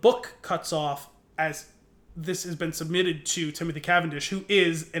 and the book cuts off as this has been submitted to Timothy Cavendish, who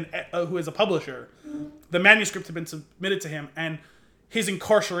is a publisher. The manuscript had been submitted to him, and his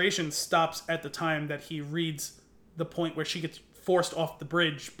incarceration stops at the time that he reads the point where she gets forced off the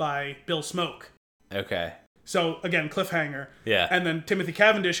bridge by Bill Smoke. Okay. So again, cliffhanger. Yeah. And then Timothy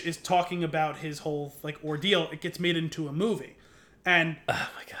Cavendish is talking about his whole like ordeal. It gets made into a movie, and oh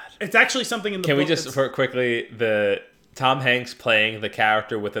my god, it's actually something in the. Can book we just for quickly the Tom Hanks playing the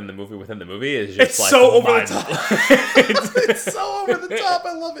character within the movie is just it's like so over the top. It's so over the top.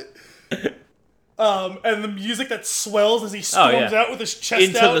 I love it. And the music that swells as he storms out with his chest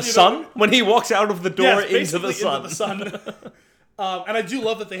into out the sun when he walks out of the door into the sun. And I do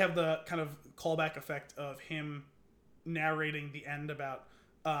love that they have the kind of callback effect of him narrating the end about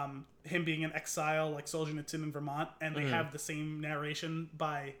him being in exile, like Solzhenitsyn in Vermont, and they have the same narration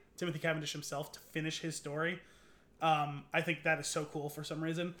by Timothy Cavendish himself to finish his story. I think that is so cool for some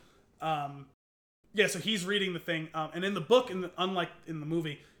reason. So he's reading the thing, and in the book, unlike in the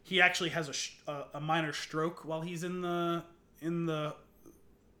movie, he actually has a minor stroke while he's in the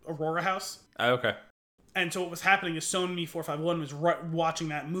Aurora house. Oh, okay. And so what was happening is Sonmi 451 was watching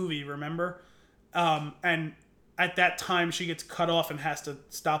that movie, remember? And at that time, she gets cut off and has to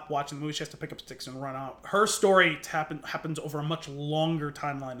stop watching the movie. She has to pick up sticks and run out. Her story happens over a much longer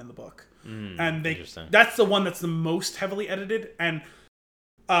timeline in the book. And that's the one that's the most heavily edited. And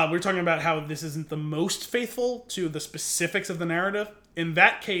we were talking about how this isn't the most faithful to the specifics of the narrative. In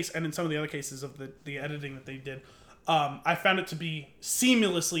that case, and in some of the other cases of the editing that they did, I found it to be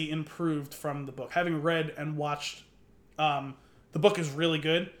seamlessly improved from the book. Having read and watched, the book is really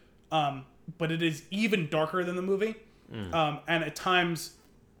good, but it is even darker than the movie. And at times,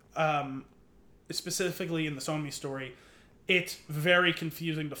 specifically in the Sonmi story, it's very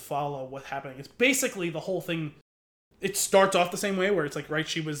confusing to follow what's happening. It's basically the whole thing. It starts off the same way, where it's like, right,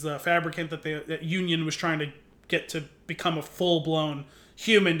 she was the fabricant that Union was trying to get to become a full-blown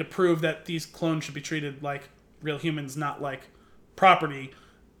human to prove that these clones should be treated like real humans, not like property.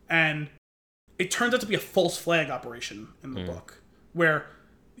 And it turns out to be a false flag operation in the book, where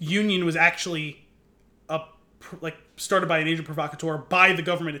Union was actually started by an agent provocateur by the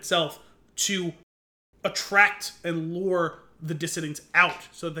government itself to attract and lure the dissidents out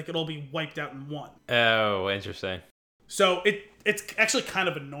so that they could all be wiped out in one. Oh, interesting. So it's actually kind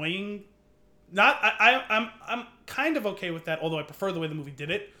of annoying. I'm kind of okay with that, although I prefer the way the movie did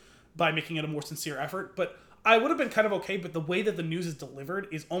it by making it a more sincere effort. But I would have been kind of okay, but the way that the news is delivered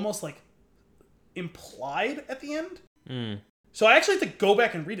is almost like implied at the end. So I actually had to go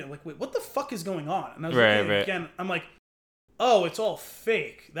back and read it. Like, wait, what the fuck is going on? And I was again, I'm like, oh, it's all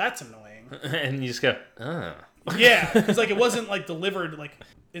fake. That's annoying. And you just go, oh. Yeah, because like it wasn't like delivered like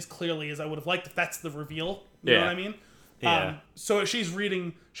as clearly as I would have liked if that's the reveal. You know what I mean? Yeah. So she's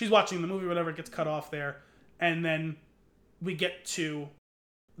watching the movie, whatever, it gets cut off there. And then we get to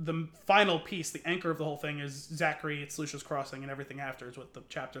the final piece, the anchor of the whole thing is Zachary, it's Lucia's Crossing, and everything after is what the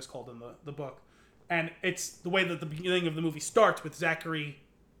chapter's called in the book. And it's the way that the beginning of the movie starts with Zachary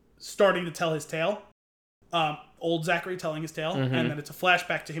starting to tell his tale. Old Zachary telling his tale, and then it's a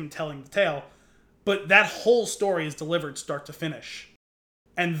flashback to him telling the tale. But that whole story is delivered start to finish.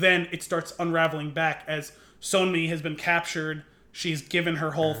 And then it starts unraveling back as Sonmi has been captured. She's given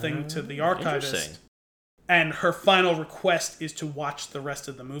her whole thing to the archivist. And her final request is to watch the rest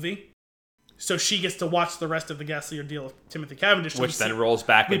of the movie. So she gets to watch the rest of the ghastly ordeal of Timothy Cavendish. Which then rolls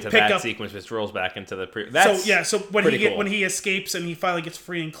back into that sequence, which rolls back into the... So when he escapes and he finally gets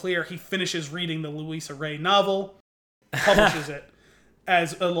free and clear, he finishes reading the Louisa Ray novel, publishes it,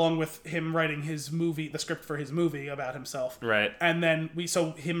 along with him writing his movie, the script for his movie about himself. Right. And then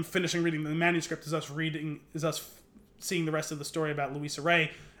him finishing reading the manuscript is us seeing the rest of the story about Louisa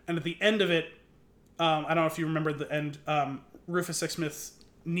Ray. And at the end of it, I don't know if you remember the end, Rufus Sixsmith's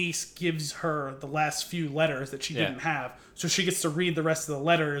niece gives her the last few letters that she didn't have. So she gets to read the rest of the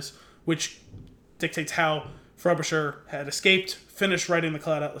letters, which dictates how Frobisher had escaped, finished writing the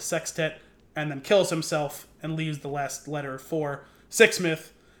Cloud Atlas Sextet, and then kills himself and leaves the last letter for Sixsmith.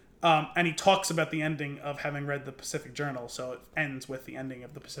 And he talks about the ending of having read the Pacific Journal. So it ends with the ending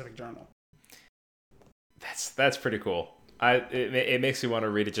of the Pacific Journal. That's pretty cool. It makes me want to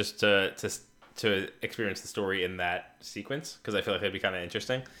read it just to experience the story in that sequence, because I feel like it'd be kind of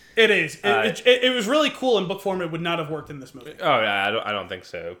interesting. It is. It was really cool in book form. It would not have worked in this movie. Oh yeah, I don't think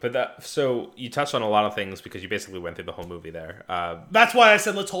so. But so you touched on a lot of things because you basically went through the whole movie there. That's why I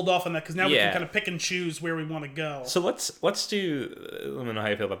said let's hold off on that, because now we can kind of pick and choose where we want to go. So let's do. Let me know how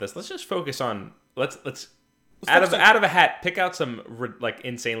you feel about this. Let's just focus on let's out of a hat pick out some like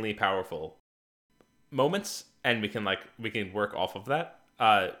insanely powerful moments, and we can work off of that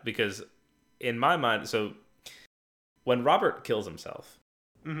because in my mind, so when Robert kills himself,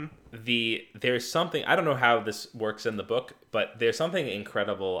 there's something, I don't know how this works in the book, but there's something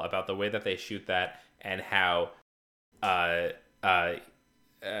incredible about the way that they shoot that and how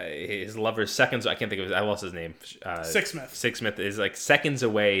his lover's seconds, I can't think of his, I lost his name. Sixsmith is like seconds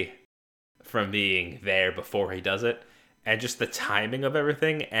away from being there before he does it. And just the timing of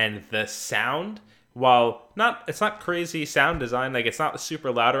everything and the sound, while it's not crazy sound design, like it's not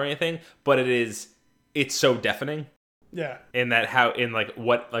super loud or anything, but it's so deafening. Yeah. In that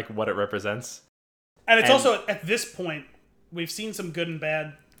what it represents. And it's also at this point, we've seen some good and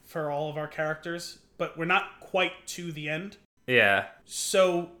bad for all of our characters, but we're not quite to the end. Yeah.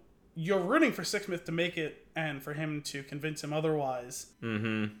 So you're rooting for Sixsmith to make it and for him to convince him otherwise.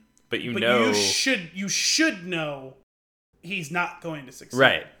 Mm-hmm. But you should know he's not going to succeed.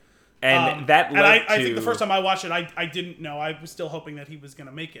 Right. And that led I think the first time I watched it, I didn't know. I was still hoping that he was going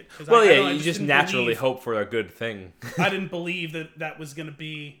to make it. You just naturally hope for a good thing. I didn't believe that was going to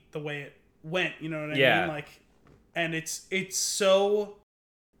be the way it went. You know what I mean? Like, and it's so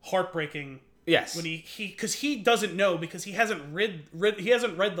heartbreaking. Yes. When because he doesn't know, because he hasn't read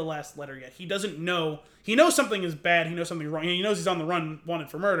the last letter yet. He doesn't know. He knows something is bad. He knows something wrong. He knows he's on the run,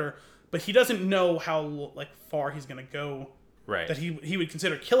 wanted for murder, but he doesn't know how far he's going to go. Right. That he would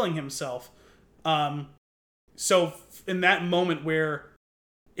consider killing himself. So in that moment where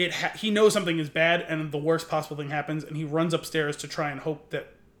he knows something is bad and the worst possible thing happens, and he runs upstairs to try and hope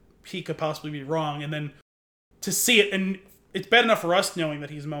that he could possibly be wrong, and then to see it, and it's bad enough for us knowing that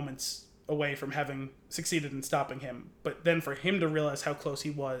he's moments away from having succeeded in stopping him, but then for him to realize how close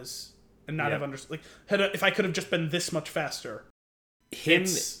he was and not have understood, if I could have just been this much faster.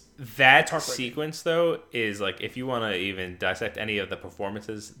 That sequence, though, is if you want to even dissect any of the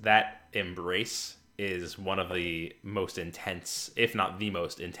performances, that embrace is one of the most intense, if not the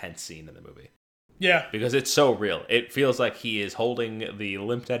most intense scene in the movie. Yeah. Because it's so real. It feels like he is holding the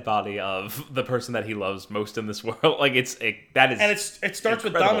limp dead body of the person that he loves most in this world. And it starts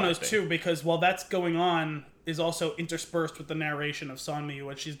with dominoes, too, because while that's going on, is also interspersed with the narration of Sonmi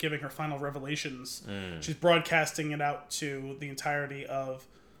when she's giving her final revelations. She's broadcasting it out to the entirety of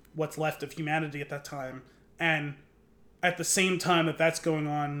what's left of humanity at that time, and at the same time that's going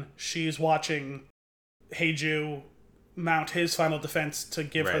on, she's watching Heiju mount his final defense to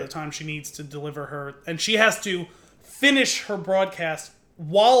give her the time she needs to deliver her, and she has to finish her broadcast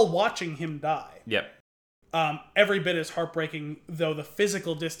while watching him die. Yep. Every bit is heartbreaking, though the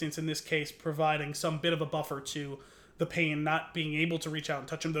physical distance in this case providing some bit of a buffer to the pain, not being able to reach out and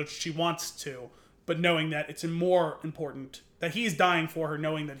touch him, though she wants to, but knowing that it's more important that he's dying for her,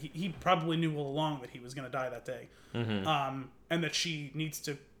 knowing that he probably knew all along that he was going to die that day. Mm-hmm. And that she needs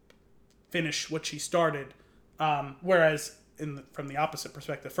to finish what she started. Whereas from the opposite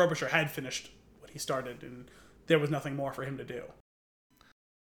perspective, Frobisher had finished what he started, and there was nothing more for him to do.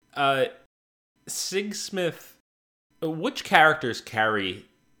 Sixsmith, which characters carry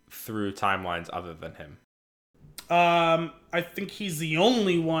through timelines other than him? I think he's the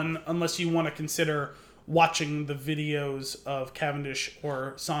only one, unless you want to consider watching the videos of Cavendish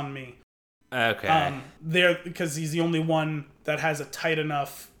or Sonmi. Okay. Because he's the only one that has a tight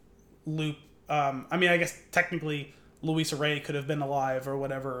enough loop. I guess technically Louisa Ray could have been alive or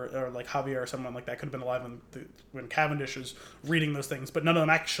whatever, or Javier or someone like that could have been alive when Cavendish is reading those things, but none of them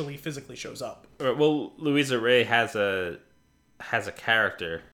actually physically shows up. Well, Louisa Ray has a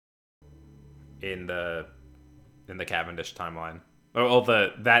character in the Cavendish timeline.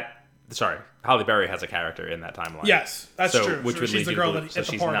 Halle Berry has a character in that timeline. Yes, that's true. Which would she's the girl that so at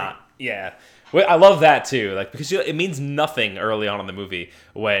the she's party. not. Yeah, well, I love that too. Because it means nothing early on in the movie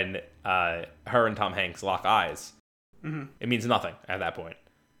when her and Tom Hanks lock eyes. Mm-hmm. It means nothing at that point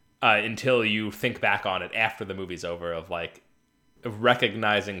until you think back on it after the movie's over. Of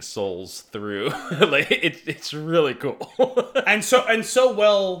recognizing souls through. It's really cool. and so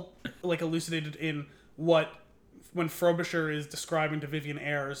well elucidated in when Frobisher is describing to Vivian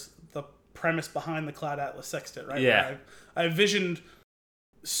Ayres the premise behind the Cloud Atlas Sextet, right? Yeah. I envisioned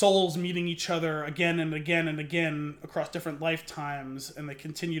souls meeting each other again and again and again across different lifetimes, and they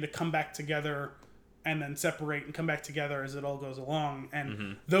continue to come back together and then separate and come back together as it all goes along.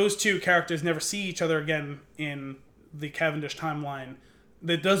 And those two characters never see each other again in the Cavendish timeline.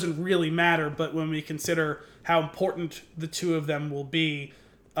 That doesn't really matter, but when we consider how important the two of them will be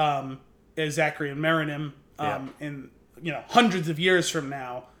as Zachary and Merinim in hundreds of years from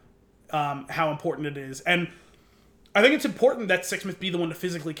now, how important it is. And I think it's important that Sixsmith be the one to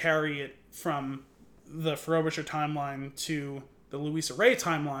physically carry it from the Frobisher timeline to the Louisa Ray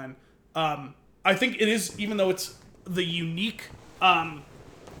timeline. I think it is, even though it's the unique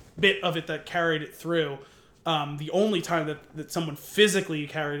bit of it that carried it through. The only time that someone physically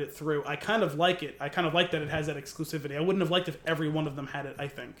carried it through, I kind of like it. I kind of like that it has that exclusivity. I wouldn't have liked if every one of them had it, I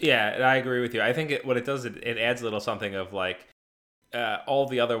think. Yeah, I agree with you. I think what it does, it adds a little something of like, all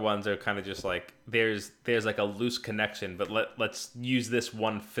the other ones are kind of just like, there's like a loose connection, but let's use this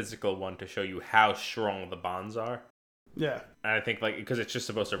one physical one to show you how strong the bonds are. Yeah. And I think like, because it's just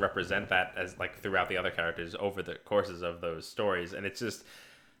supposed to represent that as like throughout the other characters over the courses of those stories. And it's just,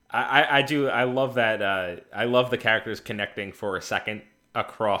 I love that. I love the characters connecting for a second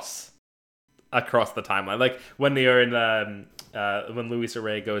across the timeline. Like when they are in when Louisa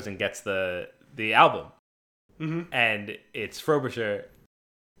Ray goes and gets the album, and it's Frobisher,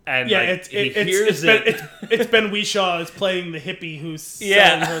 and yeah, like, it's Ben Whishaw is playing the hippie who's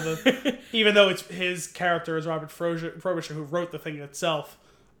selling her the, even though it's his character is Robert Frobisher who wrote the thing itself.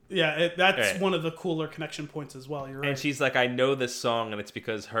 Yeah, that's one of the cooler connection points as well. You're right. And she's like, I know this song, and it's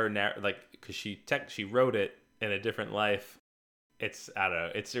because because she wrote it in a different life. It's, I don't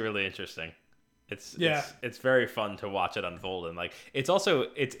know, it's really interesting. It's very fun to watch it unfold, and like it's also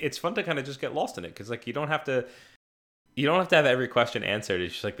it's fun to kind of just get lost in it, because like you don't have to have every question answered.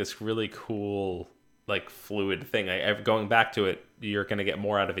 It's just like this really cool, like, fluid thing. Going back to it, you're gonna get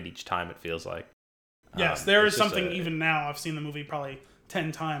more out of it each time, it feels like. Yes, there is something even now. I've seen the movie probably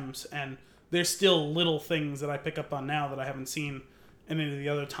 10 times, and there's still little things that I pick up on now that I haven't seen in any of the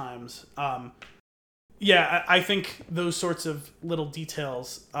other times. I think those sorts of little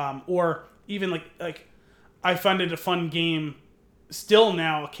details, or even like I find it a fun game still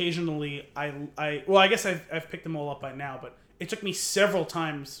now. Occasionally, I guess I've picked them all up by now, but it took me several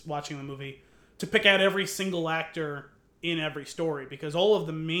times watching the movie to pick out every single actor in every story, because all of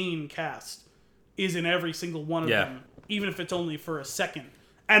the main cast is in every single one of them, even if it's only for a second.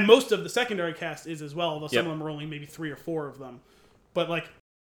 And most of the secondary cast is as well, although some of them are only maybe 3 or 4 of them. But like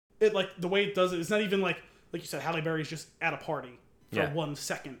the way it does it, it's not even like you said, Halle Berry's just at a party for 1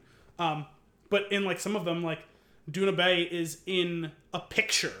 second. But in like some of them, like Duna Bay is in a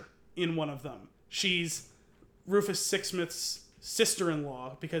picture in one of them. She's Rufus Sixsmith's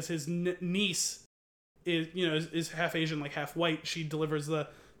sister-in-law, because his niece is half Asian, like half white. She delivers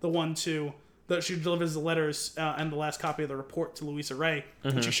she delivers the letters and the last copy of the report to Louisa Ray,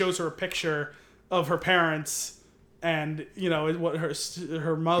 and she shows her a picture of her parents, and what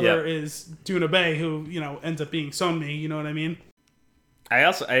her mother is Duna Bay, who ends up being Sonmi. You know what I mean? I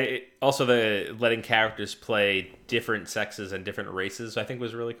also the letting characters play different sexes and different races, I think,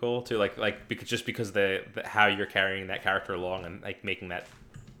 was really cool too. Because the how you're carrying that character along, and like making that.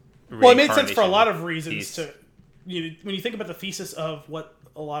 Well, it made sense for a lot of reasons to when you think about the thesis of what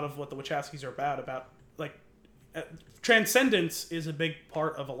the Wachowskis are about like transcendence is a big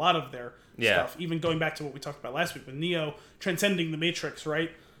part of a lot of their stuff. Even going back to what we talked about last week with Neo transcending the Matrix,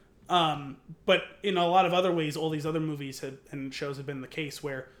 right? But in a lot of other ways, all these other movies and shows have been the case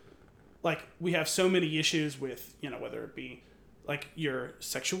where, like, we have so many issues with, whether it be like your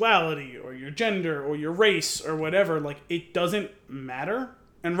sexuality or your gender or your race or whatever, like it doesn't matter.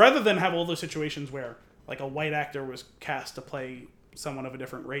 And rather than have all those situations where like a white actor was cast to play someone of a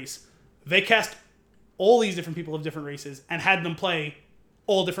different race, they cast all these different people of different races and had them play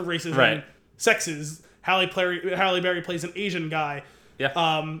all different races and sexes. Halle Berry plays an Asian guy.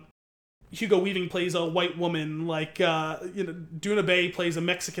 Yeah. Hugo Weaving plays a white woman, like Duna Bay plays a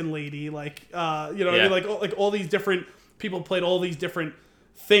Mexican lady, like I mean, like all these different people played all these different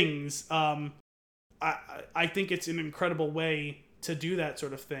things. I think it's an incredible way to do that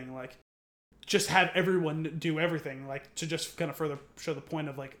sort of thing, like just have everyone do everything, like to just kind of further show the point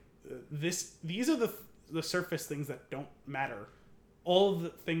of like these are the surface things that don't matter. All of the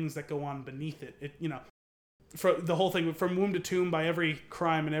things that go on beneath it, for the whole thing from womb to tomb, by every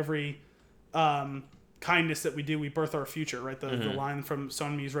crime and every kindness that we do, we birth our future, right? The line from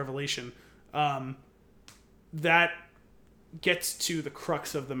Sonmi's Revelation, that gets to the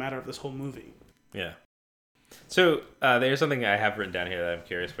crux of the matter of this whole movie. Yeah. So there's something I have written down here that I'm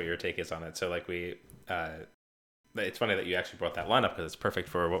curious what your take is on it. So like it's funny that you actually brought that line up, because it's perfect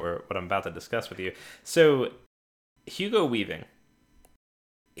for what I'm about to discuss with you. So Hugo Weaving,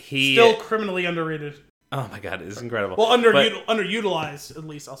 he still criminally underrated. Oh my god, it's incredible. Well, underutilized, at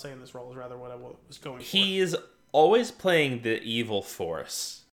least I'll say, in this role is rather what I was going for. He's always playing the evil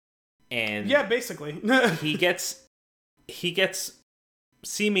force, and yeah, basically, he gets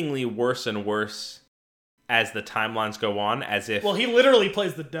seemingly worse and worse as the timelines go on, as if... Well, he literally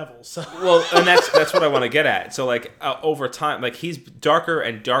plays the devil, so... Well, and that's what I want to get at. So, like, over time, like, he's darker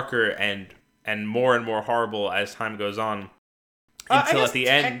and darker and more horrible as time goes on, until at the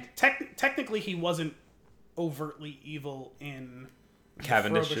end... Technically, he wasn't overtly evil in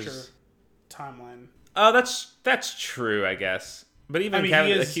Cavendish's Frobisher timeline. Oh, that's true, I guess. But even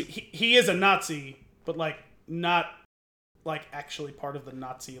Cavendish, he is a Nazi, but like not like actually part of the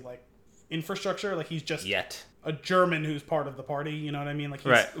Nazi like infrastructure. Like he's just a German who's part of the party. You know what I mean? Like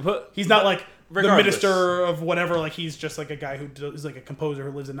he's not like the minister of whatever. Like he's just like a guy who is like a composer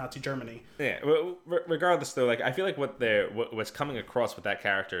who lives in Nazi Germany. Yeah. Regardless, though, like I feel like what's coming across with that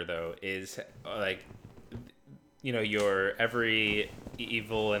character though is like, you know, your every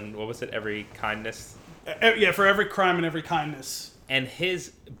evil and what was it? Every kindness. Yeah, for every crime and every kindness. And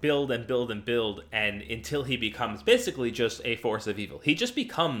his build and build and build, and until he becomes basically just a force of evil. He just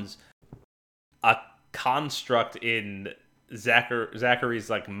becomes a construct in Zachary's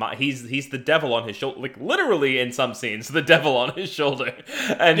like he's the devil on his shoulder, like literally in some scenes, the devil on his shoulder.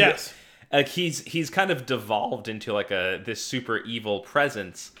 And yes, like he's kind of devolved into like this super evil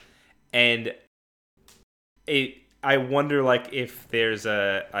presence, and I wonder like if there's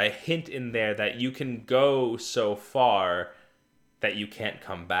a hint in there that you can go so far that you can't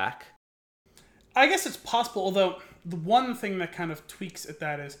come back. I guess it's possible, although the one thing that kind of tweaks at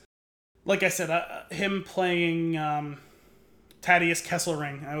that is, like I said, him playing Thaddeus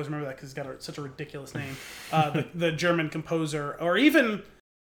Kesselring. I always remember that because he's got such a ridiculous name. The German composer. Or even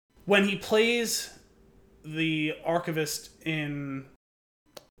when he plays the archivist in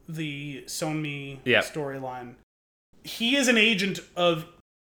the Sonmi storyline, he is an agent of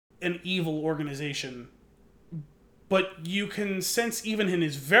an evil organization, but you can sense even in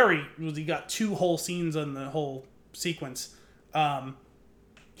his he got 2 whole scenes on the whole sequence.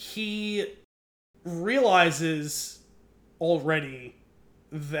 He realizes already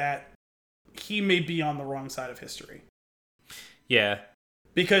that he may be on the wrong side of history. Yeah.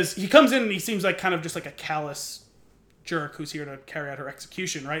 Because he comes in and he seems like kind of just like a callous jerk who's here to carry out her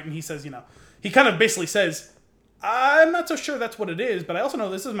execution, right? And he says, he kind of basically says, I'm not so sure that's what it is, but I also know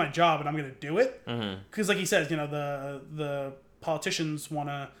this is my job and I'm going to do it. Because like he says, the politicians want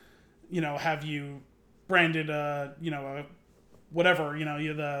to, have you branded, whatever,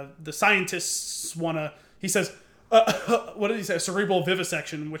 the scientists want to, he says, what did he say? Cerebral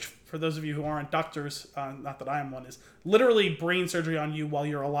vivisection, which for those of you who aren't doctors, not that I am one, is literally brain surgery on you while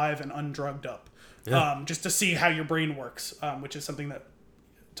you're alive and undrugged up. Yeah. Just to see how your brain works, which is something that,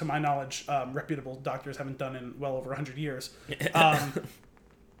 to my knowledge, reputable doctors haven't done in well over 100 years. He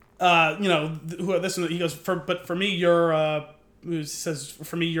goes, but for me, you're, he says,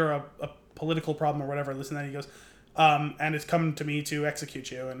 for me, you're a political problem or whatever, this and that. He goes, and it's come to me to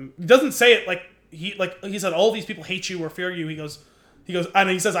execute you. And he doesn't say it like he said, all these people hate you or fear you. He goes, and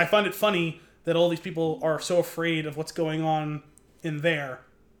he says, I find it funny that all these people are so afraid of what's going on in there.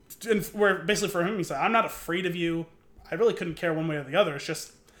 And where basically for him, he said, I'm not afraid of you. I really couldn't care one way or the other. It's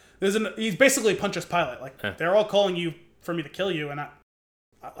just, he's basically Pontius Pilate. Like, they're all calling you for me to kill you, and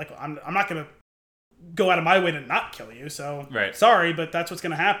I'm not going to go out of my way to not kill you, so sorry, but that's what's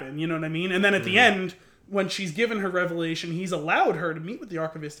going to happen, you know what I mean? And then at the end, when she's given her revelation, he's allowed her to meet with the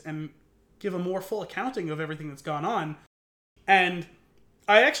archivist and give a more full accounting of everything that's gone on. And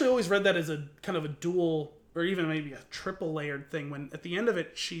I actually always read that as a kind of a dual, or even maybe a triple layered thing, when at the end of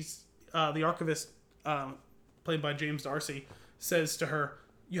it, she's the archivist, played by James D'Arcy, says to her,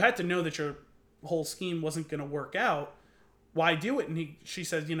 you had to know that your whole scheme wasn't going to work out. Why do it? And she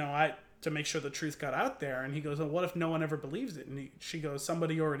says, to make sure the truth got out there. And he goes, well, what if no one ever believes it? And she goes,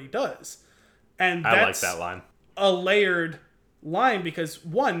 somebody already does. And that's I like that line. A layered line because,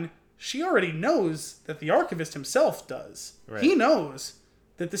 one, she already knows that the archivist himself does. Right. He knows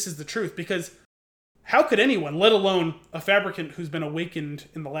that this is the truth because how could anyone, let alone a fabricant who's been awakened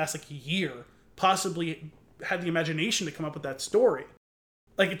in the last year, possibly had the imagination to come up with that story?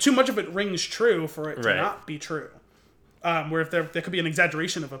 Like, too much of it rings true for it to not be true. Where if there could be an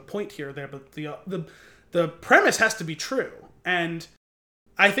exaggeration of a point here or there, but the premise has to be true. And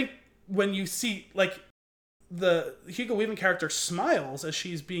I think when you see, like, the Hugo Weaving character smiles as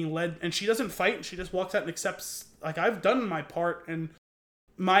she's being led, and she doesn't fight, she just walks out and accepts, like, I've done my part, and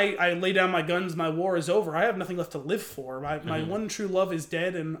I lay down my guns, my war is over, I have nothing left to live for, my one true love is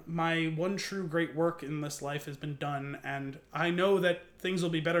dead, and my one true great work in this life has been done, and I know that things will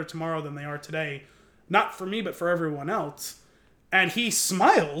be better tomorrow than they are today, not for me, but for everyone else. And he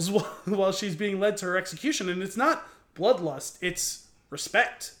smiles while she's being led to her execution, and it's not bloodlust, it's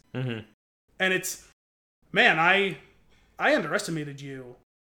respect. And it's, man, I underestimated you.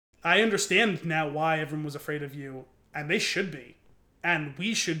 I understand now why everyone was afraid of you, and they should be. And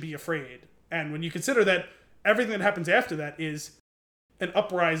we should be afraid. And when you consider that everything that happens after that is an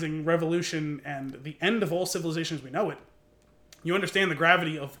uprising, revolution, and the end of all civilization as we know it, you understand the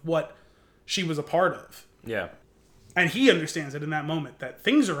gravity of what she was a part of. Yeah. And he understands it in that moment that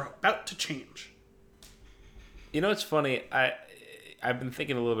things are about to change. You know, it's funny. I've been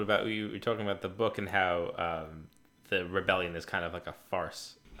thinking a little bit about you were talking about the book and how the rebellion is kind of like a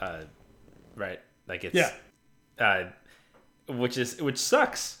farce, right? Like it's which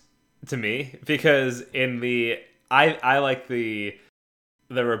sucks to me because I like the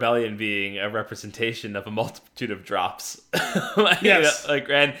rebellion being a representation of a multitude of drops. Yes.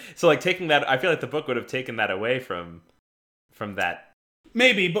 And so like taking that, I feel like the book would have taken that away from that.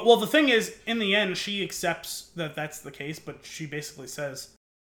 Maybe, but well, the thing is, in the end, she accepts that that's the case, but she basically says,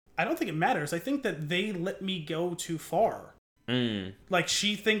 I don't think it matters. I think that they let me go too far. Like,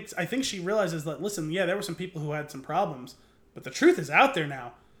 I think she realizes that, listen, yeah, there were some people who had some problems, but the truth is out there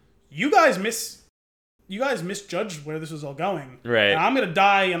now. You guys misjudged where this was all going. Right. And I'm going to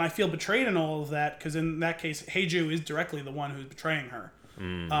die, and I feel betrayed in all of that, because in that case, Heiju is directly the one who's betraying her.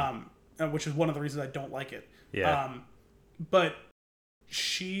 Which is one of the reasons I don't like it. Yeah. But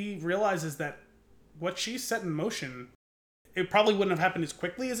she realizes that what she set in motion, it probably wouldn't have happened as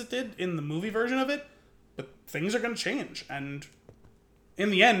quickly as it did in the movie version of it, but things are going to change. And in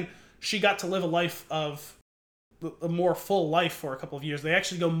the end, she got to live a more full life for a couple of years. They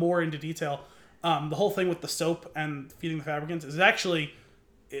actually go more into detail. The whole thing with the soap and feeding the fabricants is actually,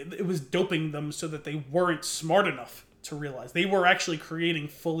 it was doping them so that they weren't smart enough to realize. They were actually creating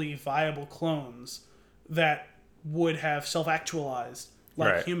fully viable clones that would have self-actualized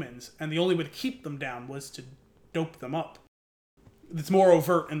like humans, and the only way to keep them down was to dope them up. It's more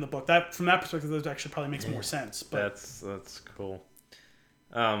overt in the book. That from that perspective, that actually probably makes more sense. But that's cool.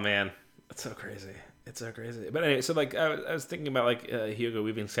 Oh man, that's so crazy. It's so crazy. But anyway, so like I was thinking about like Hugo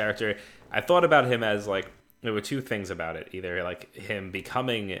Weaving's character. I thought about him as like there were two things about it. Either like him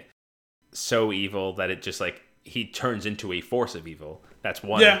becoming so evil that it just like he turns into a force of evil. That's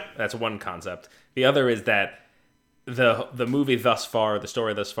one. Yeah. That's one concept. The other is that the movie thus far, the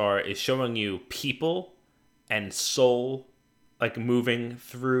story thus far, is showing you people and soul like moving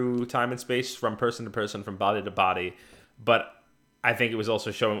through time and space from person to person, from body to body. But I think it was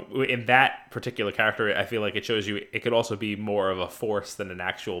also showing in that particular character, I feel like it shows you it could also be more of a force than an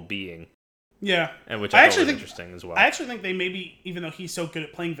actual being. Yeah. And which I thought was interesting as well. I actually think they maybe, even though he's so good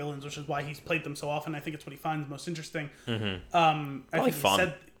at playing villains, which is why he's played them so often, I think it's what he finds most interesting. I think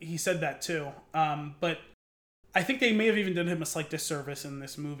fun. He said that too. But I think they may have even done him a slight disservice in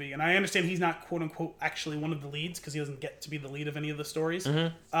this movie. And I understand he's not, quote unquote, actually one of the leads because he doesn't get to be the lead of any of the stories.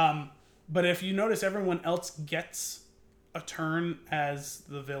 But if you notice, everyone else gets a turn as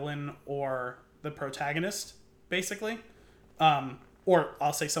the villain or the protagonist, basically. Or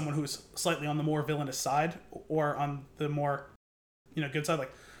I'll say someone who's slightly on the more villainous side or on the more, good side.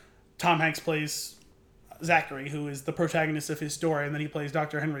 Like Tom Hanks plays Zachary, who is the protagonist of his story, and then he plays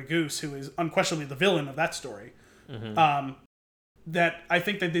Dr. Henry Goose, who is unquestionably the villain of that story. That I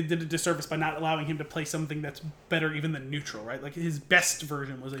think that they did a disservice by not allowing him to play something that's better even than neutral, right? Like his best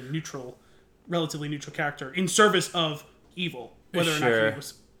version was a relatively neutral character in service of evil, whether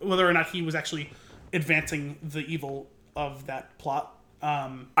or not he was actually advancing the evil of that plot.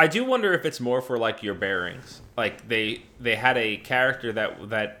 I do wonder if it's more for like your bearings. Like they had a character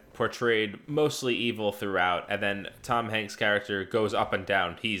that portrayed mostly evil throughout, and then Tom Hanks' character goes up and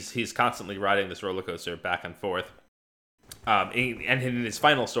down. He's constantly riding this roller coaster back and forth. And in his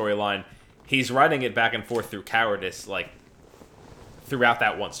final storyline, he's riding it back and forth through cowardice, like throughout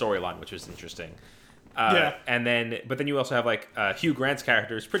that one storyline, which was interesting. But then you also have like Hugh Grant's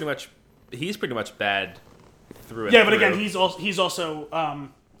character is pretty much bad through and through. But again, he's also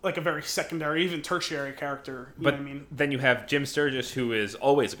like a very secondary, even tertiary character. You know what I mean? Then you have Jim Sturgis, who is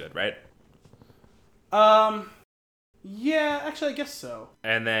always good, right? Yeah, actually, I guess so.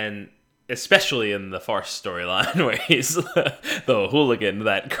 And then, especially in the farce storyline, where he's the hooligan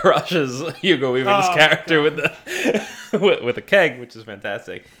that crushes Hugo Weaving's character with the keg, which is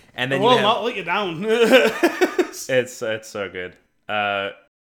fantastic. And then not let you down. it's so good. I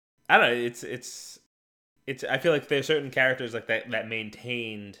don't know. It's. I feel like there's certain characters like that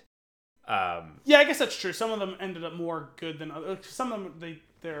maintained. Yeah, I guess that's true. Some of them ended up more good than others. Some of them,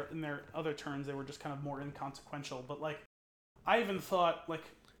 they're in their other turns, they were just kind of more inconsequential. But like, I even thought like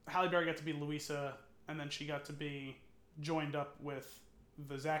Halle Berry got to be Louisa, and then she got to be joined up with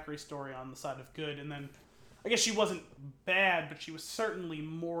the Zachary story on the side of good, and then I guess she wasn't bad, but she was certainly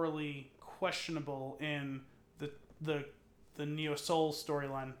morally questionable in the Neo Soul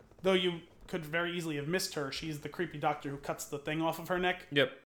storyline. Though you could very easily have missed her. She's the creepy doctor who cuts the thing off of her neck.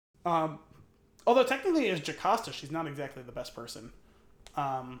 Yep. Although technically as Jocasta, she's not exactly the best person.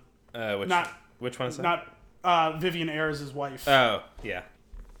 Which one is that? Not Vivian Ayers' wife. Oh, yeah.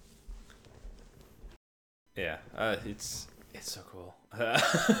 Yeah, it's so cool.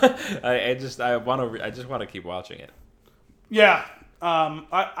 I just want to keep watching it. Yeah.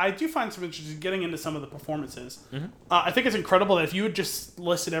 I do find some interest in getting into some of the performances. I think it's incredible that if you had just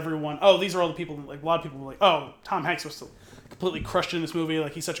listed everyone, oh, these are all the people, like a lot of people were like, oh, Tom Hanks was completely crushed in this movie.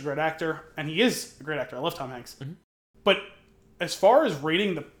 Like, he's such a great actor. And he is a great actor. I love Tom Hanks. But as far as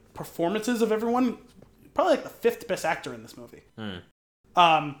rating the performances of everyone, probably like the fifth best actor in this movie.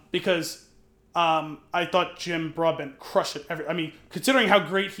 Because I thought Jim Broadbent crushed it. I mean, considering how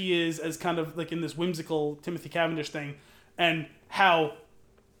great he is as kind of like in this whimsical Timothy Cavendish thing, and how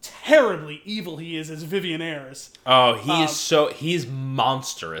terribly evil he is as Vivian Ayres. Oh, he's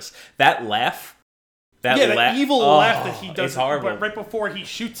monstrous. That laugh. That evil laugh that he does. It's horrible. But right before he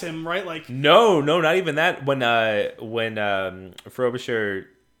shoots him, right? Like, no, not even that. When Frobisher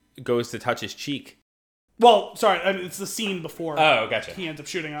goes to touch his cheek. Well, sorry, I mean, it's the scene before. Oh, gotcha. He ends up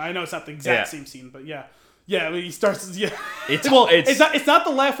shooting. I know it's not the exact same scene, but yeah. I mean, he starts. Yeah, it's not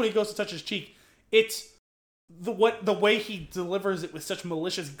the laugh when he goes to touch his cheek. It's the way he delivers it with such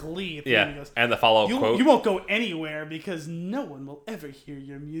malicious glee. At the end. He goes, and the follow-up quote: "You won't go anywhere because no one will ever hear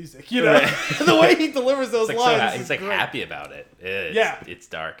your music." You know, the way he delivers those lines. He's like great. Happy about it. It's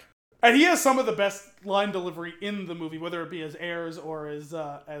dark. And he has some of the best line delivery in the movie, whether it be as Ayres or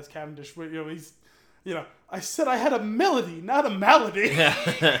as Cavendish. You know, I said I had a melody, not a malady.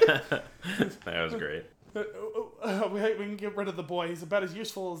 That was great. We can get rid of the boy. He's about as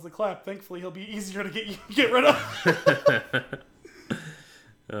useful as the clap. Thankfully, he'll be easier to get rid of.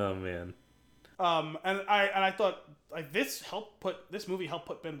 Oh man. And I thought like this movie helped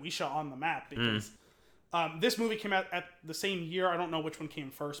put Ben Whishaw on the map because this movie came out at the same year. I don't know which one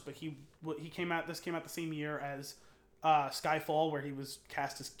came first, but this came out the same year as Skyfall, where he was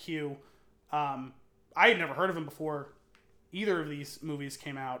cast as Q. I had never heard of him before either of these movies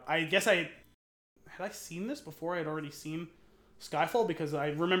came out. I guess had I seen this before I had already seen Skyfall, because I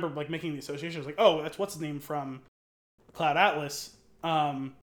remember like making the association. I was like, oh, that's what's his name from Cloud Atlas.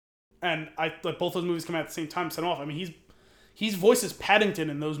 And I like both those movies come out at the same time, set him off. I mean, he's voices Paddington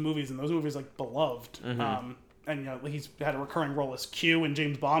in those movies, and those movies like beloved. And you know, he's had a recurring role as Q in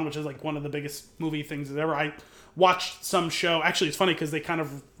James Bond, which is like one of the biggest movie things ever. I watched some show. Actually, it's funny because they kind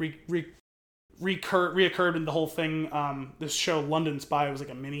of reoccurred in the whole thing. This show London Spy was like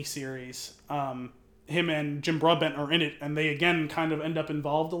a mini series. Him and Jim Broadbent are in it, and they again kind of end up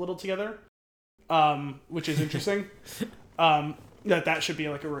involved a little together, which is interesting. That should be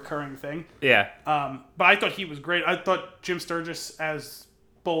like a recurring thing. Yeah. But I thought he was great. I thought Jim Sturgis as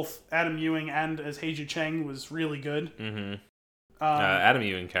both Adam Ewing and as Heiju Cheng was really good. Adam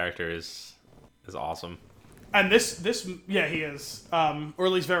Ewing character is awesome. And this he is, or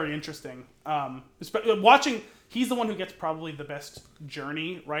at least very interesting. Watching, he's the one who gets probably the best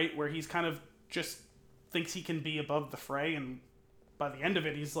journey, right? Where he's kind of just thinks he can be above the fray, and by the end of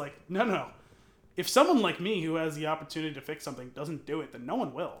it, he's like, no. If someone like me who has the opportunity to fix something doesn't do it, then no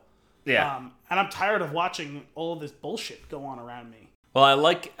one will. Yeah. And I'm tired of watching all of this bullshit go on around me. Well, I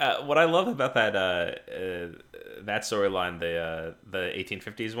like what I love about that storyline, the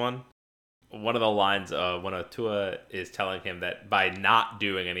 1850s one. One of the lines when Otua is telling him that by not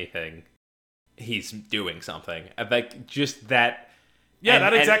doing anything, he's doing something. Like just that. Yeah,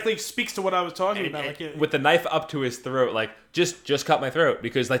 that exactly speaks to what I was talking about. Like with the knife up to his throat, like just cut my throat,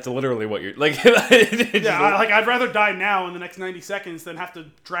 because that's literally what you're like. I'd rather die now in the next 90 seconds than have to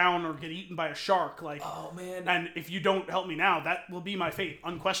drown or get eaten by a shark. Like, oh man! And if you don't help me now, that will be my fate,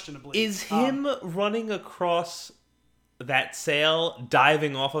 unquestionably. Is him running across that sail,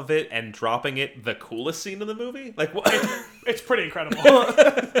 diving off of it, and dropping it the coolest scene in the movie? Like, what? It's pretty incredible.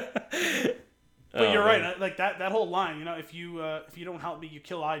 But you're right. Like that whole line, you know, if you don't help me, you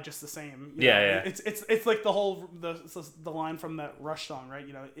kill I just the same. You know? Yeah. It's like the line from that Rush song, right?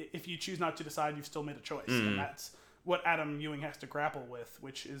 You know, if you choose not to decide, you've still made a choice, and that's what Adam Ewing has to grapple with,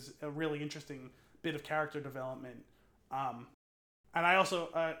 which is a really interesting bit of character development. And I also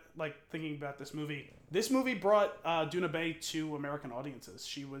like thinking about this movie. This movie brought Doona Bae to American audiences.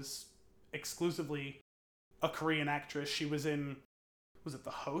 She was exclusively a Korean actress. She was in, was it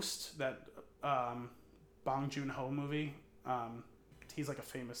The Host, that Bong Joon-ho movie? He's like a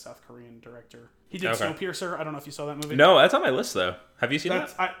famous South Korean director. He did Snowpiercer. I don't know if you saw that movie. No, that's on my list though. Have you seen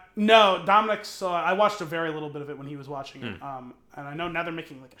that? No, Dominic saw. I watched a very little bit of it when he was watching it. And I know now they're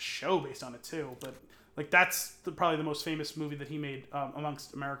making like a show based on it too. But like that's probably the most famous movie that he made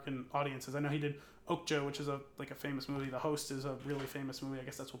amongst American audiences. I know he did Okja, which is a famous movie. The Host is a really famous movie. I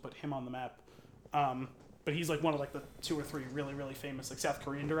guess that's what put him on the map. But he's like one of like the 2 or 3 really, really famous like South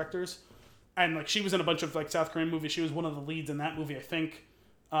Korean directors. And like she was in a bunch of like South Korean movies. She was one of the leads in that movie, I think.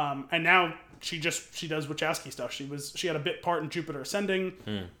 And now she does Wachowski stuff. She had a bit part in Jupiter Ascending.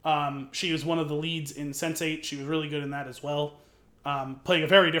 She was one of the leads in Sense8. She was really good in that as well, playing a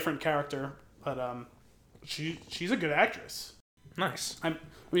very different character. But she's a good actress. Nice. I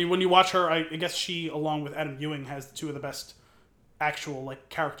mean, when you watch her, I guess she, along with Adam Ewing, has two of the best actual like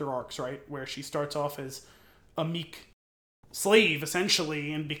character arcs, right? Where she starts off as a meek slave,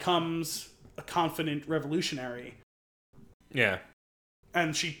 essentially, and becomes a confident revolutionary. Yeah.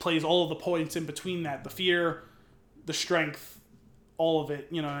 And she plays all of the points in between that. The fear, the strength, all of it.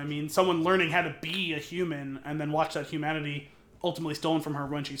 You know what I mean? Someone learning how to be a human and then watch that humanity ultimately stolen from her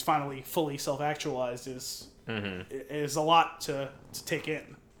when she's finally fully self-actualized is a lot to take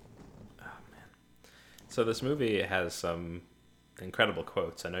in. Oh, man. So this movie has some incredible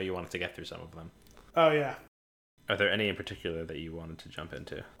quotes. I know you wanted to get through some of them. Oh, yeah. Are there any in particular that you wanted to jump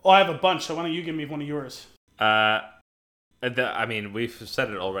into? Well, I have a bunch, so why don't you give me one of yours? I mean, we've said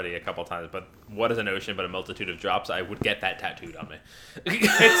it already a couple times, but what is an ocean but a multitude of drops? I would get that tattooed on me.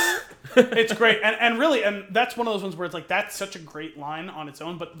 It's great. And really, and that's one of those ones where it's like, that's such a great line on its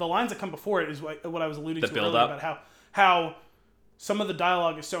own, but the lines that come before it is what I was alluding to earlier about how some of the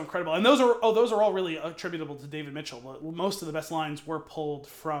dialogue is so incredible. And those are all really attributable to David Mitchell. Most of the best lines were pulled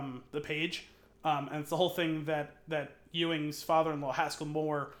from the page. And it's the whole thing that Ewing's father-in-law, Haskell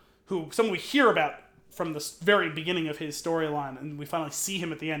Moore, who someone we hear about from the very beginning of his storyline, and we finally see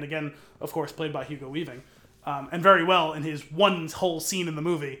him at the end, again, of course, played by Hugo Weaving, and very well in his one whole scene in the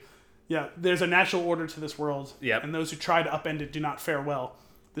movie. Yeah, there's a natural order to this world, and those who try to upend it do not fare well.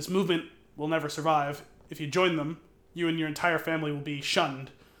 This movement will never survive. If you join them, you and your entire family will be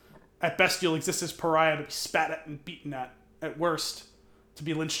shunned. At best, you'll exist as pariah to be spat at and beaten at. At worst, to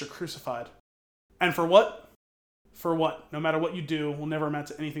be lynched or crucified. And for what? For what? No matter what you do, will never amount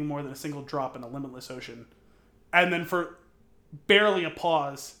to anything more than a single drop in a limitless ocean. And then for barely a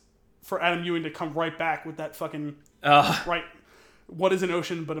pause, for Adam Ewing to come right back with that fucking... Right. What is an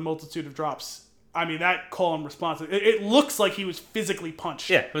ocean but a multitude of drops? I mean, that call and response. It looks like he was physically punched.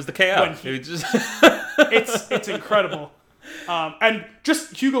 Yeah, it was the KO. It's incredible. And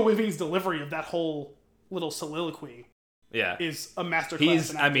just Hugo Weaving's delivery of that whole little soliloquy is a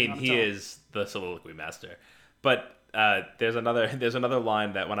masterclass. He is the soliloquy master. But there's another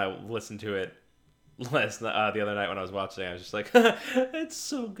line that when I listened to it the other night when I was watching, I was just like, it's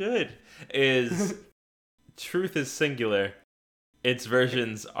so good. Is truth is singular, its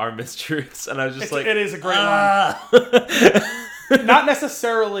versions are mistruths, and I was just it is a great line. Not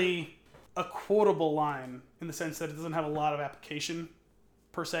necessarily a quotable line in the sense that it doesn't have a lot of application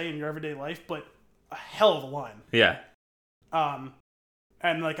per se in your everyday life, but a hell of a line. Yeah.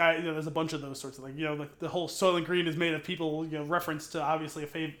 And like there's a bunch of those sorts of like like the whole Soylent Green is made of people, reference to obviously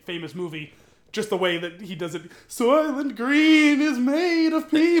a famous movie, just the way that he does it. Soylent Green is made of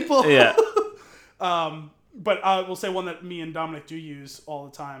people. Yeah. But I will say one that me and Dominic do use all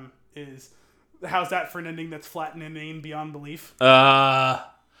the time is, how's that for an ending that's flat and inane beyond belief? And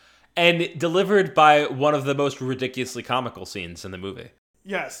delivered by one of the most ridiculously comical scenes in the movie.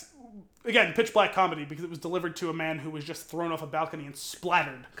 Yes. Again, pitch black comedy, because it was delivered to a man who was just thrown off a balcony and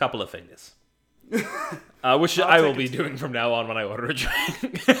splattered. Couple of fingers. Which I will be doing from now on when I order a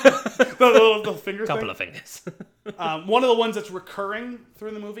drink. the finger Couple of fingers. One of the ones that's recurring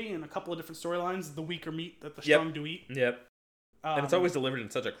through the movie in a couple of different storylines, the weaker meat that the strong do eat. Yep. And it's always delivered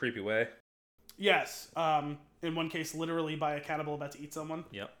in such a creepy way. Yes. In one case, literally by a cannibal about to eat someone.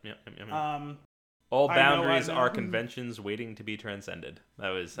 Yep. All boundaries I know. are conventions waiting to be transcended.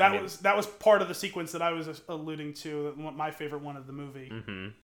 That was part of the sequence that I was alluding to. My favorite one of the movie.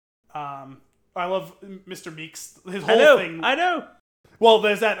 Mm-hmm. I love Mr. Meeks. His whole thing. I know. Well,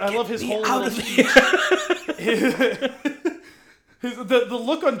 there's that. I love his whole little speech. The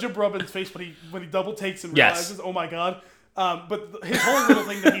look on Jim Robbins' face when he double takes and realizes, oh my god. But his whole little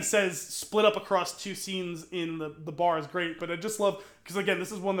thing that he says split up across two scenes in the bar is great. But I just love, because again,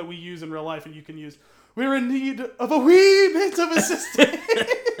 this is one that we use in real life and you can use. We're in need of a wee bit of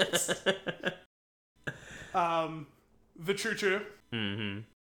assistance. The true. Mm-hmm.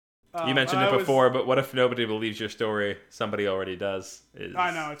 You mentioned it before, but what if nobody believes your story? Somebody already does.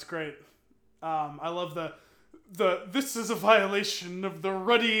 I know, it's great. I love the this is a violation of the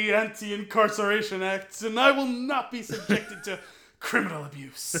Ruddy Anti-Incarceration Act, and I will not be subjected to criminal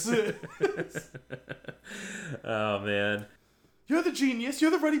abuse. Oh, man. You're the genius.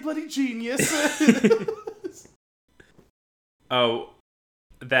 You're the Ruddy Bloody genius. Oh,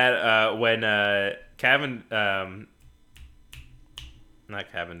 that when not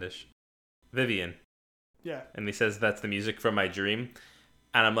Cavendish, Vivian. Yeah. And he says, that's the music from my dream.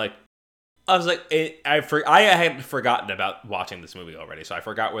 And I'm like, I was like, I had forgotten about watching this movie already, so I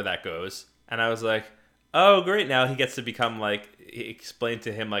forgot where that goes. And I was like, oh, great, now he gets to become, like, he explained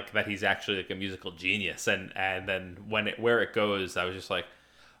to him, like, that he's actually, like, a musical genius. And then where it goes, I was just like,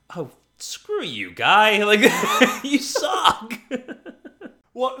 oh, screw you, guy. Like, you suck.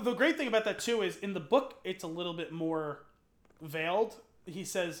 Well, the great thing about that, too, is in the book, it's a little bit more veiled. He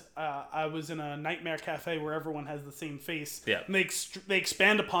says, I was in a nightmare cafe where everyone has the same face. Yeah. And they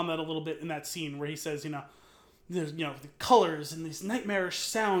expand upon that a little bit in that scene where he says, there's, the colors and these nightmarish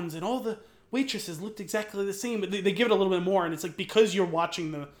sounds and all the waitresses looked exactly the same. But they give it a little bit more. And it's like, because you're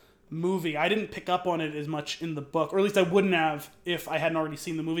watching the movie, I didn't pick up on it as much in the book. Or at least I wouldn't have if I hadn't already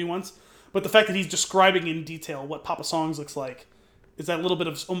seen the movie once. But the fact that he's describing in detail what Papa Songs looks like is that little bit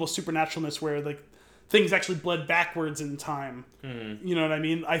of almost supernaturalness where, like, things actually bled backwards in time. Mm-hmm. You know what I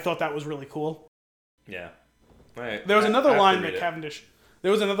mean? I thought that was really cool. Yeah. There was another line that Cavendish.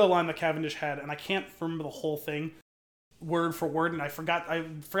 There was another line that Cavendish had, and I can't remember the whole thing, word for word, and I forgot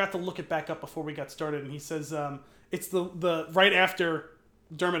to look it back up before we got started. And he says, it's the right after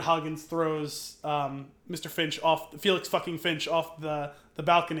Dermot Huggins throws Mr. Finch off, Felix fucking Finch off the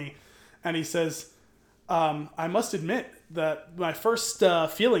balcony, and he says, I must admit that my first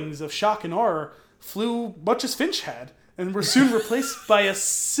feelings of shock and horror flew much as Finch had, and were soon replaced by a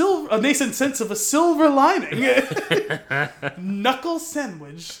nascent sense of a silver lining. Knuckle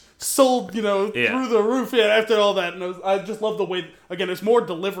sandwich sold, through the roof. Yeah, after all that, and I just love the way. Again, it's more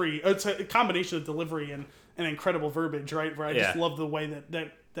delivery. It's a combination of delivery and incredible verbiage, right? Where I just love the way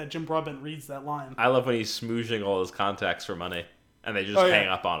that Jim Broadbent reads that line. I love when he's smooshing all his contacts for money, and they just hang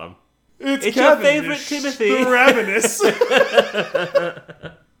up on him. It's your favorite Timothy. The Ravenous.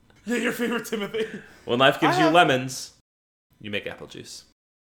 Yeah, your favorite Timothy. When life gives you lemons, you make apple juice.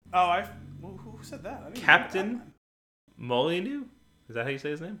 Oh, who said that? I didn't Captain Molyneux? Is that how you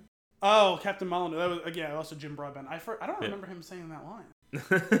say his name? Oh, Captain Molyneux. That was also Jim Broadbent. I don't remember him saying that line.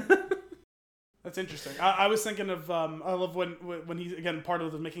 That's interesting. I was thinking of I love when he's again part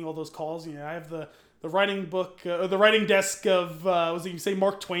of making all those calls. I have the writing book, or the writing desk of was it you say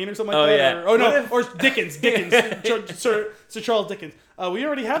Mark Twain or something like that? Yeah. Or Dickens, Sir Charles Dickens. We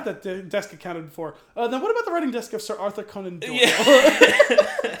already have that desk accounted for. Then what about the writing desk of Sir Arthur Conan Doyle?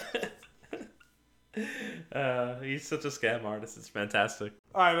 Yeah. He's such a scam artist. It's fantastic.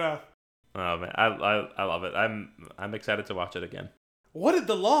 I know. Oh man, I love it. I'm excited to watch it again. What did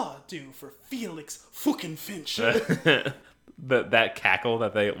the law do for Felix fucking Finch? That cackle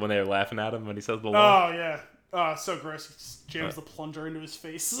that when they were laughing at him when he says the law. Oh yeah. Oh, so gross. He just jams the plunger into his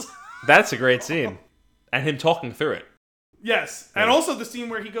face. That's a great scene, and him talking through it. Yes, and also the scene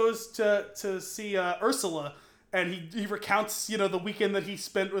where he goes to see Ursula, and he recounts the weekend that he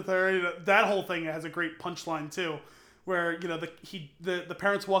spent with her. That whole thing has a great punchline too, where the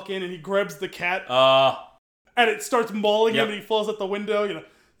parents walk in and he grabs the cat, and it starts mauling him, and he falls out the window.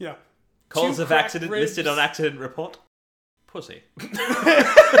 Cause of accident ribs. Listed on accident report. Pussy.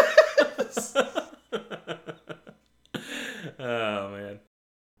 Oh man,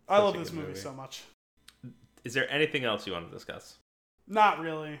 I love this movie so much. Is there anything else you want to discuss? Not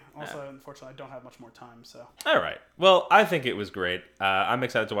really. Also, unfortunately, I don't have much more time. So. All right. Well, I think it was great. I'm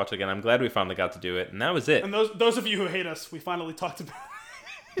excited to watch it again. I'm glad we finally got to do it, and that was it. And those of you who hate us, we finally talked about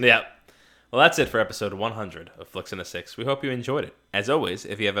it. Yeah. Well, that's it for episode 100 of Flicks in a Six. We hope you enjoyed it. As always,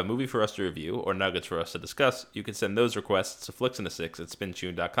 if you have a movie for us to review or nuggets for us to discuss, you can send those requests to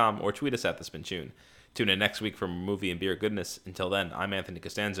flicksina6@spintune.com or tweet us at @thespintune. Tune in next week for more movie and beer goodness. Until then, I'm Anthony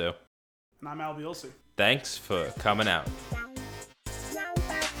Costanzo. And I'm Al Bielsi. Thanks for coming out.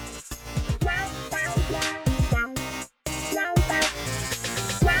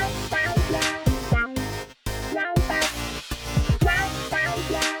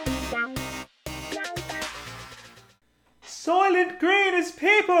 Soylent Green is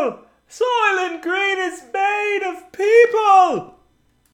people! Soylent Green is made of people!